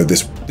and, you know,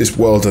 this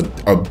world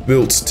are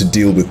built to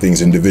deal with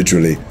things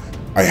individually,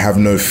 I have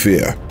no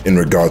fear in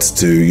regards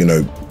to, you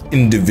know,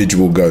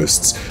 individual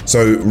ghosts.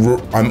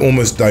 So I'm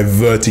almost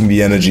diverting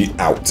the energy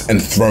out and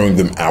throwing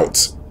them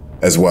out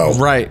as well.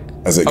 Right.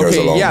 As it goes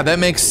along. Yeah, that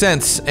makes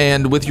sense.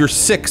 And with your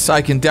 6,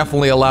 I can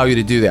definitely allow you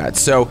to do that.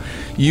 So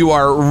you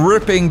are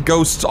ripping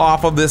ghosts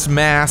off of this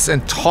mass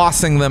and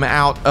tossing them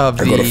out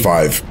of I got a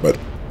 5, but...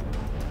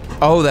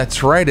 Oh,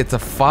 that's right. It's a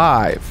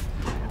 5.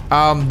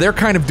 They're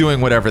kind of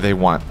doing whatever they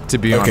want, to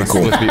be honest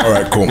cool. with you. All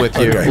right, cool. With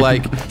you. Okay.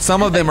 Like,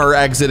 some of them are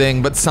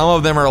exiting, but some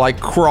of them are like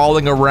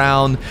crawling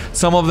around.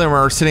 Some of them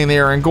are sitting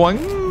there and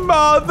going,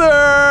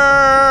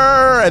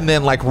 "Mother!" and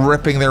then like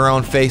ripping their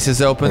own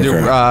faces open to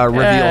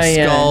reveal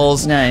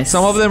skulls. Nice.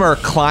 Some of them are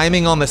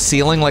climbing on the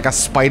ceiling like a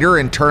spider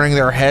and turning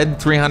their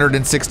head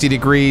 360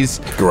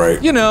 degrees.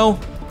 Great. You know,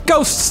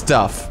 ghost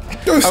stuff.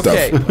 Ghost stuff.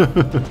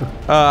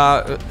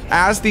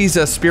 As these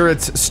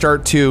spirits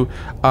start to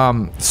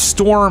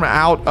storm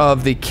out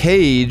of the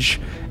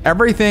cage,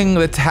 everything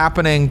that's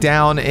happening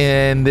down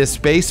in this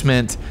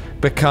basement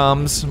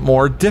becomes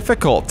more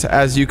difficult,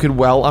 as you could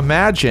well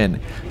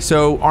imagine.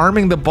 So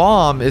arming the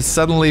bomb is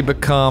suddenly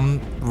become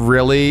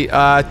really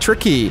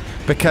tricky,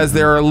 because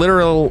there are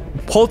literal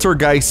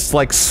poltergeists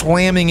like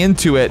slamming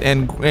into it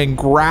and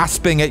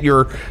grasping at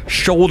your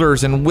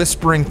shoulders and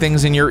whispering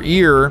things in your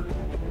ear.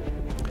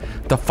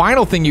 The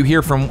final thing you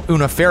hear from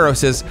Una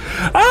Farros is,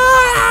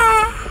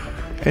 "Ah!"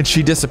 and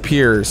she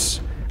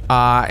disappears.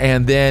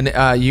 And then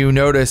you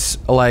notice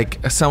like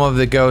some of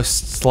the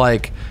ghosts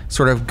like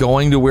sort of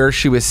going to where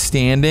she was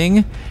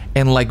standing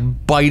and like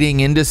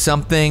biting into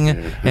something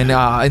and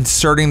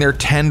inserting their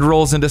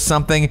tendrils into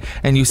something,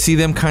 and you see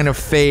them kind of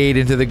fade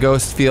into the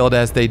ghost field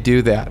as they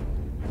do that.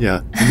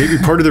 Yeah, maybe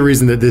part of the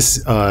reason that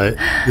this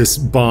this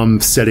bomb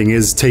setting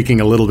is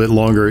taking a little bit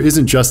longer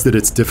isn't just that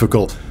it's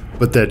difficult,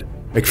 but that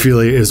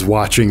McFeely is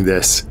watching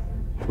this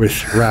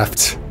with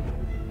rapt,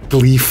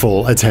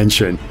 gleeful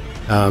attention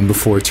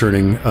before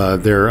turning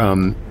their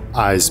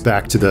eyes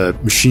back to the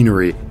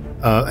machinery.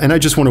 And I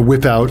just want to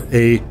whip out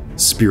a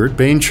Spirit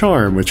Bane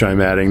Charm, which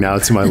I'm adding now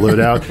to my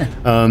loadout,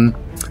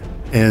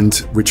 and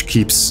which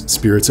keeps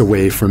spirits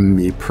away from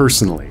me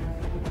personally.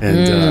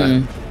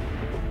 And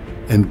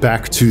and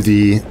back to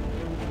the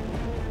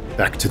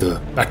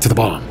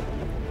bomb.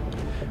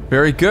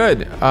 Very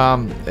good.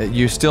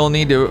 You still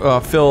need to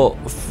fill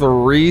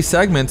 3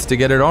 segments to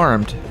get it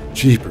armed.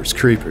 Jeepers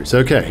creepers.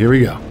 Okay, here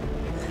we go.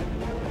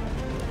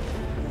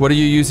 What are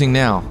you using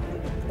now?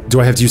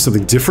 Do I have to use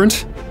something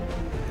different?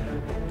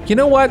 You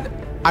know what?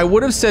 I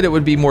would have said it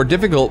would be more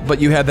difficult, but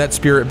you had that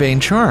Spirit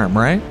Bane Charm,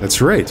 right? That's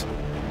right.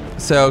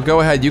 So go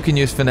ahead. You can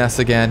use Finesse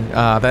again.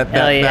 That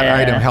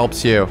item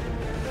helps you.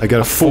 I got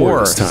a 4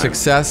 this time.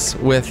 Success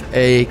with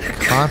a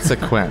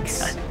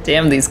consequence.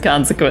 Damn these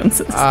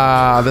consequences.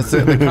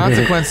 The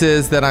consequence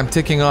is that I'm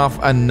ticking off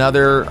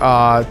another,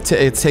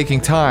 it's taking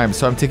time,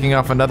 so I'm ticking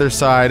off another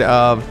side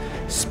of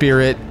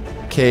Spirit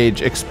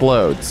Cage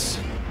explodes.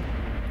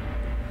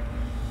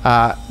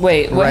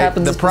 Wait, what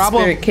happens if the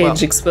Spirit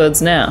Cage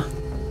explodes now?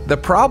 The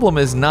problem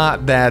is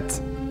not that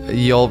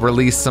you'll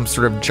release some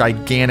sort of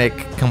gigantic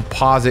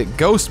composite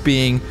ghost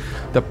being.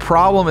 The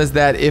problem is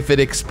that if it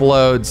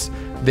explodes,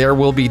 there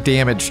will be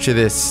damage to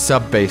this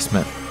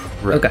sub-basement.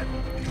 Right. Okay.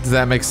 Does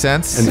that make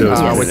sense?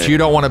 Which you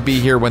don't want to be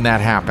here when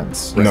that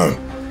happens. No.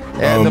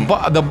 And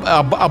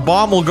a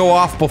bomb will go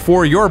off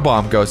before your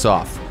bomb goes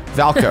off.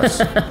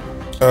 Valkos.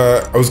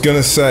 I was going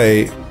to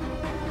say,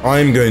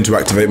 I'm going to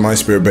activate my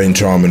Spirit Bane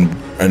Charm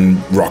and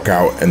rock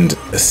out and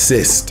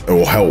assist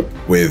or help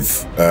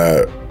with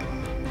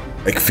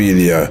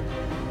Ecphelia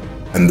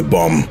and the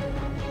bomb.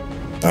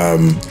 Or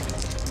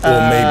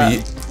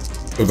maybe...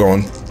 Oh, go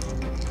on.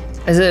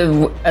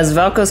 As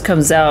Valkos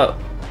comes out,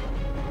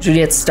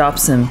 Juliet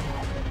stops him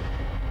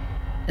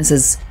and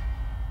says,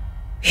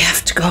 "We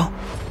have to go.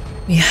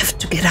 We have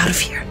to get out of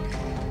here."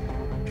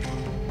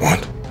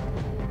 What?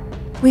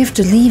 We have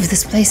to leave.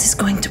 This place is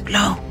going to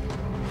blow.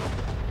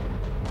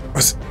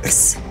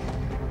 This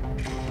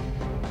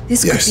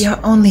could be our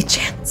only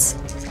chance.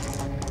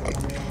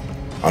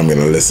 I'm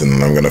gonna listen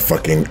and I'm gonna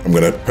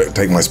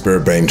take my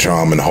Spirit Bane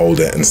Charm and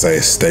hold it and say,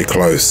 "Stay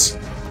close."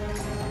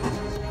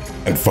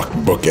 And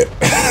fucking book it.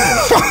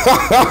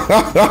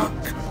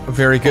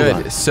 Very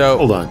good.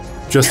 Hold on.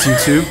 Just you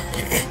two?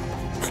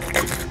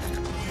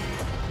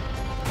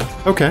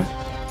 Okay.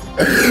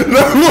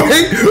 No,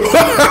 wait.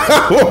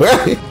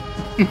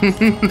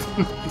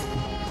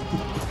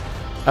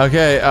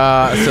 Okay,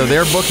 so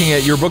they're booking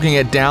it. You're booking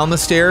it down the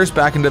stairs,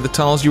 back into the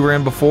tunnels you were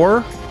in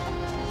before?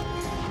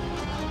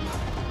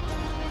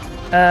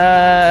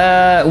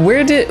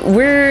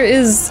 Where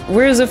is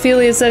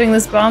Ophelia setting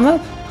this bomb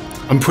up?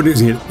 I'm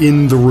putting it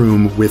in the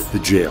room with the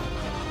jail.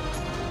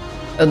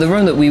 Oh, the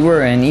room that we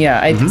were in,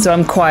 yeah. So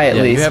I'm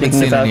quietly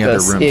speaking about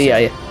this.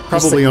 Yeah.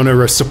 Probably on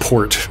a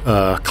support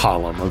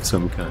column of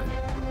some kind.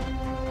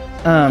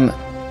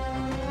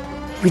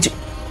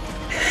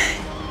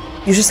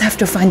 You just have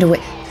to find a way.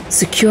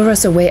 Secure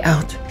us a way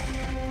out.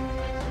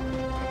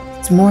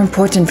 It's more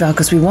important, Val,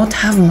 because we won't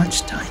have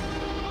much time.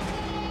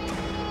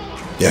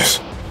 Yes.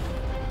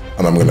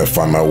 And I'm going to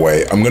find my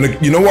way.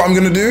 You know what I'm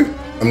going to do?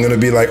 I'm going to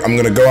be like, I'm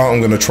going to go out, I'm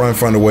going to try and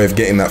find a way of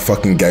getting that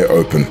fucking gate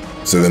open.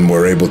 So then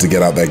we're able to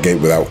get out that gate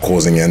without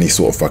causing any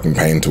sort of fucking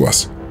pain to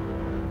us.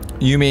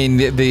 You mean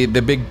the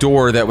big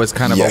door that was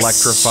kind of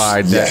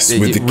electrified? Yes,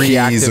 with the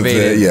keys of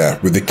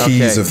the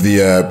keys of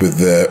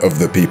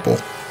the people.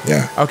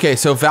 Yeah. Okay,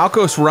 so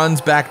Valkos runs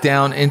back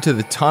down into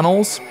the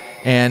tunnels,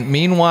 and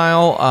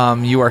meanwhile,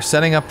 you are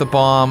setting up the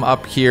bomb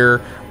up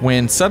here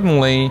when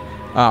suddenly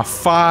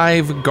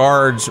 5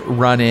 guards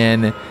run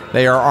in.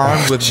 They are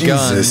armed with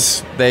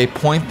guns. They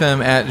point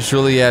them at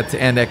Juliet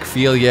and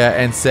Ekphilia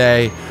and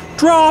say,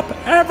 "Drop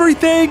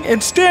everything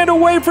and stand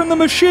away from the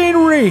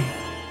machinery."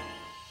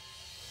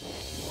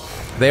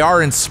 They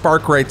are in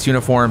Sparkright's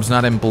uniforms,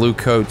 not in blue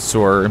coats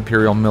or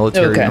Imperial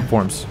military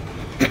uniforms.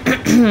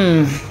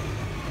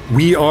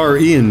 We are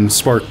in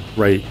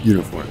Sparkright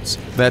uniforms.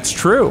 That's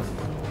true.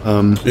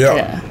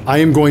 I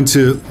am going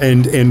to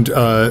I'm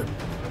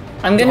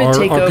going to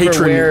take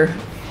over where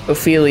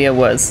Ophelia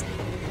was.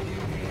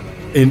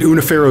 And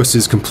Una Farros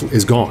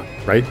is gone,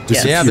 right?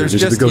 Yeah, there's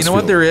just, you know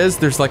what there is?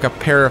 There's like a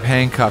pair of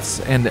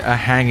handcuffs and a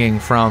hanging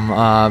from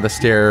the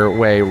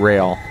stairway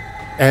rail.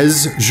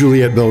 As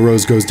Juliet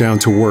Belrose goes down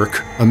to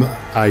work,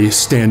 I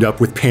stand up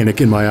with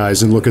panic in my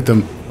eyes and look at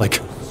them like,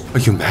 "Are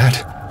you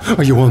mad?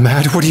 Are you all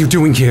mad? What are you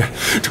doing here?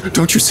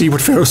 Don't you see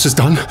what Farros has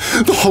done?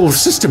 The whole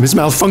system is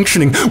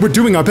malfunctioning. We're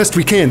doing our best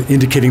we can,"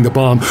 indicating the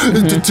bomb,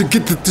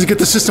 to get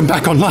the system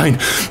back online.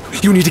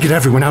 "You need to get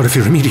everyone out of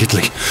here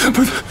immediately.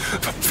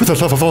 For the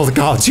love of all the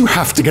gods, you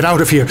have to get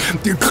out of here.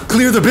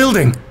 Clear the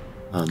building."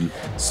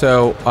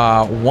 So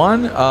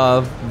one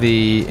of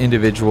the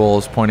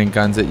individuals pointing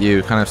guns at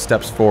you kind of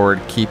steps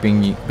forward,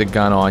 keeping the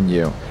gun on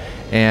you.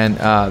 And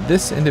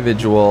this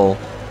individual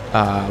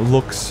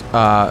looks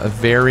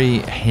very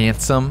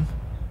handsome,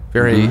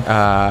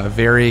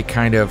 very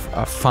kind of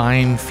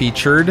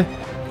fine-featured.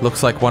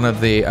 Looks like one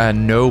of the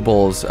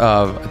nobles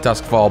of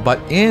Doskvol, but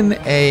in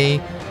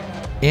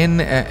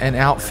an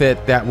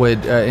outfit that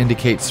would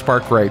indicate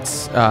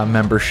Sparkright's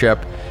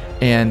membership.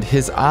 And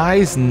his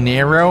eyes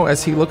narrow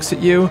as he looks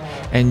at you,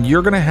 and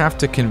you're going to have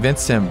to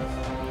convince him.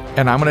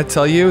 And I'm going to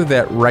tell you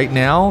that right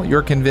now,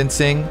 your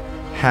convincing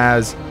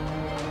has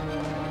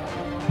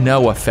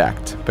no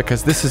effect,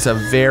 because this is a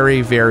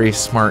very, very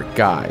smart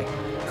guy.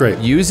 Great.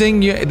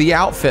 Using the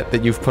outfit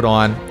that you've put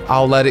on,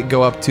 I'll let it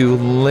go up to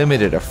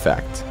limited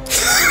effect.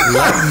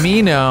 Let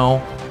me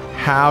know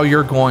how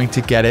you're going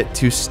to get it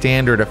to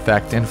standard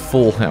effect and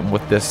fool him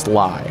with this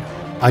lie.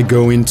 I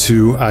go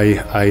into,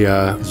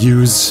 I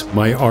use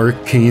my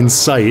arcane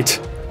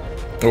sight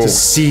to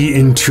see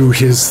into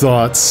his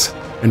thoughts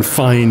and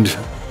find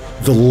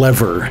the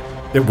lever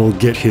that will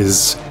get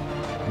his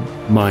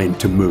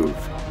mind to move.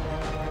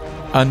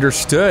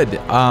 Understood.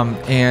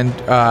 And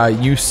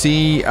you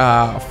see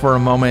for a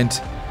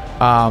moment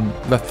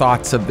the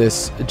thoughts of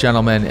this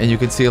gentleman, and you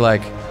can see,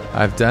 like,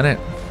 "I've done it.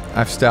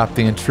 I've stopped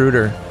the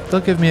intruder. They'll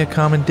give me a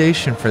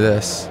commendation for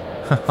this.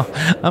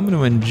 I'm going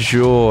to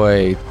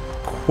enjoy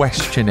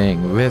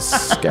questioning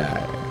this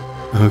guy."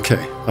 Okay.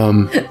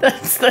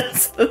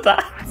 That's the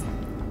thought.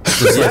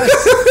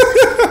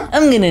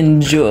 I'm gonna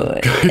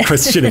enjoy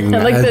questioning.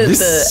 I like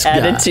the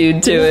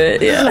attitude to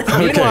it. Yeah.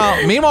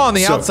 Okay. Meanwhile, on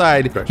the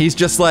outside, he's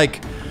just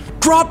like,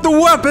 "Drop the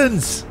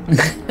weapons."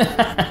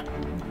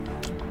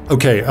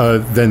 Okay.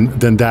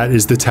 Then that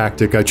is the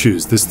tactic I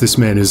choose. This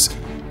man has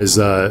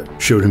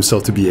showed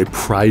himself to be a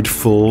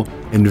prideful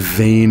and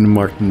vain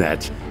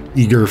martinet,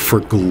 eager for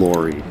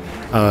glory,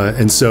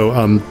 and so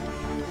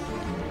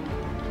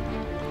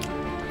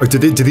do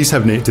they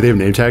have name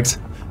tags?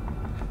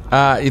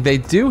 They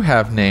do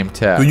have name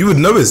tags. Well, you would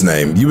know his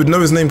name. You would know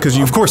his name because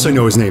you... Of course I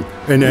know his name.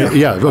 And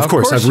of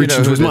course I've reached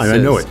into his mind. I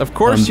know it. Of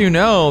course you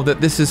know that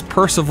this is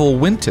Percival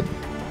Winton.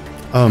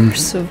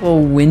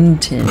 Percival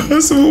Winton.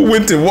 Percival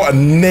Winton, what a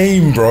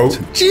name, bro.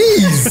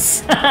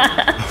 Jeez.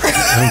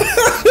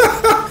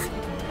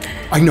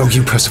 I know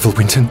you, Percival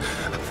Winton.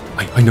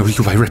 I know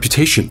you by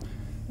reputation.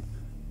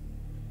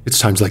 It's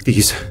times like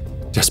these,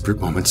 desperate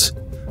moments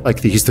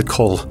like these, that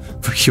call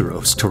for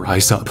heroes to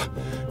rise up.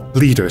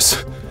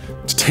 Leaders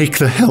to take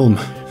the helm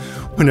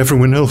when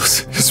everyone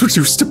else is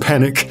reduced to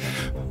panic.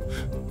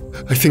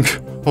 I think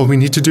all we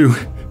need to do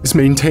is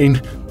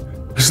maintain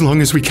as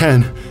long as we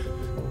can.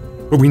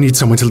 But we need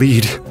someone to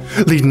lead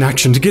in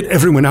action to get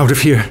everyone out of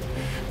here.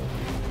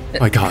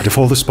 My God, if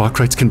all the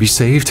Sparkrights can be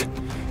saved,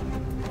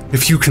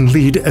 if you can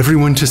lead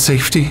everyone to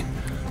safety,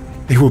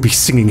 they will be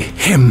singing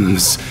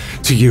hymns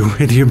to you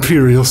in the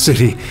Imperial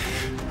City.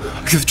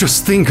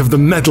 Just think of the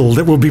medal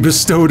that will be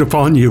bestowed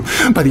upon you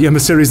by the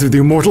emissaries of the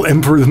Immortal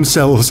Emperor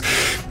themselves.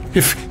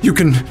 If you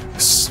can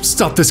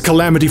stop this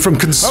calamity from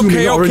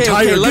consuming our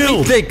entire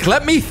guild.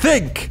 Let me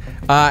think.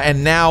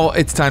 And now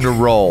it's time to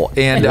roll.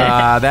 And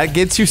that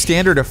gets you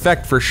standard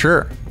effect for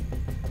sure.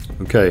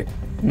 Okay.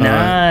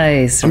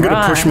 Nice. I'm going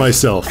to push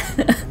myself.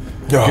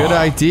 Good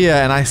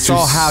idea, and I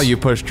saw how you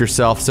pushed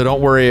yourself, so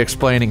don't worry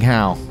explaining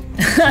how.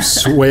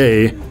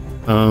 Sway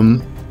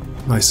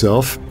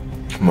myself.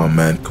 Come on,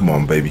 man. Come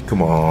on, baby.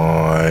 Come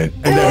on.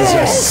 And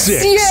that is a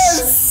 6.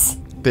 Yes.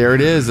 There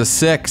it is, a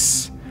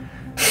 6.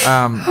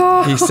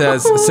 He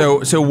says,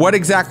 so what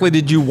exactly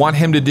did you want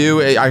him to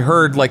do? I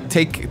heard, like,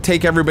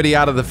 take everybody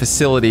out of the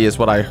facility is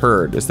what I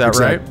heard. Is that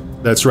right?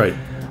 That's right.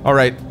 All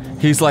right.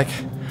 He's like,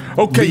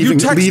 okay,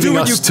 leaving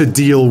us to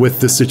deal with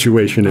the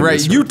situation.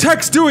 Right, you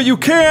text, do what you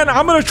can.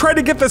 I'm gonna try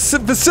to get the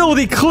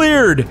facility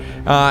cleared.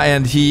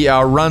 And he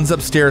runs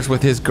upstairs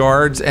with his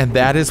guards, and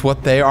that is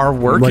what they are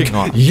working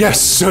on. Yes,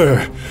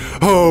 sir.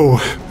 Oh,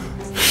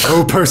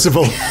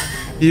 Percival,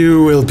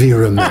 you will be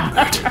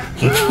remembered.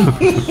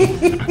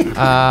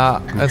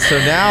 And so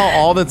now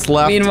all that's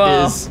left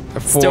is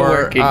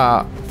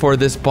for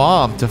this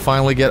bomb to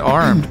finally get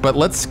armed. But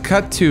let's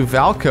cut to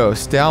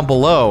Valkos down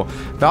below.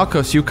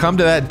 Valkos, you come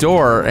to that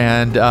door,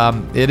 and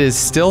it is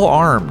still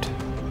armed.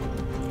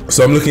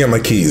 So I'm looking at my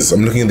keys.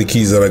 I'm looking at the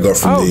keys that I got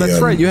from the... Oh, that's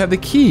right. You have the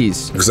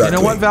keys. Exactly.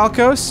 You know what,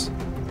 Valkos?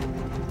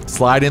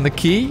 Slide in the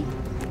key.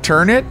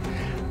 Turn it.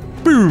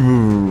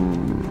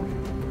 Boo.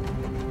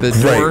 The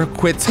door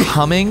quits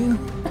humming.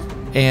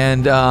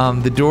 And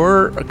the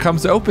door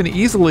comes open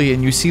easily,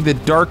 and you see the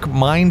dark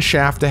mine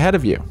shaft ahead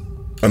of you.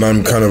 And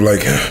I'm kind of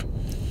like...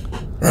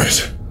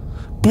 Right.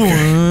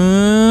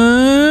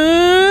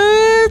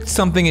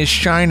 Something is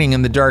shining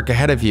in the dark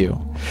ahead of you.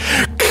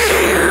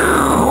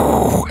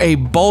 A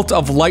bolt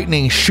of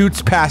lightning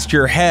shoots past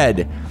your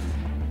head,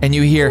 and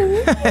you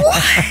hear,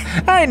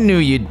 I knew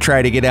you'd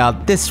try to get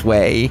out this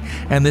way.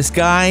 And this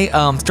guy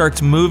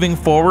starts moving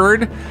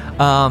forward.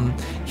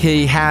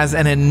 He has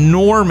an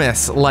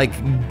enormous,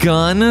 like,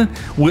 gun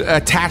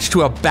attached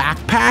to a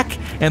backpack,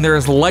 and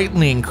there's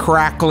lightning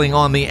crackling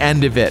on the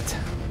end of it.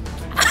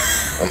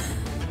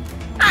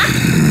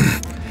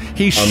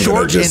 He's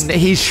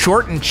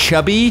short and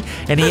chubby,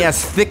 and he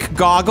has thick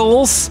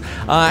goggles,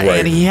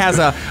 and he has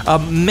a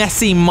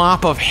messy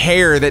mop of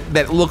hair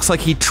that looks like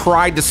he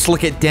tried to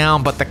slick it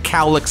down, but the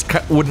cowlicks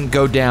wouldn't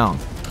go down.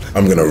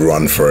 I'm gonna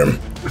run for him.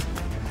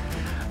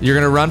 You're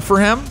gonna run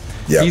for him?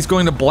 Yeah. He's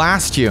going to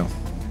blast you.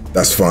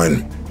 That's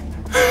fine.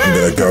 I'm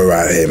gonna go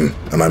at him,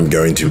 and I'm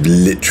going to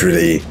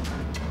literally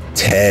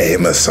tear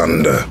him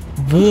asunder.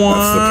 That's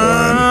the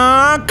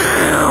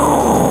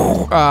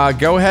plan.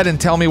 Go ahead and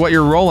tell me what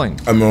you're rolling.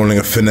 I'm rolling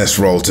a finesse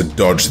roll to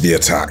dodge the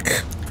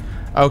attack.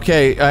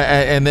 Okay,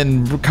 and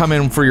then come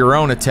in for your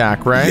own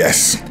attack, right?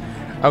 Yes.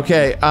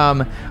 Okay,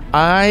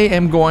 I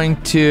am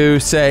going to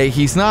say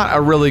he's not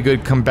a really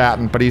good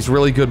combatant, but he's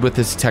really good with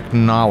his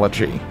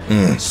technology.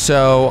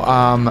 So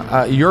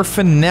your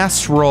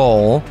finesse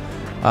roll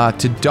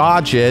to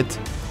dodge it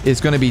is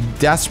going to be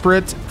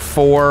desperate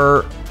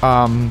for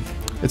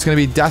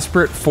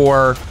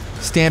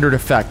standard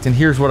effect, and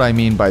here's what I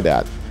mean by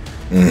that.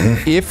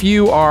 If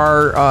you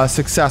are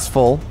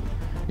successful,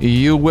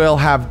 you will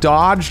have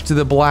dodged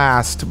the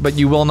blast, but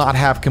you will not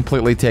have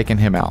completely taken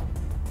him out.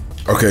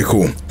 Okay,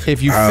 cool.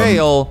 If you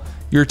fail,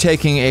 you're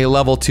taking a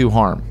level 2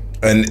 harm.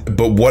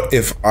 But what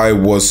if I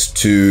was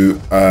to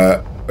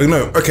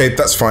no, okay,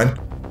 that's fine.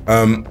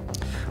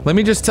 Let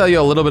me just tell you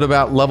a little bit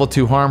about level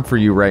 2 harm for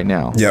you right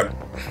now. Yep.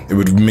 It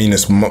would mean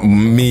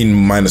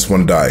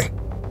 -1 die.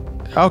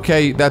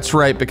 Okay, that's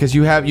right, because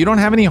you don't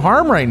have any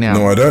harm right now.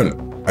 No, I don't.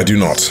 I do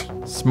not.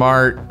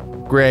 Smart.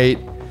 Great.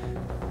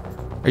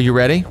 Are you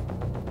ready?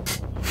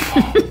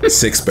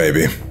 6,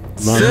 baby.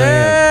 6!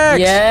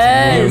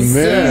 Yes!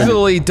 You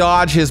easily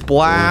dodge his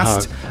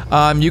blast.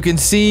 You can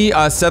see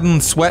a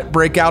sudden sweat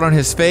break out on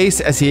his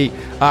face as he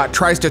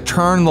tries to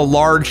turn the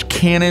large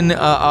cannon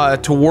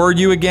toward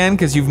you again,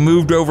 because you've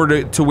moved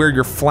over to where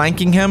you're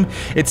flanking him.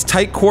 It's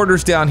tight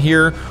quarters down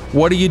here.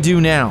 What do you do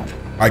now?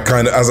 I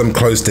kind of, as I'm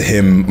close to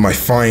him, my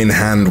fine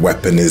hand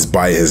weapon is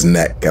by his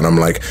neck, and I'm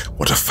like,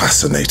 what a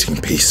fascinating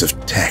piece of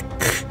tech.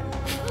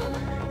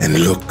 And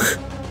look,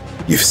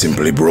 you've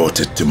simply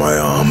brought it to my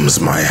arms,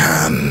 my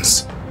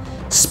hands.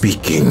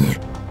 Speaking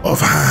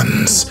of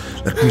hands,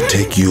 let me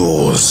take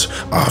yours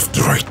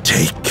after I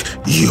take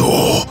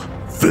your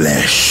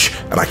flesh.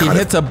 And I kind of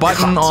hits a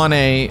button on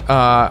a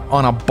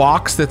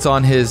box that's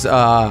on his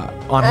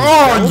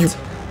belt.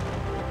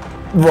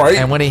 Right.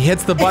 And when he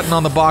hits the button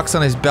on the box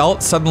on his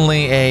belt,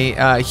 suddenly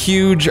a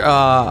huge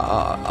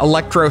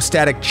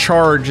electrostatic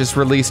charge is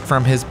released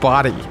from his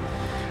body.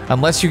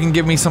 Unless you can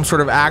give me some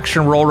sort of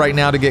action roll right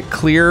now to get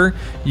clear,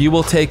 you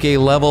will take a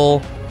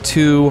level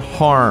 2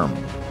 harm.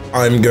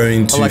 I'm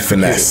going to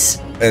finesse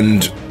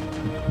and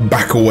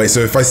back away. So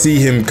if I see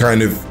him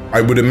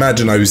I would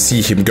imagine I would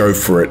see him go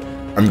for it.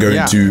 I'm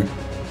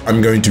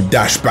going to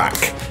dash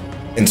back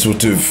and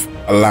sort of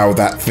allow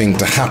that thing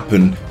to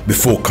happen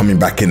before coming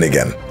back in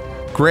again.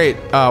 Great.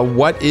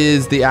 What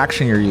is the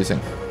action you're using?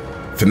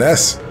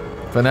 Finesse.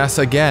 Finesse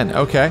again.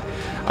 Okay.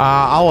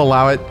 I'll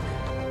allow it.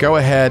 Go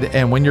ahead,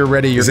 and when you're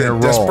ready, you're going to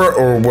roll. Is it desperate,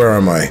 or where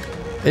am I?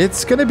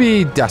 It's going to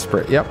be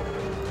desperate, yep.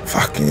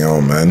 Fucking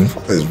hell, man.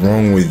 What is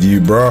wrong with you,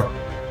 bro?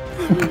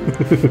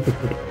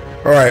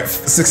 Alright,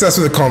 success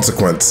with a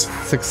consequence.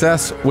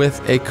 Success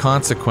with a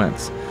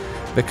consequence.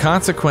 The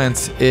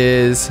consequence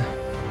is...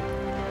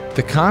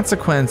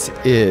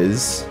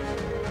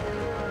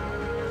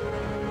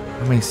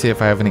 Let me see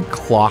if I have any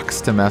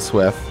clocks to mess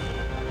with.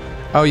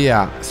 Oh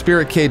yeah,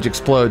 Spirit Cage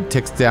Explode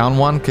ticks down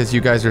 1 because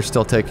you guys are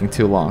still taking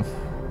too long.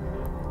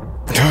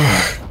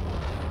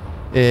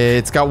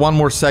 It's got 1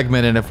 more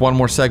segment, and if 1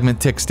 more segment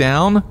ticks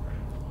down,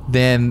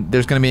 then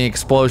there's going to be an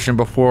explosion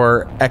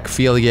before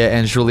Ekphelia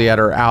and Juliet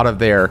are out of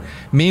there.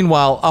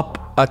 Meanwhile,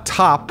 up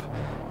atop,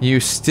 you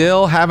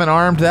still haven't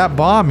armed that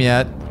bomb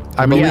yet.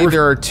 I believe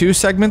there are 2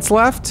 segments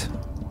left.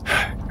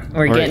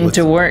 We're getting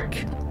to work.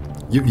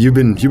 You've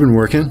been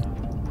working?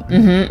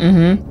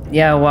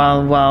 Yeah,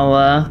 while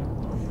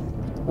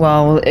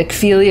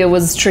Ekphelia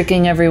was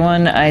tricking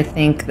everyone, I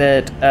think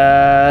that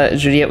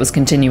Juliet was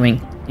continuing,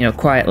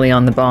 quietly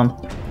on the bomb.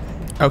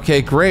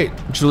 Okay, great.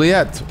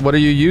 Juliet, what are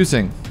you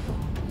using?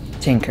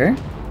 Tinker,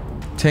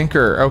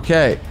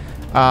 okay.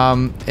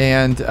 I'm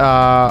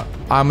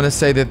going to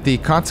say that the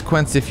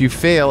consequence if you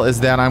fail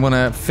is that I'm going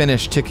to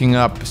finish ticking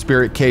up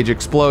Spirit Cage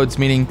Explodes,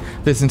 meaning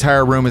this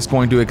entire room is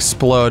going to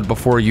explode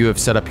before you have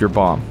set up your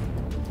bomb.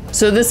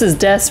 So this is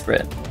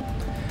desperate.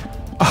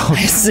 Oh,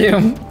 I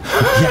assume.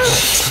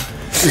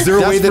 Is there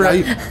a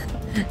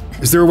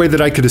way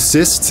that I could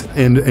assist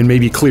and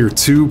maybe clear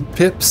 2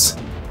 pips?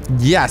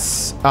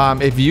 Yes.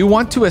 If you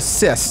want to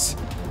assist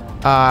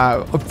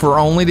for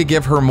only to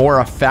give her more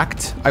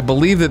effect, I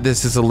believe that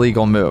this is a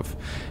legal move.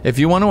 If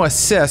you want to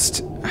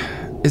assist,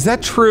 is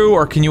that true,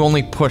 or can you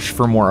only push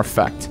for more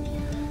effect?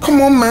 Come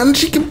on, man.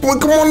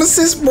 Come on,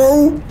 assist,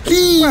 bro.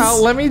 Please.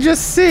 Well, let me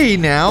just see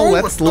now.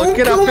 Let's look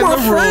it up in the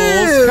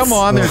rules. Come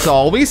on, there's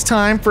always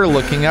time for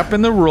looking up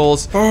in the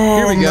rules.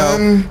 Here we go.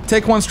 Man.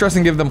 Take 1 stress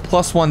and give them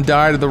 +1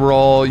 die to the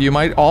roll. You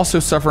might also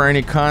suffer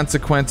any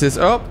consequences.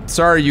 Oh,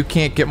 sorry, you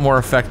can't get more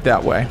effect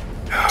that way.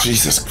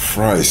 Jesus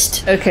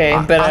Christ.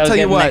 Okay, but I'll tell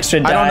you what.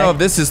 Extra die. I don't know if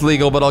this is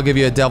legal, but I'll give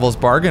you a devil's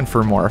bargain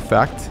for more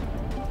effect.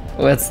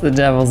 What's the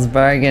devil's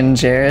bargain,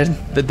 Jared?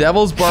 The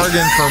devil's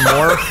bargain for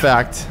more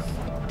effect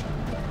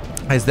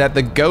is that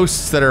the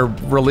ghosts that are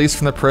released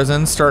from the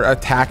prison start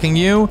attacking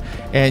you,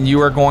 and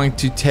you are going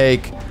to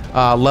take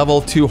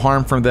level 2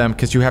 harm from them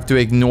because you have to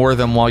ignore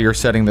them while you're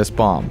setting this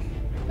bomb.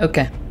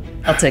 Okay,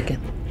 I'll take it.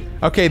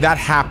 Okay, that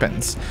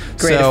happens.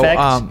 Great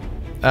effect.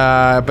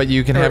 But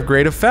you can have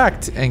great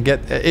effect and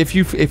get if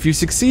you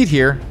succeed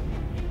here.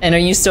 And are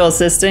you still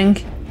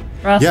assisting,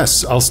 Ross?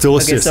 Yes, I'll still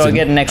assist. Okay, so I'll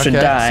get an extra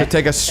die. So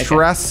take a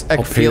stress,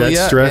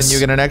 Ekphelia, and you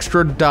get an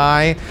extra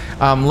die.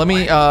 Let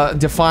me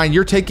define.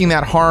 You're taking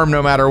that harm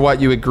no matter what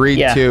you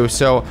agreed to.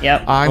 So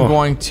I'm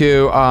going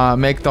to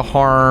make the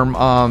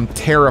harm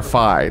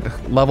terrified.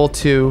 Level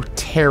 2,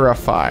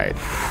 terrified.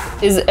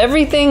 Is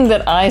everything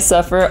that I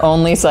suffer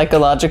only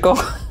psychological?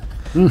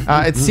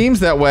 It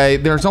seems that way.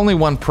 There's only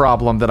one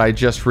problem that I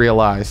just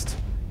realized.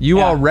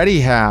 You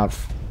already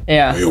have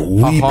a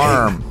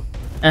harm.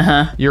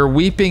 You're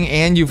weeping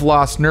and you've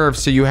lost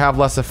nerves, so you have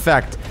less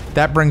effect.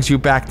 That brings you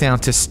back down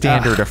to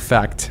standard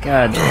effect.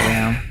 God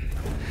damn.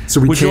 So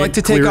would you like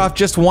to take off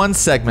just 1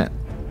 segment?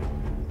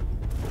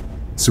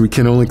 So we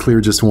can only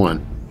clear just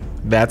 1.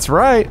 That's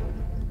right.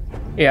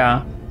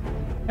 Yeah.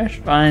 That's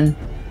fine.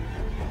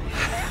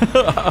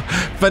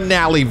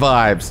 Finale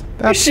vibes.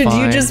 That's Should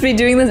fine. you just be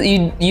doing this?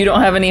 You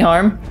don't have any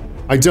harm?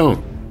 I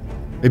don't.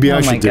 Maybe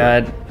I should do it. Oh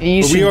my god.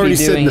 You should we already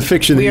said in the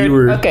fiction that you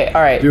were okay,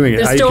 all right. doing it.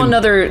 There's still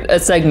another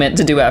segment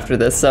to do after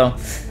this, so.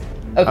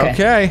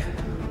 Okay.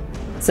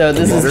 So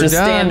this is just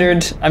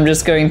standard. I'm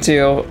just going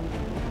to.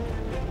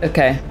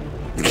 Okay.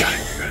 You got it.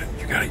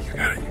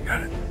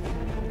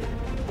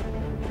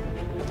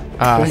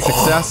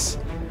 Success.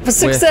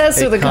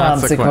 Success with a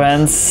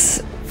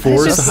consequence.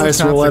 4 is the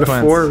highest roll out of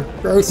 4.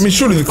 I mean,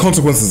 surely the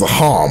consequence is a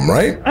harm,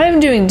 right? I'm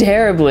doing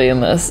terribly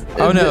in this.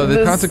 Oh no,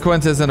 the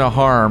consequence isn't a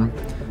harm.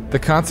 The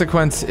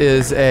consequence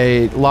is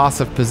a loss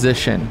of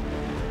position.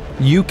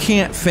 You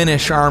can't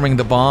finish arming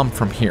the bomb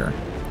from here.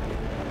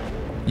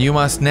 You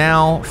must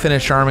now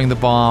finish arming the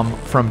bomb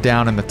from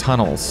down in the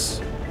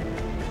tunnels.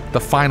 The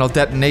final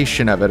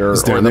detonation of it, or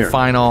the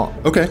final...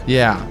 Okay.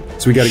 Yeah.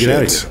 So we gotta get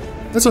out of here.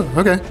 That's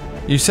okay.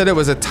 You said it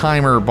was a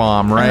timer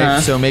bomb, right?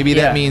 So maybe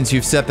that means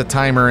you've set the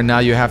timer and now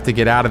you have to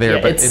get out of there.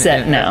 Yeah, but it's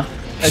set now.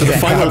 So the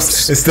final,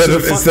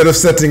 instead of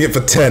setting it for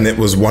 10, it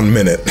was 1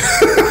 minute.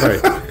 Right.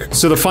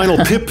 So the final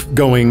pip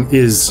going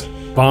is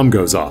bomb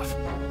goes off.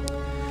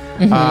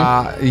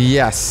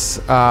 Yes.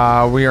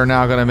 We are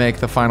now going to make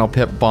the final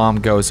pip bomb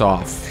goes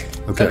off.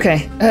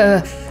 Okay.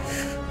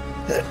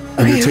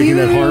 And you're taking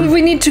that harm?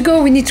 We need to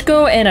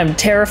go, and I'm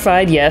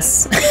terrified,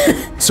 yes.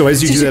 So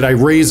as you do that, I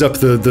raise up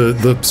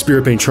the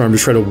spirit bane charm to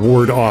try to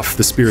ward off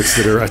the spirits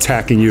that are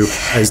attacking you,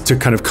 as to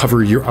kind of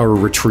cover our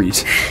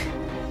retreat.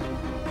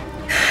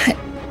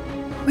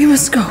 We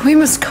must go.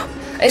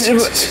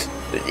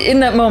 In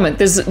that moment,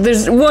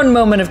 there's one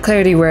moment of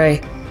clarity where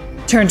I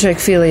turn to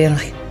Ekphelia and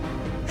like,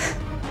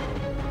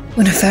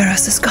 Una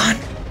Farros is gone.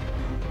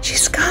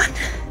 She's gone.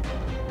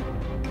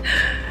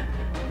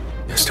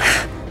 Yes,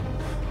 darling.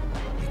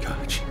 We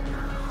got you.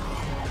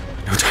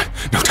 No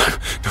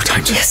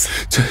time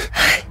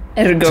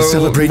to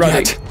celebrate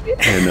yet.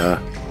 And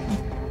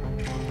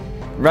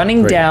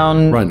running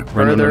down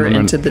further run.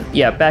 into the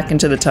back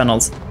into the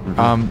tunnels.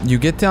 You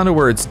get down to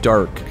where it's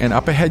dark, and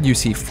up ahead you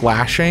see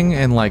flashing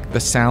and like the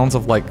sounds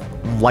of like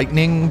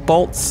lightning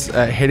bolts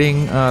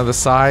hitting the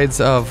sides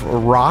of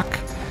rock.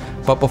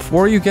 But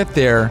before you get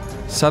there,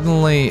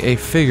 suddenly a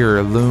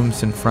figure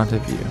looms in front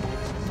of you.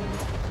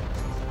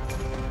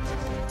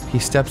 He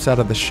steps out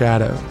of the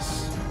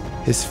shadows,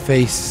 his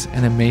face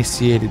an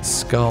emaciated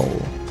skull.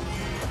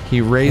 He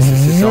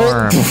raises his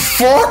arm. What the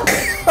fuck?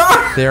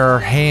 There are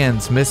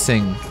hands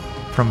missing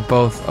from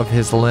both of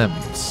his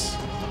limbs.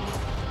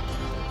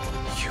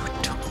 You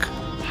took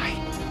my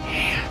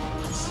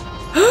hands.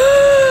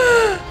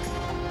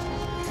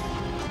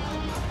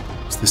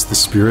 Is this the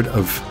spirit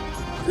of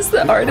This is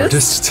the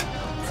artist.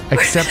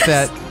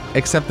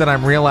 Except that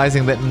I'm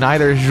realizing that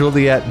neither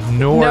Juliet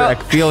nor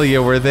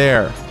Ecphelia were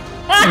there.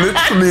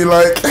 Literally,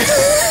 like.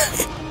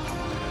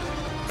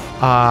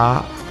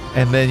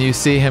 And then you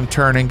see him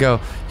turn and go,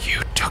 "You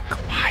took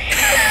my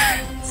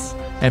hands,"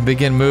 and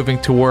begin moving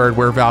toward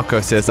where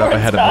Valkos is up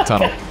ahead of the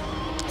tunnel.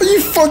 Are you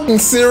fucking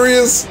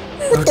serious?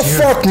 What the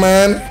fuck,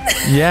 man?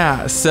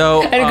 Yeah,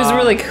 so... And because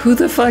we're like, who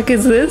the fuck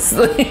is this?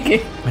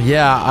 Like,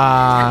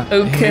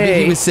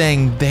 okay. He was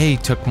saying they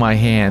took my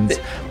hands,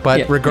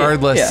 but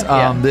regardless,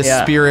 this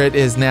spirit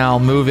is now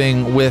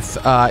moving with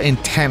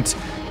intent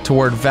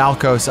toward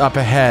Valkos up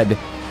ahead.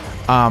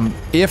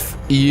 If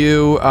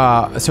you...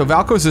 so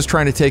Valkos is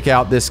trying to take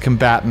out this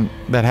combatant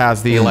that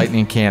has the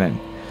lightning cannon.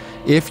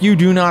 If you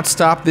do not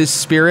stop this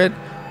spirit,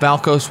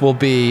 Valkos will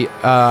be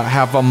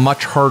have a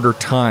much harder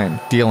time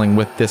dealing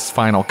with this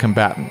final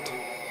combatant.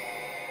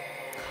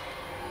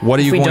 What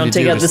are you going to do to stop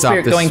this? We don't take out the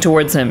spirit going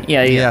towards him.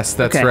 Yeah. Yes,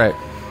 that's right.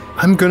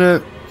 I'm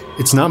gonna...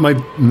 It's not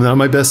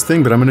my best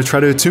thing, but I'm gonna try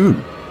to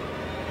attune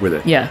with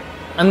it. Yeah.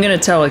 I'm gonna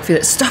tell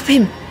Ecphelia, stop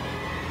him!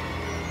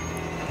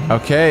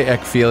 Okay,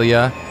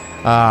 Ecphelia.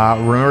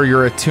 Remember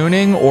you're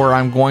attuning, or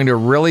I'm going to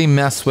really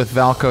mess with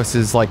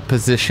Valkos's like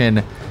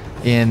position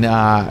in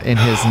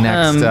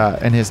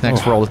his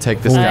next role to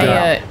take this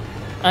guy out.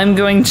 I'm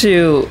going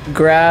to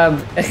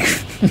grab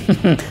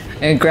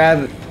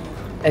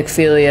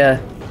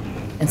Ecphelia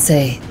and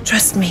say,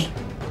 "Trust me,"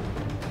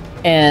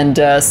 and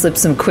slip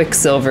some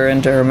quicksilver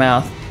into her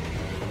mouth.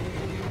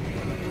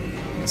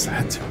 What's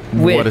that do?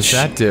 What does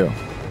that do?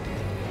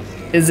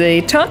 Is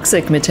a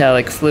toxic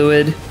metallic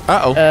fluid.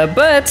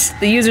 But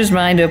the user's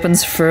mind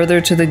opens further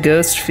to the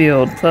ghost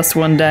field,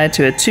 +1 die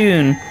to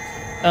attune.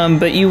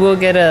 But you will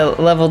get a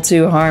level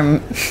 2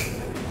 harm. Is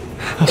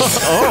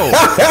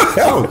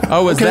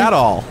that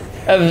all?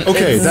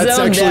 Okay, that's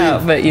actually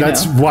out, but,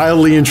 that's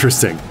wildly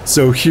interesting.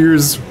 So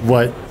here's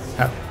what.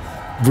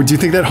 Do you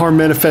think that harm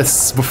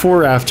manifests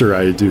before or after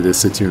I do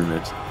this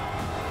attunement?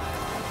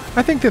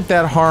 I think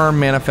that harm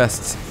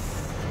manifests.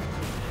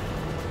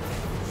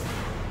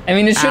 I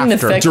mean, it shouldn't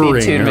affect the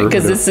attunement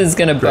because this is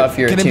going to buff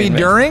your attunement. Can it be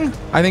during?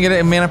 I think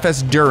it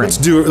manifests during. Let's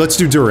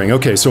do during.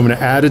 Okay, so I'm going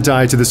to add a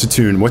die to this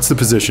attune. What's the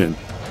position?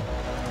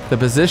 The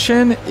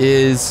position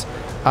is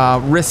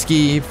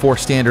risky for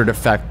standard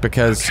effect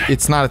because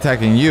it's not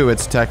attacking you;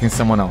 it's attacking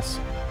someone else.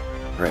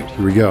 All right,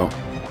 here we go.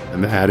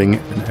 I'm adding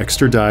an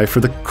extra die for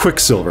the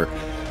quicksilver.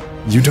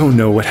 You don't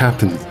know what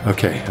happened.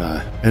 Okay,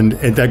 and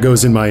that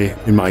goes in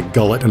my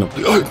gullet, and I'm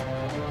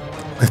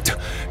like,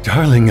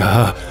 darling,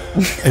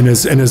 and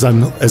as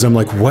I'm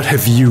like, what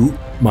have you?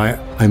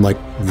 I'm like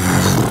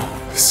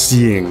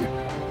seeing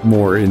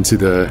more into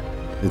the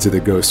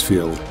ghost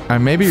field.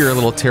 Maybe you're a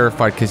little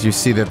terrified because you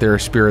see that there are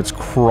spirits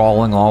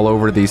crawling all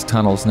over these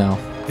tunnels now.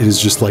 It is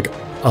just like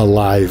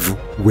alive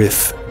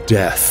with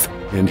death.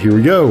 And here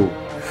we go.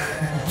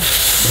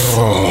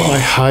 My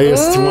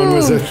highest one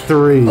was a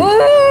 3.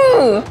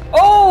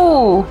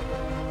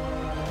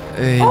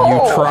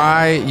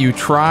 You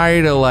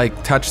try to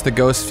like touch the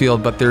ghost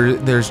field, but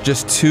there's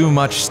just too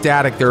much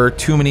static. There are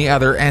too many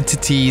other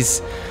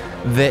entities.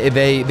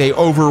 They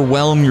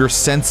overwhelm your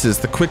senses.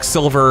 The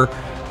quicksilver,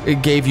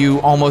 it gave you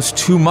almost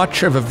too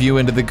much of a view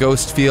into the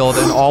ghost field,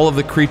 and all of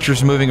the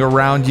creatures moving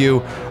around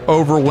you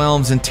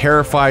overwhelms and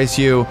terrifies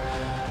you.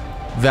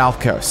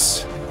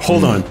 Valkos.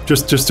 Hold on,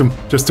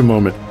 just a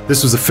moment.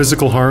 This was a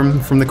physical harm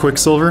from the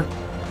quicksilver?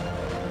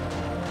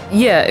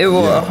 Yeah, it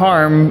will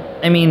harm.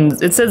 I mean,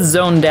 it says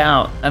zoned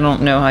out. I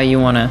don't know how you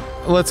want to...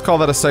 Let's call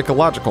that a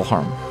psychological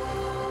harm.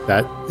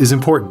 That is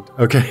important.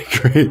 Okay,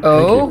 great.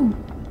 Oh?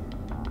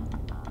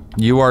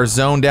 You are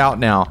zoned out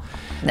now.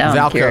 Now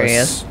Valkos, I'm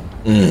curious.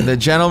 The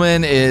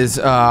gentleman is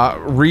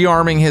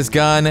rearming his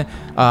gun.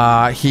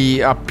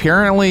 He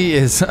apparently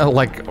is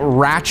like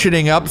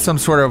ratcheting up some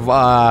sort of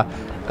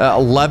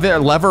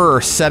lever or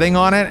setting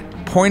on it,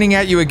 pointing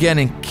at you again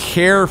and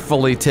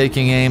carefully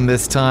taking aim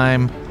this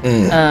time.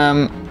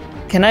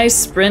 Can I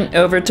sprint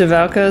over to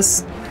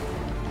Valkos?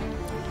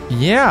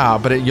 Yeah,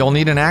 but you'll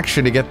need an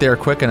action to get there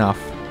quick enough.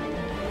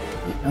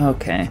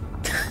 Okay.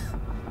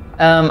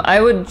 I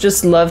would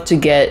just love to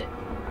get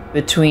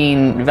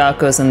between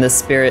Valkos and the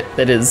spirit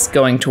that is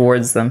going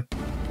towards them,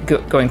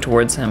 going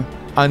towards him.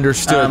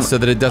 Understood, so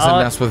that it doesn't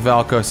mess with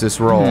Valkos'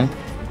 roll.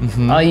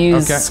 I'll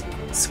use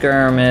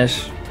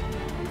skirmish.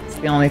 It's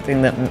the only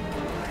thing that...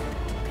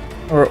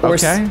 Or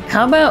okay.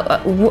 How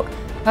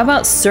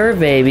about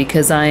survey?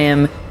 Because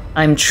I'm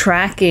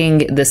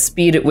tracking the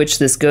speed at which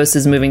this ghost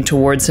is moving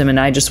towards him, and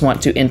I just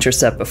want to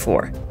intercept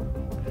before.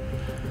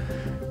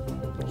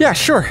 Yeah,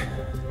 sure.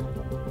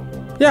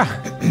 Yeah.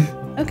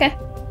 Okay.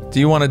 Do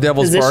you want a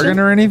devil's bargain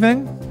or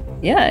anything?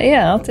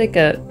 Yeah, I'll take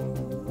a...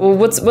 Well,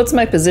 what's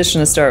my position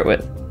to start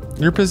with?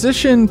 Your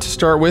position to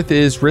start with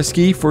is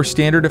risky for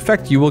standard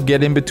effect. You will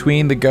get in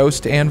between the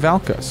ghost and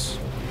Valkos.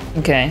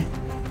 Okay.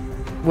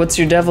 What's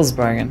your devil's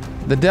bargain?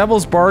 The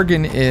devil's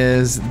bargain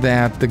is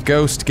that the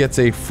ghost gets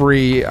a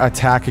free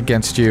attack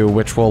against you,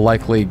 which will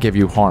likely give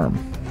you harm.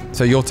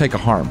 So you'll take a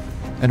harm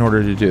in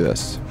order to do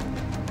this.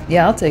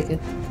 Yeah, I'll take it.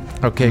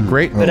 Okay,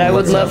 great. But I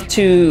would love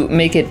to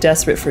make it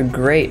desperate for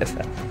great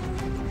effect.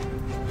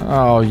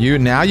 Oh,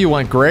 now you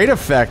want great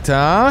effect,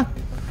 huh?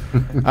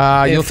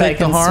 You'll take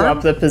the harm?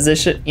 Swap the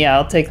position. Yeah,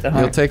 I'll take the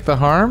harm. You'll take the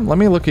harm? Let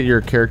me look at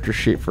your character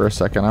sheet for a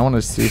second. I want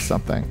to see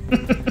something.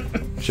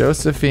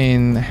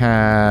 Josephine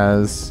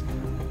has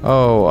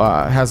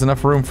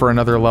enough room for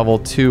another level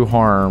 2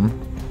 harm.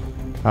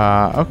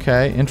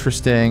 Okay,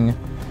 interesting.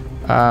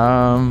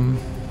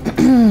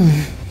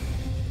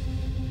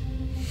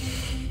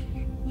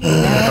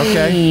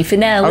 Okay.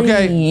 Finale.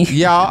 Okay.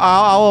 Yeah,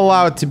 I'll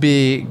allow it to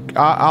be.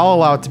 I'll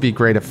allow it to be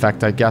great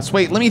effect, I guess.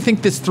 Wait, let me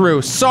think this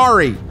through.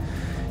 Sorry.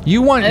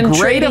 You want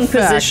great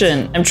effect.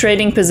 I'm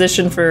trading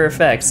position for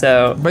effect,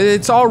 so... But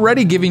it's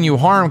already giving you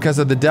harm because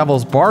of the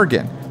devil's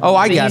bargain. Oh,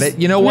 I got it.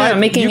 You know what?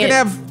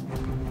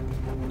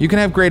 You can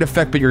have great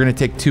effect, but you're going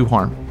to take 2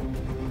 harm.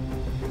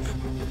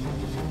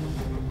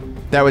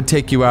 That would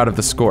take you out of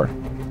the score.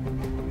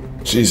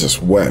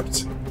 Jesus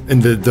wept.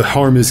 And the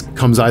harm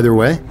comes either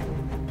way?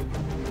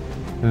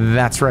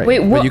 That's right. Wait,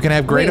 what? But you can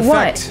have great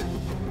effect.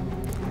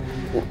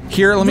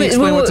 Here, let me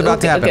explain what's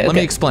about to happen. Let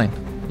me explain.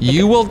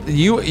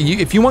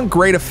 If you want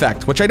great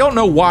effect, which I don't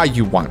know why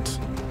you want,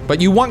 but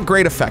you want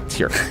great effect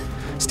here.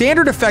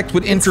 Standard effect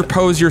would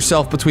interpose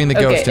yourself between the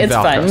ghost and Valkos.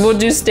 Okay, it's fine. We'll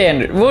do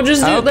standard. Let's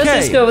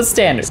just go with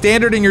standard.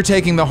 Standard, and you're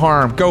taking the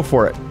harm. Go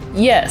for it.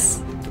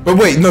 Yes. But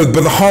wait, no,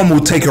 but the harm will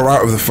take her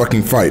out of the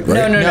fucking fight,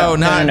 right? No,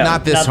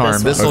 not this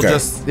harm. This will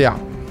just, yeah.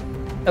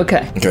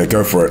 Okay. Okay,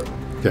 go for it.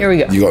 Here we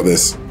go. You got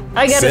this.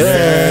 I got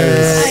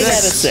a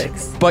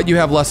 6. But you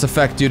have less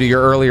effect due to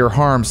your earlier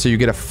harm, so you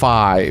get a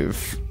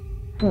 5.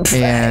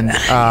 And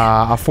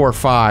a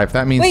 4-5.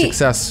 That means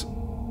success.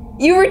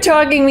 You were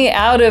talking me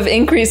out of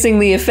increasing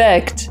the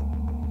effect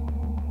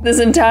this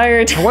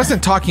entire time. I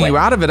wasn't talking you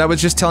out of it. I was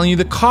just telling you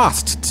the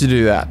cost to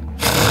do that.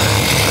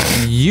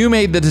 You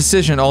made the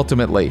decision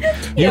ultimately.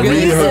 You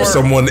really hope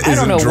someone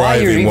isn't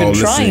driving while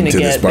listening to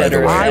this, by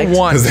the way. I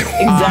want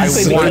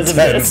exactly because of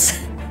this.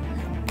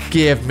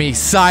 Give me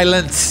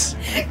silence.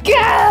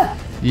 Yeah.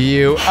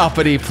 You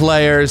uppity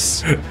players.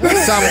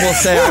 Some will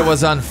say I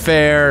was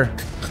unfair.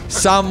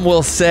 Some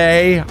will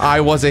say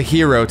I was a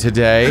hero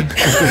today.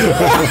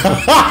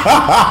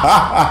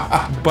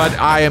 But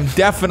I am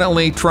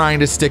definitely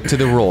trying to stick to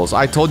the rules.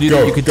 I told you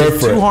that you could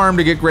take 2 harm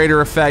to get greater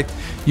effect.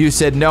 You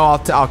said, no,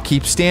 I'll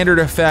keep standard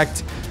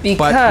effect.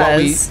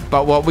 Because...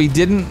 But what we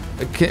didn't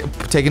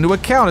take into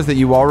account is that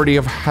you already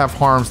have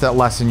harms that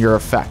lessen your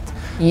effect.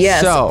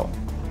 Yes. So...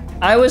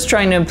 I was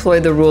trying to employ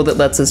the rule that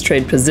lets us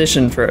trade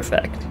position for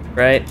effect,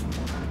 right?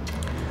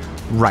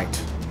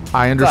 Right.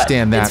 I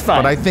understand that,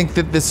 but I think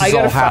that this has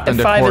all happened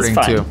according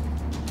to...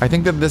 I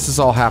think that this has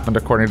all happened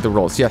according to the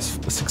rules. Yes,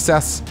 a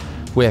success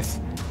with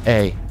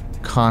a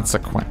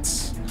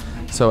consequence.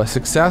 So a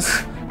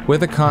success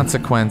with a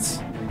consequence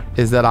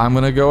is that I'm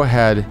going to go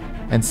ahead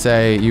and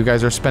say, you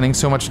guys are spending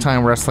so much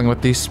time wrestling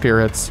with these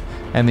spirits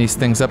and these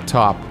things up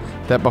top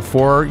that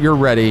before you're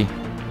ready,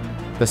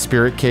 the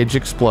spirit cage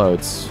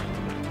explodes.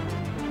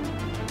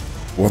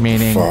 What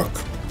the fuck?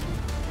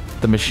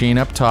 The machine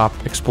up top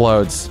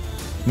explodes,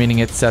 meaning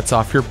it sets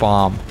off your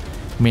bomb,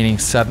 meaning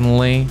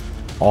suddenly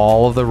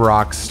all of the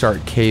rocks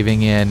start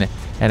caving in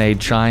and a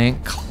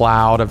giant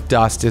cloud of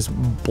dust is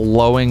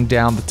blowing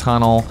down the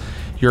tunnel.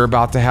 You're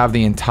about to have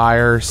the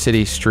entire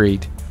city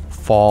street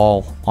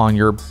fall on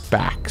your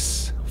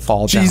backs,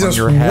 fall down on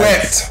your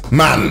heads. Wet,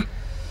 man.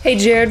 Hey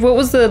Jared, what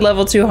was the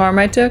level 2 harm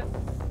I took?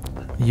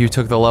 You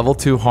took the level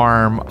 2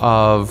 harm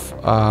of,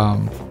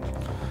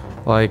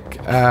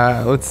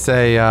 let's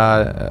say,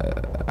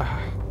 I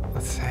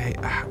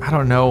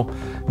don't know,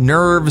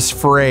 nerves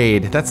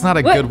frayed. That's not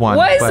a good one.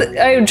 Why is it?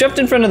 I jumped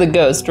in front of the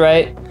ghost,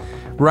 right?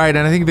 Right,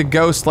 and I think the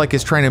ghost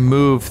is trying to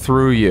move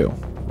through you,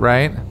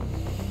 right?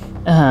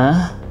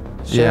 Uh-huh.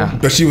 Sure. Yeah.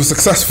 But she was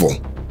successful.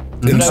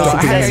 You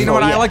know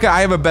what?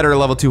 I have a better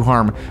level 2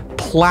 harm.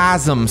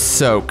 Plasm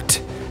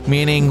soaked.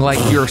 Meaning,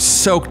 you're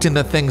soaked in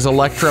the thing's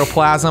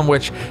electroplasm,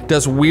 which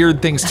does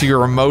weird things to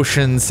your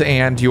emotions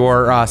and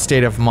your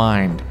state of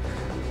mind.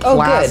 Oh,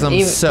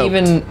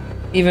 good.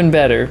 Even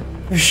better.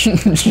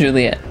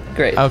 Juliet.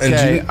 Great.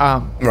 Okay.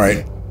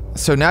 Right.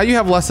 So now you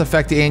have less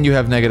effect and you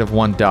have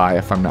 -1 die,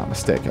 if I'm not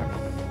mistaken.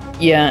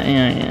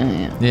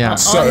 Yeah.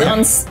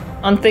 So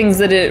on things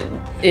that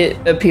it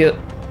appeal.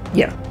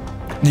 Yeah.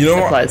 You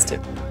know applies to.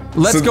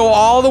 Let's go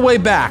all the way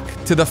back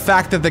to the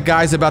fact that the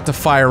guy's about to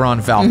fire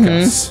on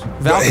Valkos.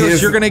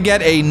 Valkos, you're going to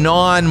get a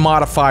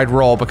non-modified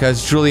roll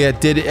because Juliet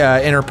did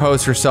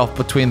interpose herself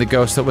between the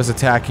ghost that was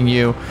attacking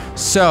you.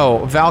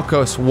 So,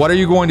 Valkos, what are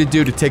you going to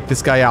do to take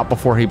this guy out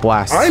before he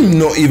blasts? I'm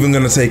not even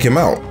going to take him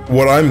out.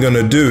 What I'm going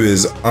to do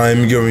is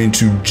I'm going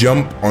to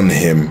jump on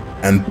him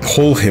and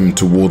pull him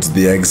towards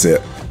the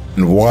exit.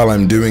 And while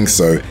I'm doing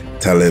so,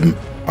 tell him,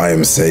 I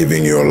am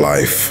saving your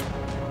life.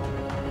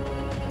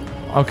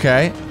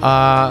 Okay,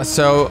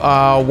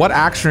 so what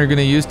action are you going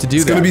to use to do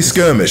that? It's going to be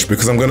skirmish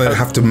because I'm going to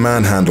have to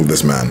manhandle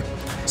this man.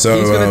 So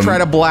he's going to try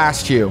to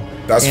blast you.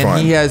 That's fine.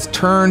 And he has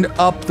turned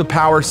up the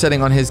power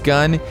setting on his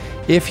gun.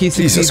 If he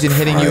succeeds in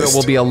hitting you, it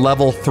will be a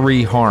level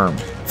 3 harm.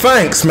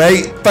 Thanks,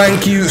 mate.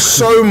 Thank you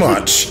so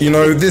much. You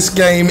know, this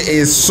game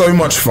is so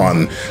much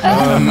fun.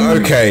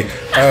 Okay,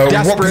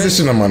 what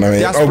position am I in?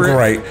 Desperate. Oh,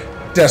 great.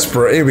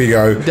 Desperate. Here we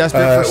go.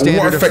 Desperate for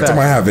standard what effect am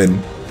I having?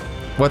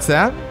 What's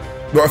that?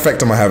 What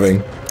effect am I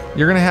having?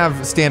 You're gonna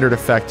have standard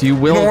effect. You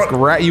will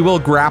you will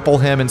grapple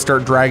him and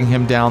start dragging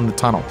him down the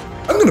tunnel.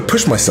 I'm gonna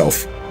push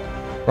myself.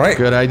 Right?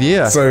 Good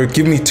idea. So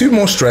give me 2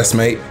 more stress,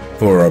 mate,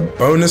 for a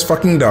bonus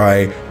fucking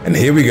die, and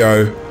here we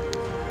go.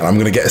 And I'm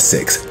gonna get a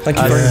 6. Thank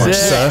you very much,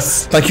 sir.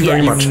 Thank you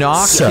very much. You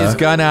knock his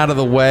gun out of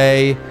the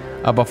way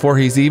before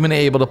he's even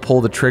able to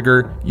pull the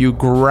trigger. You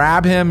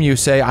grab him, you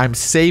say, I'm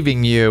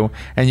saving you,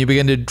 and you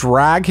begin to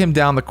drag him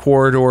down the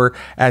corridor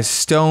as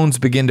stones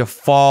begin to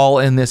fall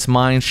in this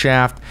mine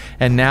shaft.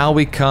 And now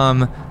we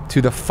come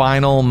to the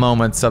final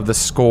moments of the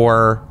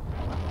score.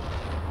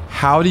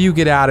 How do you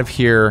get out of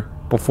here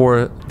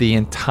before the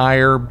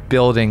entire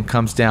building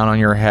comes down on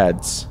your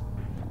heads?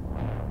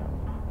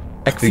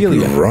 I think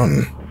we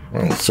run.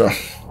 Oh, so.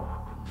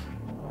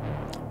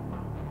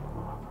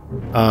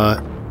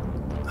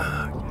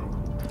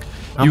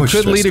 You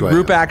could lead a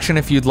group action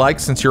if you'd like,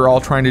 since you're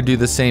all trying to do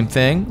the same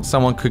thing.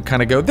 Someone could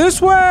kind of go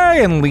this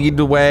way and lead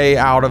the way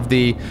out of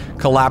the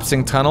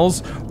collapsing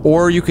tunnels,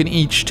 or you can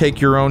each take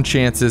your own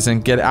chances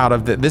and get out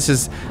of the... This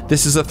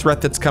is a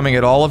threat that's coming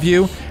at all of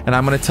you, and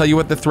I'm going to tell you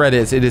what the threat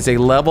is. It is a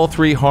level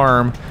 3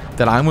 harm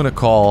that I'm going to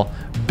call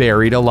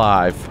Buried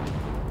Alive.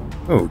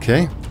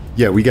 Okay.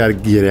 Yeah, we got to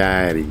get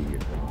out of here.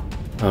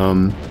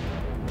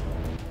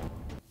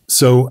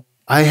 So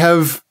I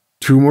have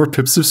 2 more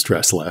pips of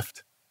stress left.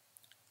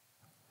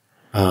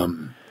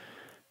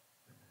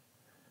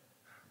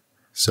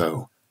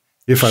 So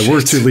if I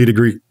were to lead a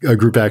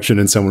group action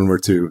and someone were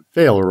to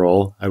fail a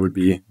roll, I would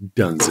be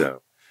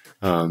donezo.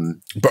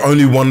 But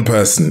only one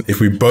person.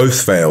 If we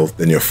both fail,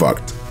 then you're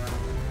fucked.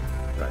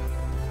 Right.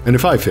 And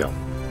if I fail,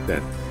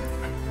 then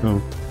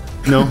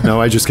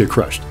no, I just get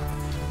crushed.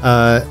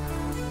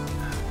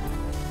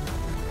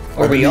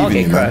 Or we all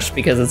get crushed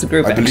because it's a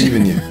group action. I believe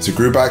in you. It's a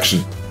group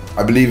action.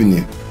 I believe in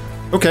you.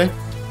 Okay.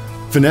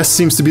 Finesse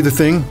seems to be the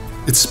thing.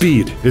 It's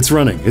speed. It's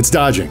running. It's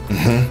dodging.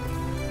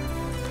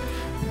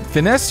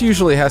 Finesse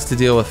usually has to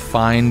deal with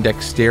fine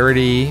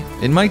dexterity.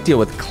 It might deal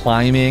with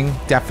climbing,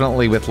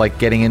 definitely with like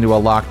getting into a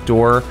locked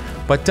door,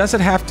 but does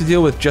it have to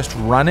deal with just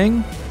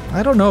running?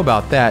 I don't know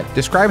about that.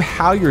 Describe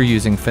how you're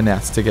using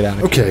finesse to get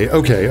out of here.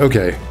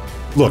 Okay.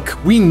 Look,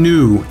 we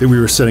knew that we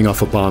were setting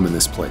off a bomb in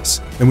this place,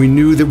 and we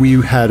knew that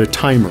we had a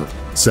timer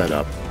set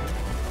up.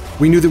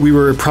 We knew that we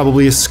were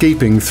probably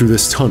escaping through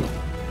this tunnel.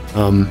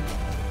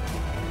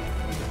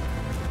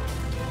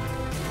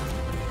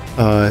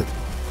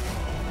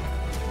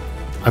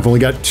 I've only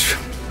got...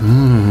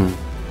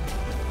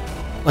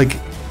 Like,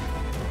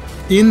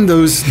 in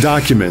those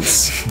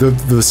documents, the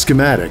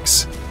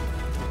schematics,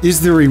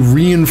 is there a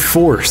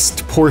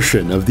reinforced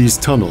portion of these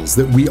tunnels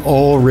that we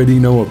already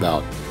know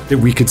about, that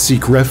we could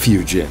seek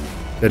refuge in,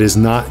 that is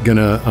not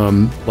gonna,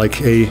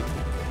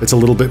 it's a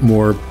little bit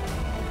more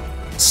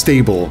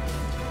stable,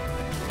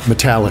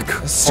 metallic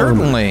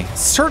armor?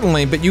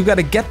 Certainly, but you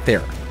gotta get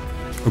there.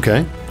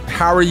 Okay.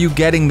 How are you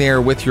getting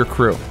there with your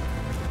crew?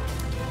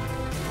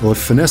 Well, if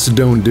Finesse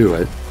don't do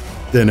it,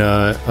 then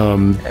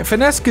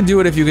Finesse could do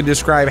it if you could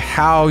describe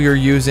how you're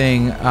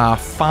using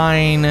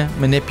fine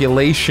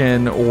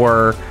manipulation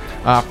or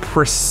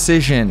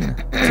precision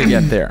to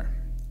get there.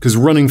 Because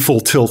running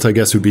full tilt, I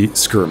guess, would be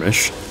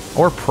skirmish.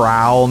 Or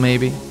prowl,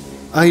 maybe.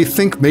 I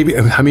think maybe,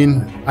 I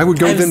would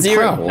go then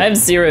prowl. I have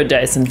 0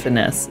 dice in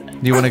finesse. Do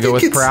you want to go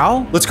with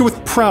prowl? Let's go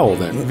with prowl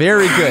then.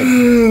 Very good.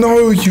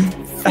 No, you...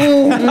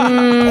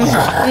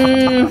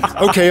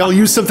 Okay, I'll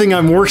use something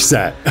I'm worse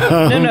at.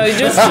 No,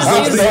 just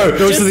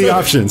those are the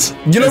options.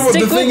 You know what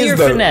the thing is,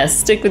 though?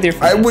 Stick with your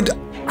finesse.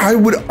 I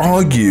would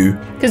argue...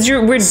 Because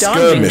we're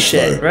dodging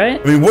shit, right?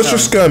 I mean, what's your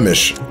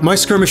skirmish? My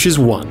skirmish is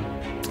 1.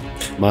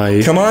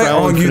 My Can I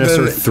argue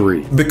then,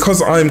 3.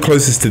 because I'm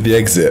closest to the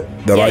exit,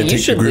 that I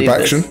take the group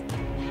action?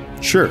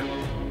 Sure.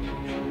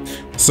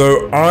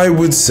 So I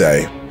would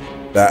say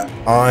that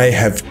I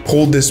have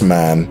pulled this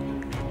man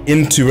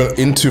into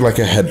like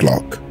a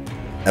headlock,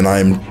 and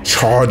I'm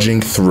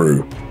charging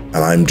through, and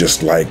I'm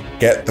just like,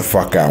 get the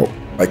fuck out,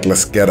 like,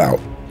 let's get out.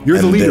 You're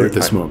the leader at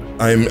this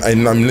moment. I'm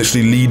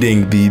literally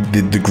leading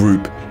the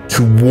group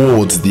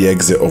towards the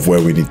exit of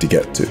where we need to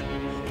get to.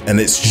 and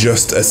it's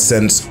just a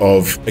sense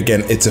of,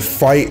 again, it's a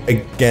fight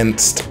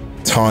against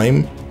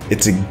time.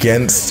 It's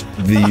against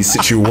the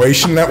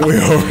situation that we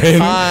are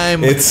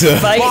in. It's a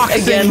fight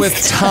against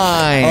with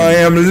time. I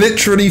am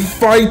literally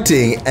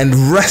fighting and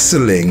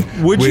wrestling.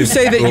 Would you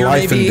say that you're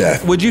life maybe? and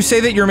death. Would you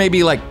say that you're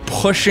maybe like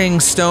pushing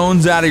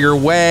stones out of your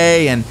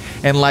way and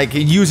like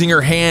using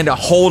your hand to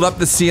hold up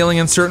the ceiling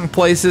in certain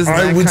places?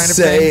 I would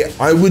say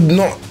I would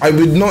not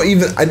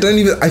even.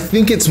 I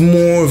think it's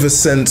more of a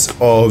sense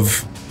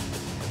of.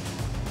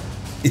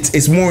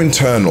 It's more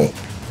internal.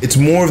 It's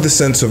more of the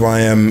sense of I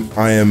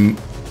am.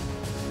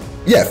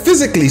 Yeah,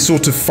 physically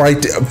sort of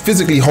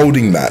physically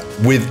holding that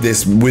with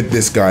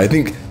this guy. I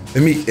think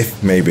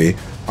maybe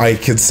I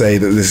could say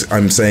that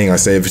I'm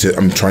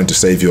trying to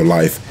save your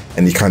life,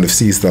 and he kind of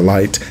sees the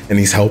light and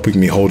he's helping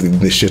me holding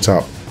this shit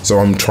up. So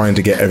I'm trying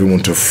to get everyone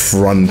to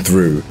run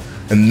through.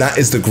 And that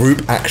is the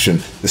group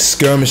action. The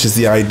skirmish is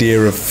the idea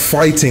of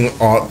fighting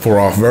for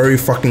our very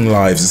fucking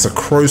lives. It's a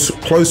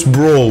close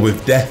brawl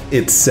with death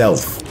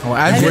itself. Well,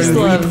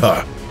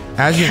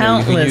 as you know,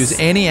 you can use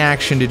any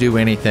action to do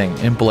anything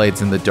in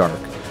Blades in the Dark,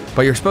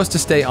 but you're supposed to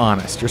stay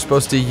honest. You're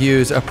supposed to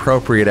use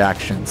appropriate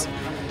actions.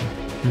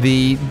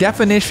 The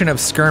definition of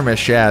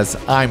skirmish as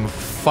I'm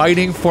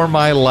fighting for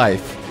my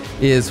life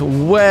is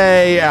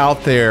way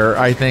out there,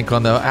 I think,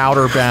 on the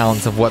outer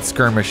bounds of what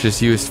skirmish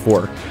is used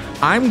for.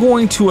 I'm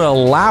going to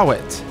allow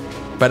it,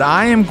 but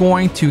I am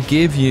going to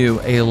give you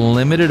a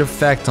limited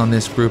effect on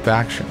this group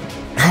action.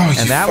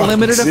 And that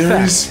limited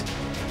effect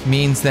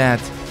means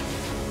that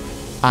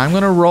I'm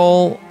going to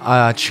roll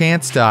a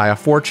chance die, a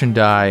fortune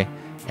die,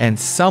 and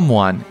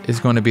someone is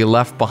going to be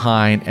left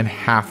behind and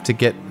have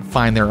to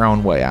find their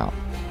own way out.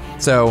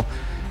 So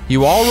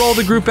you all roll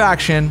the group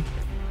action,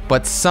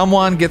 but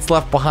someone gets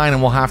left behind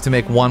and will have to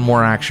make one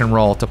more action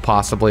roll to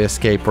possibly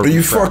escape. Or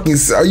this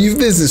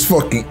is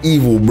fucking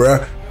evil,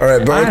 bruh. All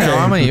right, but okay.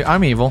 I know,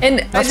 I'm evil.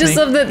 And I just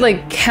love that,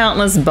 like,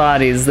 countless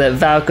bodies that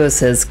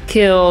Valkos has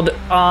killed,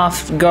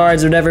 off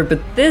guards, whatever.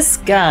 But this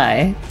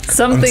guy,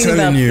 something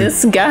about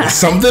this guy.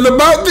 Something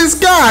about this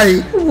guy.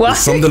 Why?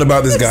 Something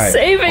about this guy.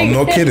 I'm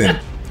not kidding.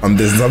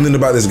 There's something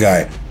about this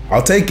guy.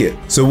 I'll take it.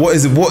 So what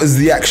is it? What is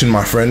the action,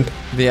 my friend?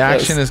 The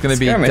action is going to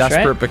be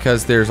desperate, right?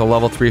 Because there's a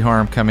level 3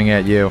 harm coming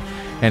at you,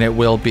 and it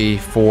will be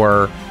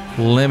for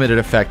limited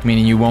effect,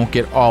 meaning you won't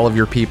get all of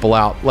your people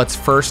out. Let's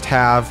first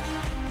have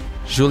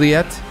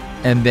Juliet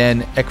and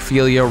then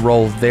Ekphilia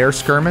roll their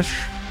skirmish.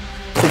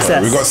 Success.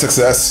 Right, we got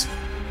success.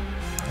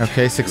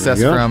 Okay, success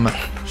from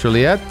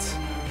Juliet.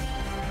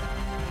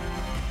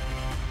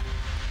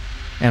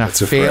 And a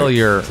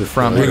failure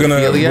from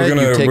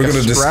Ekphilia. We're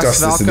gonna discuss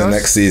this in the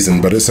next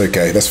season, but it's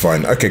okay. That's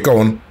fine. Okay, go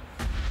on.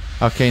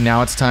 Okay,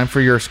 now it's time for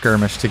your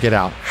skirmish to get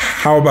out.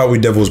 How about we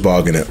Devil's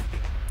Bargain it?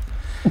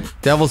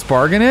 Devil's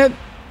Bargain it?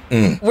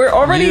 We're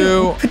already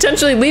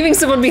potentially leaving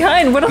someone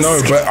behind. What else?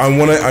 No, but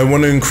I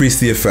want to increase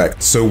the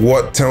effect. So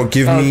what?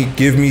 Give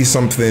me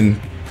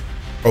something.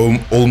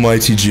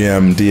 Almighty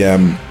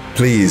DM,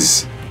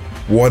 please.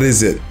 What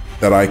is it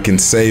that I can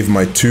save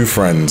my 2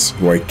 friends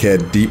who I care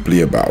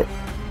deeply about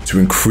to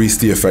increase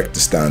the effect to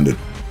standard?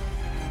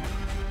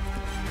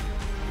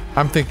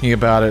 I'm thinking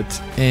about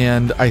it,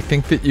 and I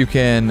think that you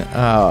can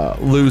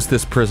lose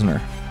this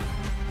prisoner.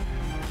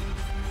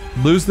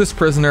 Lose this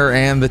prisoner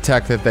and the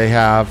tech that they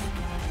have.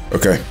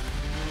 Okay.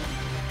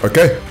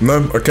 Okay.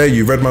 No. Okay.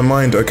 You read my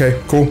mind.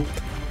 Okay. Cool.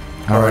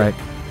 All right.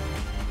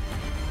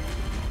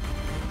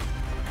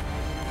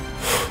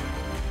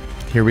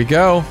 Here we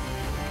go.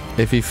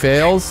 If he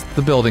fails,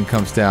 the building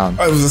comes down.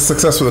 It was a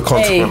success with a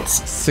consequence.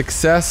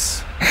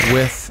 Success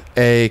with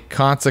a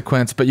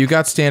consequence, but you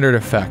got standard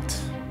effect.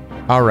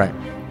 All right.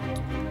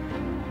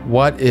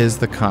 What is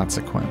the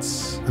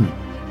consequence?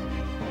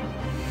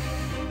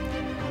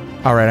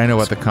 All right, I know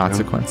what the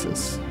consequence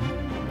is.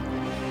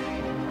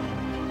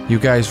 You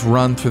guys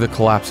run through the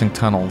collapsing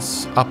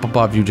tunnels. Up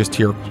above you just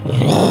hear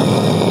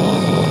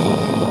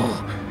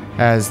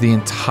as the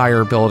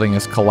entire building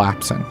is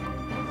collapsing.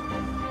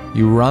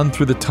 You run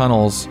through the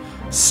tunnels.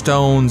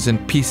 Stones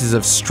and pieces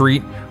of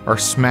street are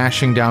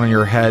smashing down on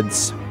your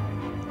heads.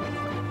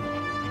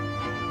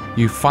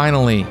 You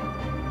finally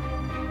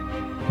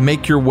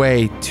make your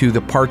way to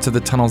the parts of the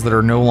tunnels that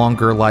are no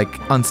longer like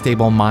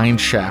unstable mine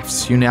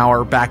shafts. You now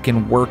are back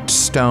in worked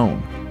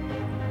stone.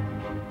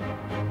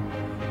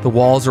 The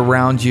walls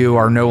around you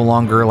are no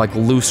longer like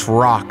loose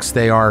rocks.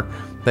 They are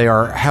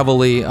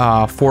heavily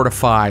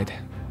fortified.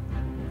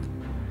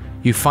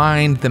 You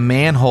find the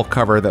manhole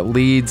cover that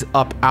leads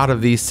up out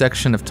of these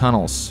section of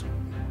tunnels.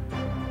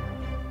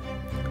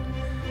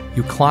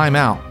 You climb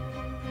out,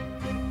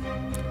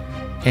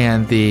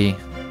 and the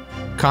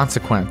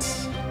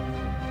consequence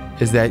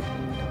is that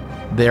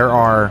there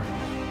are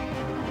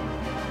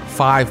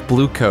 5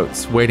 blue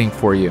coats waiting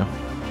for you.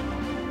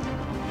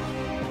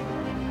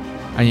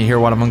 And you hear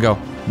one of them go,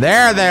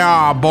 "There they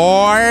are,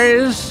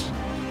 boys!"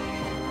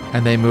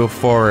 And they move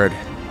forward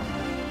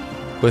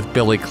with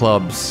billy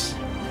clubs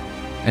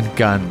and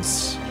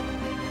guns.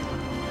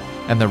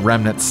 And the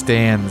Remnant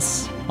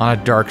stands on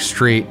a dark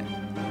street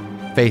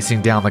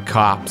facing down the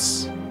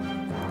cops.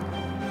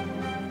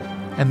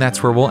 and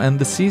that's where we'll end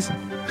the season.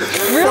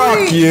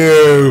 Really? Fuck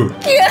you!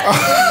 Yeah.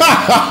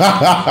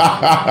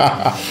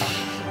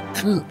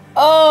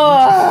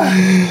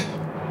 Oh.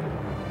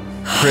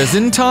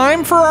 Prison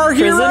time for our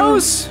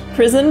heroes?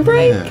 Prison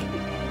break?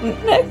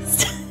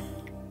 Next.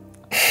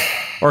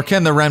 Or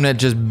can the Remnant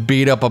just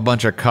beat up a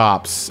bunch of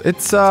cops?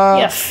 It's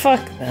yeah,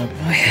 fuck them.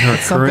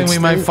 It's something we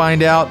might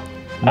find out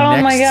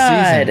next my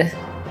god. season.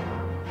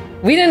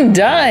 We didn't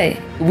die.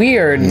 We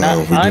are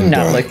not. I'm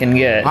not looking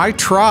good. I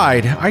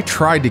tried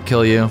to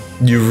kill you.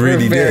 You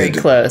really did. Very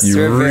close.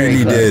 You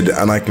really did,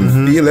 and I can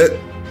feel it.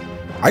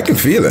 I can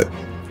feel it.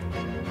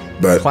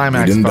 But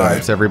climax didn't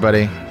vibes, die.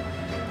 everybody.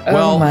 Oh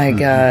well, my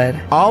god.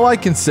 All I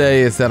can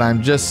say is that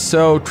I'm just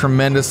so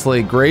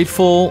tremendously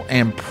grateful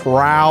and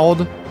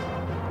proud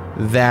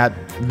that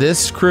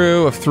this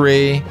crew of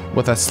 3,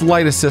 with a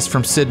slight assist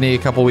from Sydney a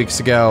couple weeks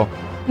ago,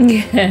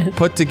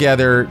 put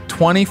together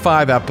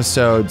 25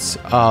 episodes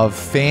of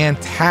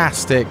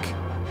fantastic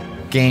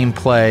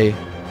gameplay.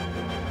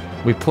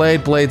 We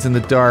played Blades in the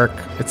Dark.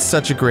 It's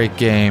such a great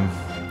game.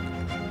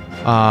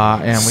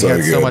 And we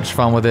had so much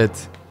fun with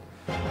it.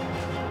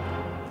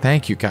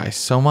 Thank you guys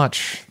so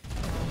much.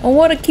 I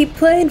want to keep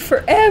playing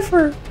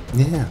forever.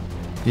 Yeah.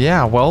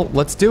 Yeah, well,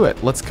 let's do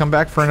it. Let's come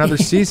back for another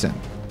season.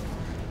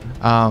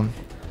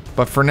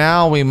 But for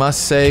now, we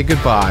must say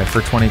goodbye for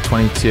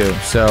 2022.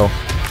 So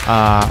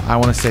I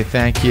want to say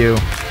thank you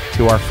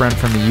to our friend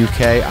from the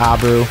UK,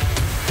 Abu,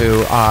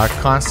 who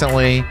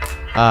constantly,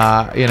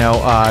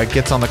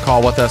 gets on the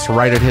call with us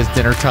right at his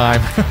dinner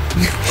time.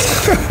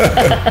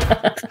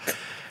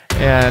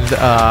 And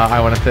I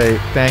want to say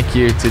thank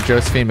you to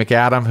Josephine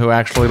McAdam, who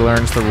actually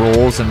learns the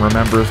rules and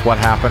remembers what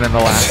happened in the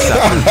last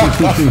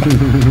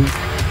session.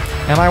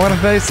 And I want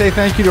to say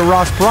thank you to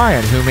Ross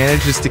Bryant, who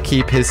manages to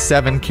keep his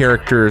 7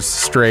 characters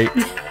straight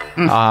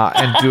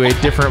and do a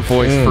different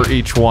voice for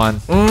each one.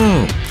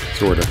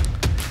 Sort of.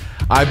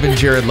 I've been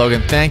Jared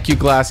Logan. Thank you,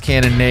 Glass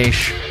Cannon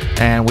Naish,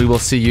 and we will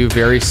see you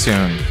very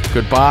soon.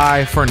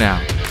 Goodbye for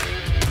now.